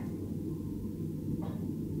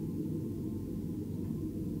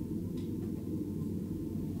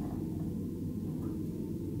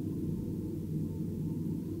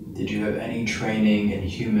 Did you have any training in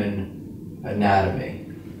human anatomy?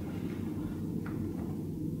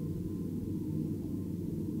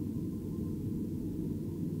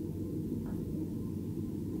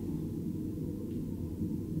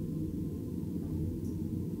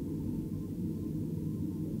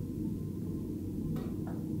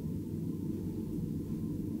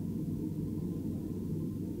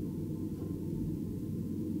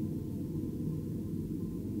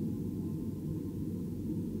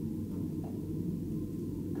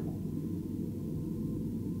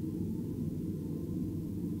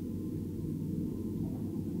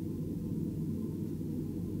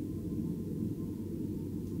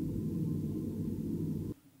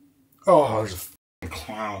 Oh, there's a f***ing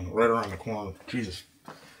clown right around the corner. Jesus.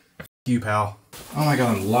 F*** you, pal. Oh my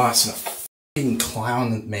god, I'm lost in a f***ing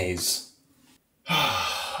clown maze.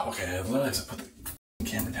 Okay, I literally have to put the f***ing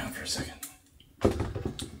camera down for a second.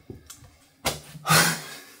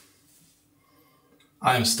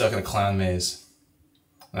 I am stuck in a clown maze.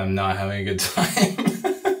 I'm not having a good time.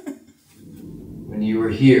 When you were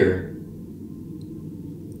here,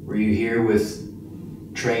 were you here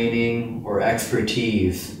with training or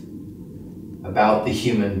expertise about the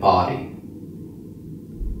human body?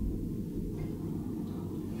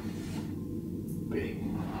 Big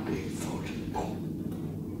thought.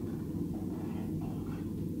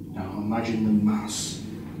 Now imagine the mass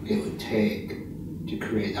it would take to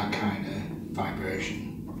create that kind of vibration.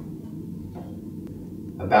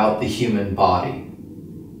 About the human body.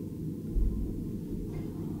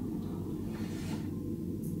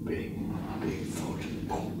 Big thought.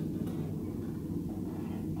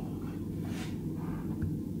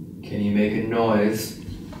 Can you make a noise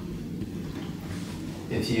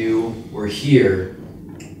if you were here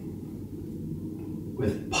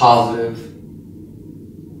with positive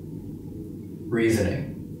reasoning?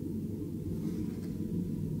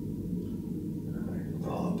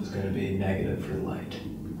 Follow-up is going to be negative for light.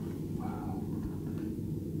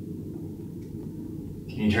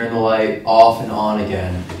 Can you turn the light off and on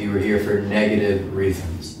again if you were here for negative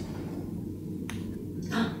reasons?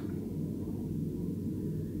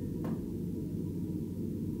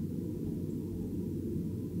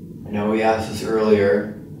 I know we asked this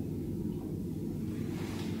earlier,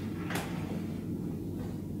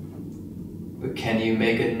 but can you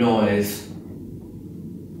make a noise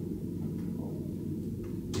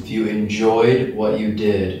if you enjoyed what you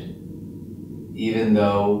did, even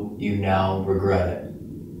though you now regret it?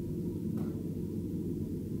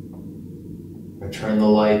 Or turn the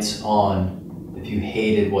lights on if you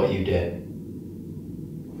hated what you did.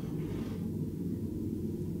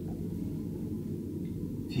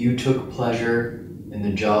 If you took pleasure in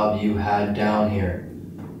the job you had down here,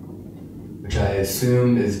 which I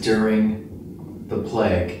assume is during the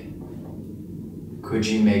plague, could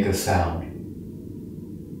you make a sound?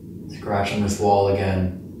 Scratch on this wall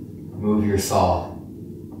again, move your saw.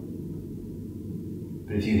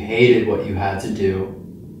 But if you hated what you had to do,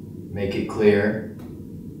 make it clear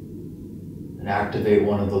and activate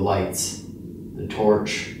one of the lights, the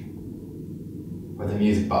torch, or the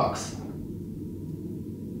music box.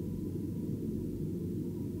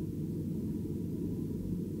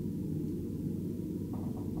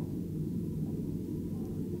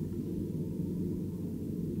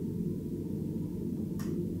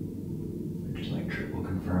 Just like triple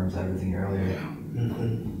confirms everything earlier. Yeah.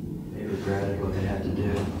 They regretted what they had to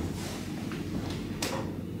do.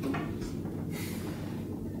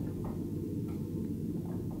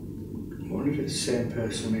 I wonder if it's the same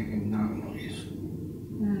person making that noise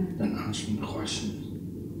and answering the questions.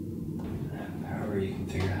 However you can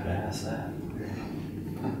figure out how to ask that.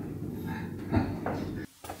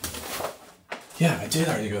 Yeah, I did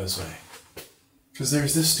already go this way. Because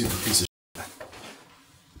there's this stupid piece of shit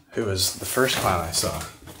who was the first clown I saw.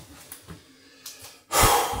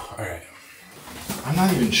 Alright. I'm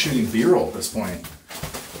not even shooting B-roll at this point.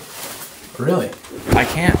 Really? I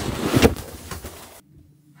can't.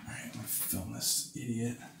 Alright, I'm gonna film this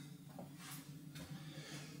idiot.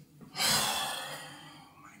 Oh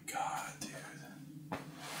my god, dude.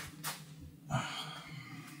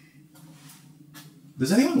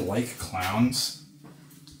 Does anyone like clowns?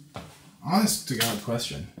 Honest to God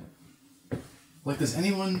question. Like, does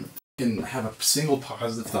anyone fucking have a single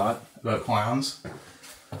positive thought about clowns?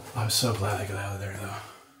 I'm so glad I got out of there, though.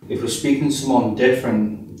 If you're speaking to someone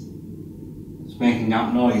different, it's making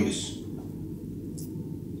that noise.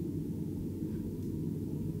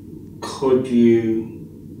 Could you...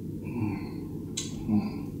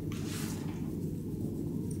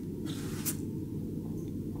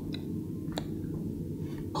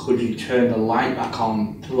 Could you turn the light back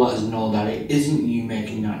on to let us know that it isn't you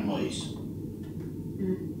making that noise?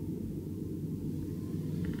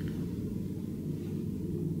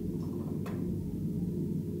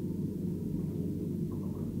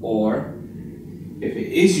 Or, if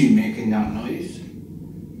it is you making that noise,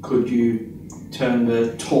 could you turn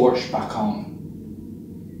the torch back on?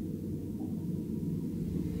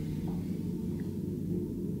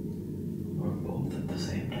 Or both at the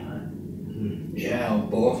same time? Yeah, or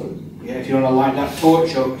both. Yeah, if you want to light that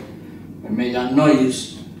torch up and make that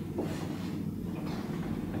noise.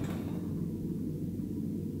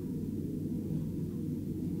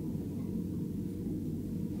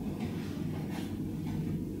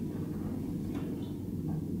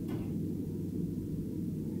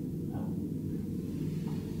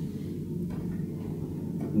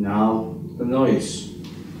 Now, the noise.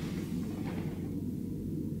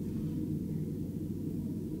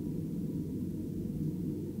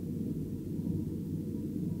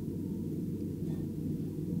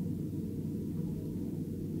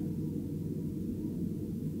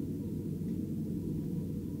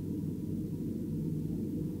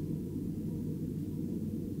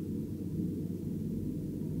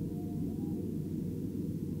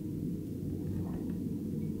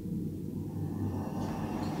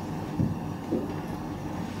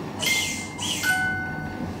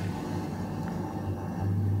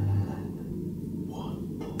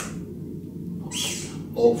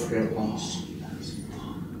 All three at once.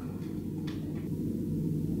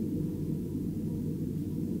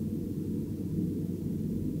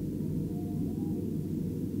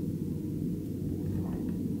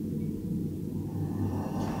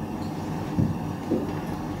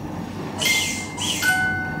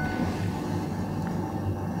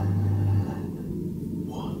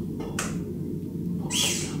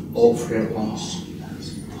 All three at once.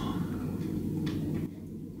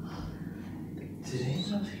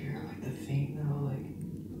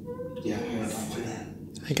 Yeah, I heard that.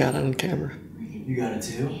 I got it on camera. You got it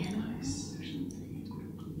too? Nice.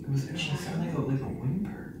 It was actually sounded like a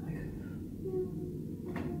whimper.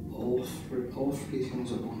 All three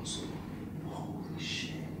things at once. Holy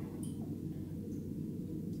shit.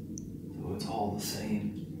 So it's all the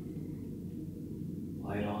same.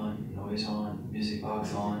 Light on, noise on, music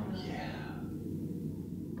box on. Yeah.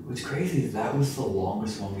 What's crazy is that was the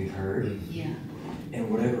longest one we've heard. Yeah. And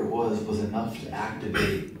whatever it was enough to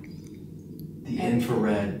activate the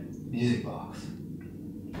infrared music box.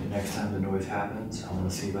 The next time the noise happens, I want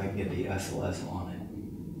to see if I can get the SLS on it.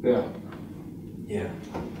 Yeah. Yeah.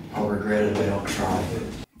 I'll regret it if I don't try.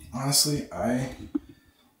 Honestly, I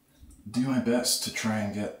do my best to try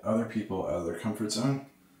and get other people out of their comfort zone.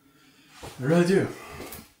 I really do.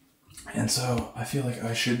 And so I feel like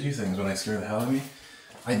I should do things when they scare the hell out of me.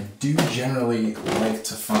 I do generally like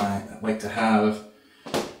to have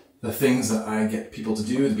the things that I get people to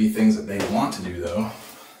do to be things that they want to do, though.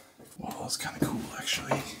 Well, that's kind of cool,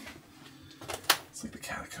 actually. It's like the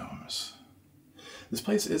catacombs. This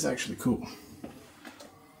place is actually cool.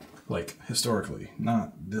 Like, historically,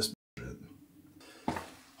 not this shit.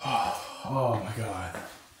 Oh my god.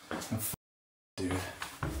 Dude.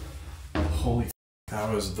 Holy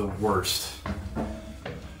that was the worst.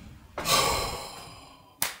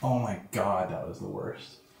 Oh my god, that was the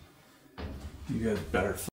worst. You guys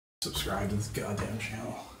better subscribe to this goddamn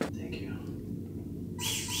channel. Thank you.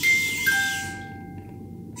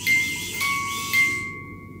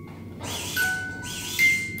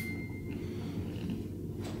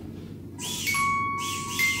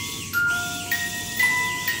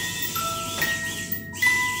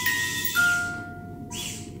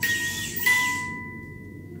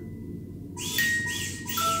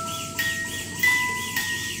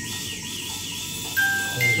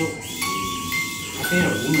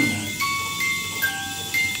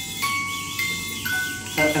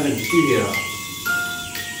 Evan,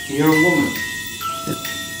 you're a woman.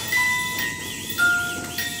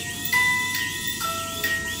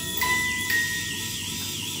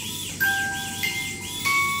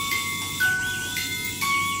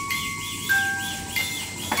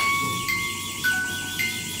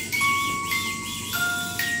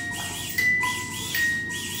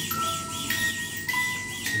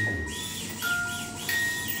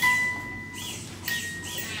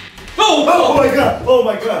 Oh my god! Oh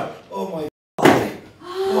my god! Oh my god!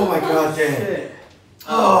 Oh my god, damn.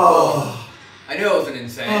 Oh. I knew I wasn't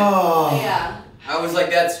insane. Oh. Yeah. I was like,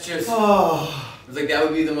 that's just. Oh. I was like, that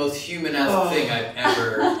would be the most human-esque thing I've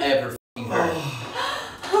ever f***ing heard.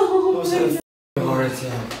 I was having a heart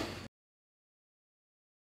attack.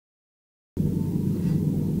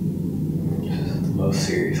 This is the most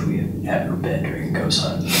serious we have ever been during a ghost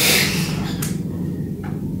hunt. I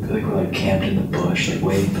feel like we're like camped in the bush, like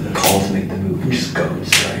waiting for the call to make the move and just go and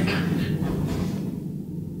strike.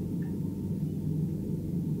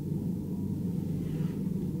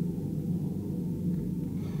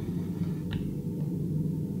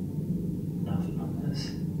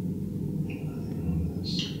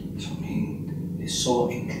 So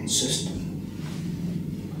inconsistent.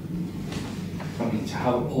 I mean, to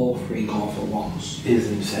have all three go off at once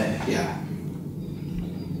is insane. Yeah.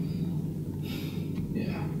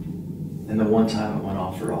 Yeah. And the one time it went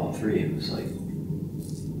off for all three, it was like, I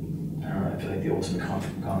don't know, I feel like the ultimate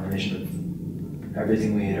confirmation of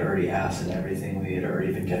everything we had already asked and everything we had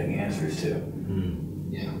already been getting answers to.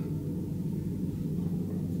 Yeah.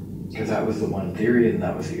 Because that was the one theory and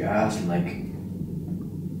that was what you asked, and like,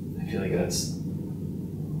 I feel like that's.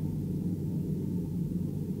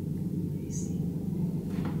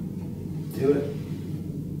 Do it.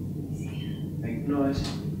 Make noise.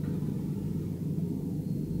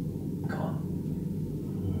 Gone.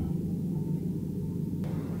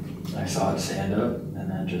 I saw it stand up and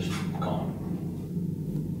then just gone.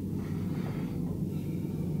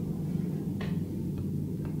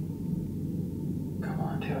 Come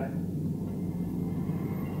on, do it.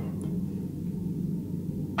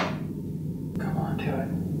 Come on, do it.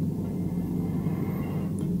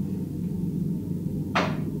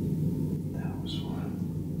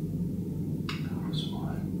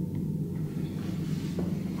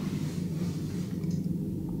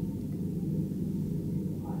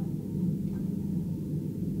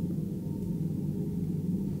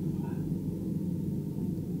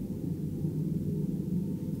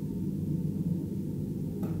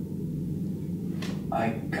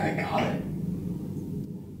 I got it.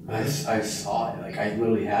 I saw it. Like, I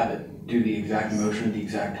literally have it. Do the exact motion at the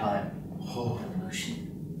exact time. Oh.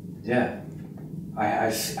 Motion? Yeah. I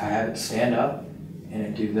had it stand up and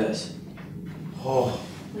it do this. Oh.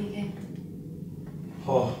 Leaving.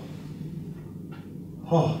 Oh.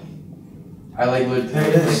 Oh. I like would. There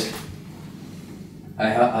it is. I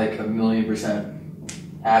have like 1,000,000%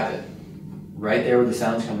 have it. Right there where the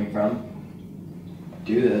sound's coming from.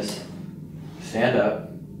 Do this. Stand up.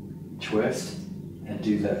 Twist. And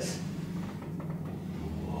do this.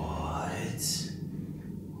 What?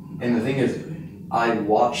 And the thing is, I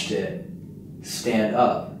watched it stand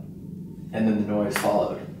up, and then the noise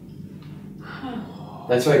followed.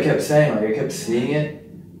 That's what I kept saying. Like, I kept seeing it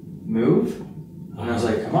move, and I was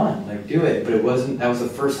like, "Come on, like, do it." But it wasn't. That was the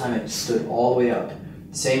first time it stood all the way up,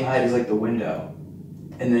 same height as like the window,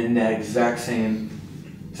 and then in that exact same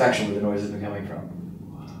section where the noise has been coming from.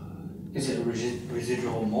 Is it a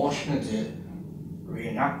residual motion? Is it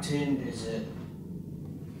reenacting? Is it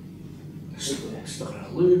stuck in a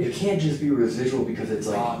loop? It can't just be residual because it's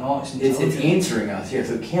like it's answering us. Yeah,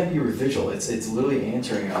 so it can't be residual. It's literally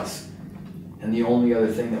answering us. And the only other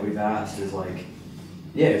thing that we've asked is like,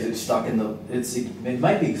 yeah, is it stuck in the? It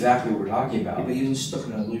might be exactly what we're talking about. Yeah, but even stuck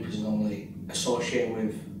in a loop is normally associated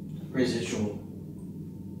with residual.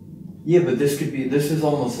 Yeah, but this is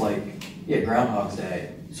almost like Groundhog's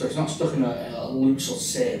Day. So it's not stuck in a loop, so to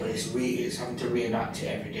say, but it's having to reenact it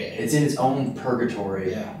every day. It's in its own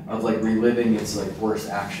purgatory of like reliving its like worst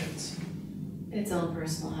actions. Its own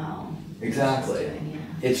personal hell. Exactly.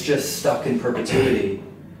 It's just stuck in perpetuity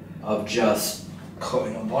of just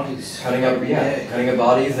cutting up bodies. Cutting up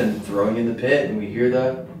bodies and throwing in the pit, and we hear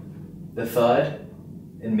the thud,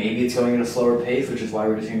 and maybe it's going at a slower pace, which is why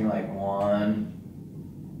we're just hearing like one,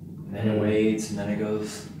 and then it waits, and then it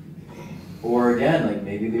goes. Or again, like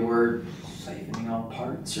maybe they were siphoning off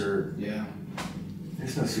parts, or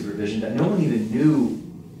there's no supervision. No one even knew.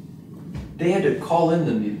 They had to call in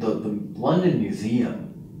the London Museum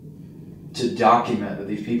to document that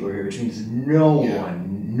these people are here, which means no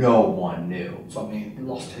one knew. So I mean,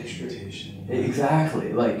 lost history.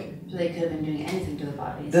 Exactly, like. So they could have been doing anything to the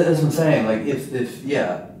bodies. That's what I'm saying. Like if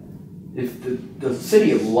the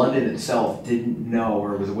city of London itself didn't know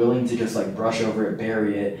or was willing to just like brush over it,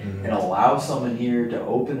 bury it, and allow someone here to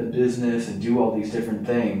open a business and do all these different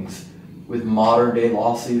things with modern day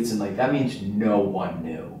lawsuits, and like that means no one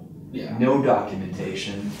knew. Yeah. No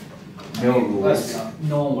documentation. No rules.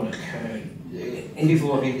 No one would have cared.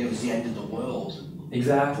 People would think it was the end of the world.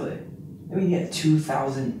 Exactly. I mean,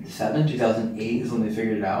 2007, 2008 is when they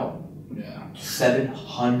figured it out. Yeah.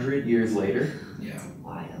 700 years later? Yeah.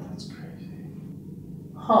 Wild. That's crazy.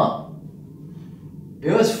 Huh. You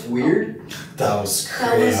know what's weird? That was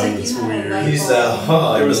That was crazy. like you had a light He said,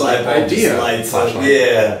 bulb. it was like idea. Lights up.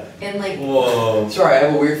 Yeah. And like, whoa. Sorry, I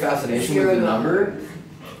have a weird fascination with the 0 number.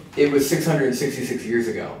 It was 666 years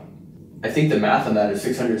ago. I think the math on that is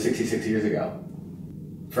 666 years ago.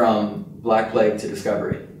 From Black Plague to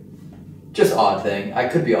Discovery. Just odd thing. I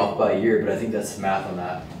could be off by a year, but I think that's the math on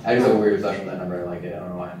that. I just have a weird obsession with that number. I like it. I don't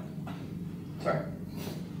know why. Sorry.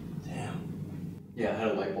 Damn. Yeah, I had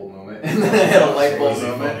a light bulb moment. And then I had a light bulb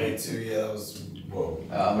moment. Too. Yeah, that was whoa.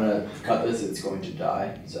 I'm gonna cut this. It's going to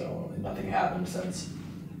die. So nothing happened since.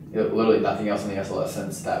 Literally nothing else on the SLS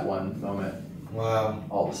since that one moment. Wow.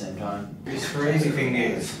 All at the same time. The crazy thing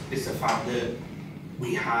is the fact that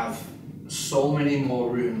we have so many more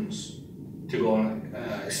rooms to go and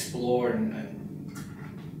explore and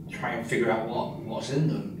try and figure out what's in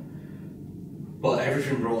them. But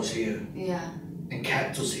everything brought us here. yeah. And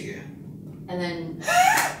kept us here. And then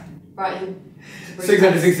brought you to bring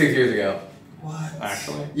 666 years ago. What?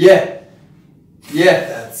 Actually? Yeah. Yeah.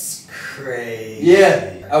 That's crazy.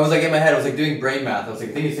 Yeah. I was like in my head, I was like doing brain math. I was like,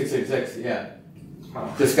 I think it's 666. Yeah.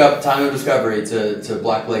 Time of discovery to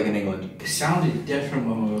Black Plague in England. It sounded different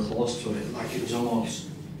when we were close to it, like it was almost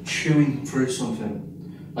chewing through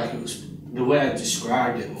something. Like it was, the way I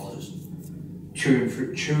described it was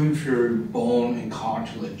chewing through bone and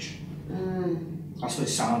cartilage. That's what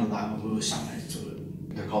it sounded like when we were sat next to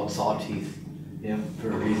it. They're called saw teeth. Yeah. For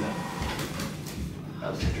a reason.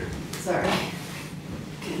 That was Ginger. Sorry.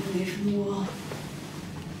 Getting away from the wall.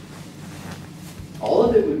 All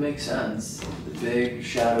of it would make sense. The big,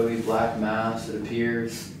 shadowy black mass that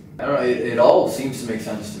appears. I don't know, it all seems to make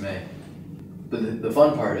sense to me. But the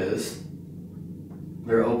fun part is,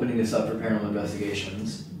 they're opening this up for paranormal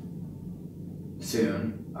investigations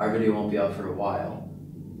soon. Our video won't be out for a while.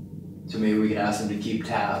 So maybe we can ask them to keep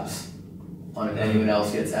tabs on if anyone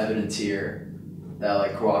else gets evidence here that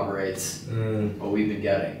like corroborates what we've been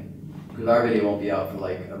getting. Because our video won't be out for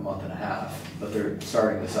like a month and a half, but they're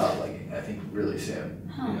starting this up like I think really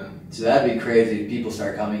soon. Huh. Yeah. So that'd be crazy if people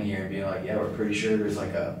start coming here and being like, yeah, we're pretty sure there's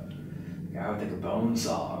like a guy with like a bone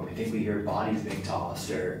saw, or we think we hear bodies being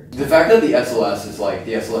tossed, or the fact that the SLS is like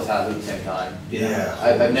the SLS has it at the same time. Yeah.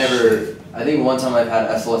 I've never. I think one time I've had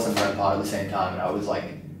SLS and REM pod at the same time, and I was like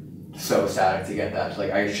so ecstatic to get that.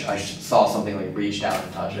 Like I saw something like reach down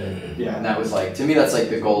and touch it. Yeah. And that was like, to me that's like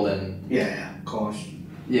the golden. Yeah, of course.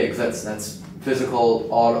 Yeah, because that's physical,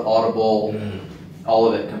 audible, all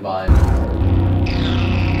of it combined.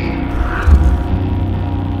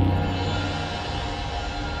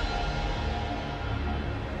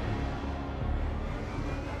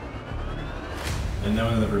 And no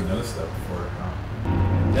one ever noticed that before.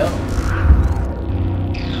 No.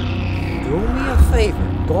 Do me a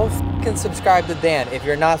favor. Go fucking subscribe to Dan if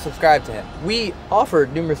you're not subscribed to him. We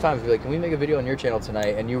offered numerous times, like, can we make a video on your channel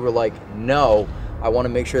tonight? And you were like, no. I want to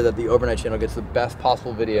make sure that the overnight channel gets the best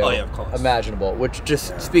possible video imaginable, which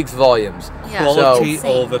just speaks volumes. Yeah. Quality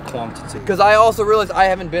over quantity. Because I also realized I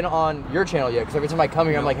haven't been on your channel yet. Because every time I come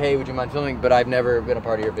here, I'm like, hey, would you mind filming? But I've never been a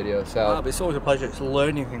part of your video. So But it's always a pleasure. It's a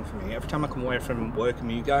learning thing for me. Every time I come away from working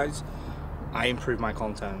with you guys, I improve my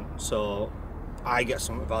content. So I get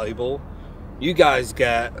something valuable. You guys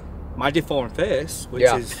get my deformed face, which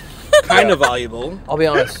is kind of valuable. I'll be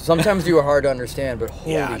honest. Sometimes you are hard to understand, but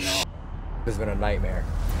holy shit. It's been a nightmare.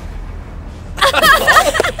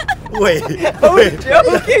 Wait. I was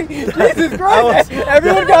joking. Jesus Christ.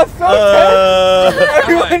 Everyone got so tense.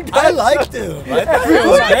 Everyone got I liked him. I thought it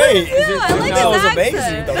was great. It was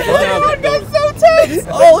amazing. Everyone got so tense.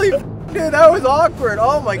 Holy dude, that was awkward.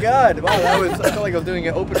 Oh my god. Wow, that was, I felt like I was doing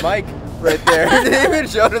an open mic right there. Even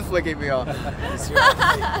Jonah's flicking me off.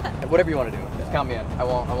 Whatever you want to do. Just count me in. I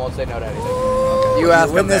won't say no to anything. You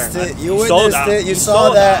asked him there. You witnessed it. You saw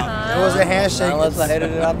that. It was a handshake. Unless I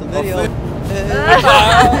edited out the video.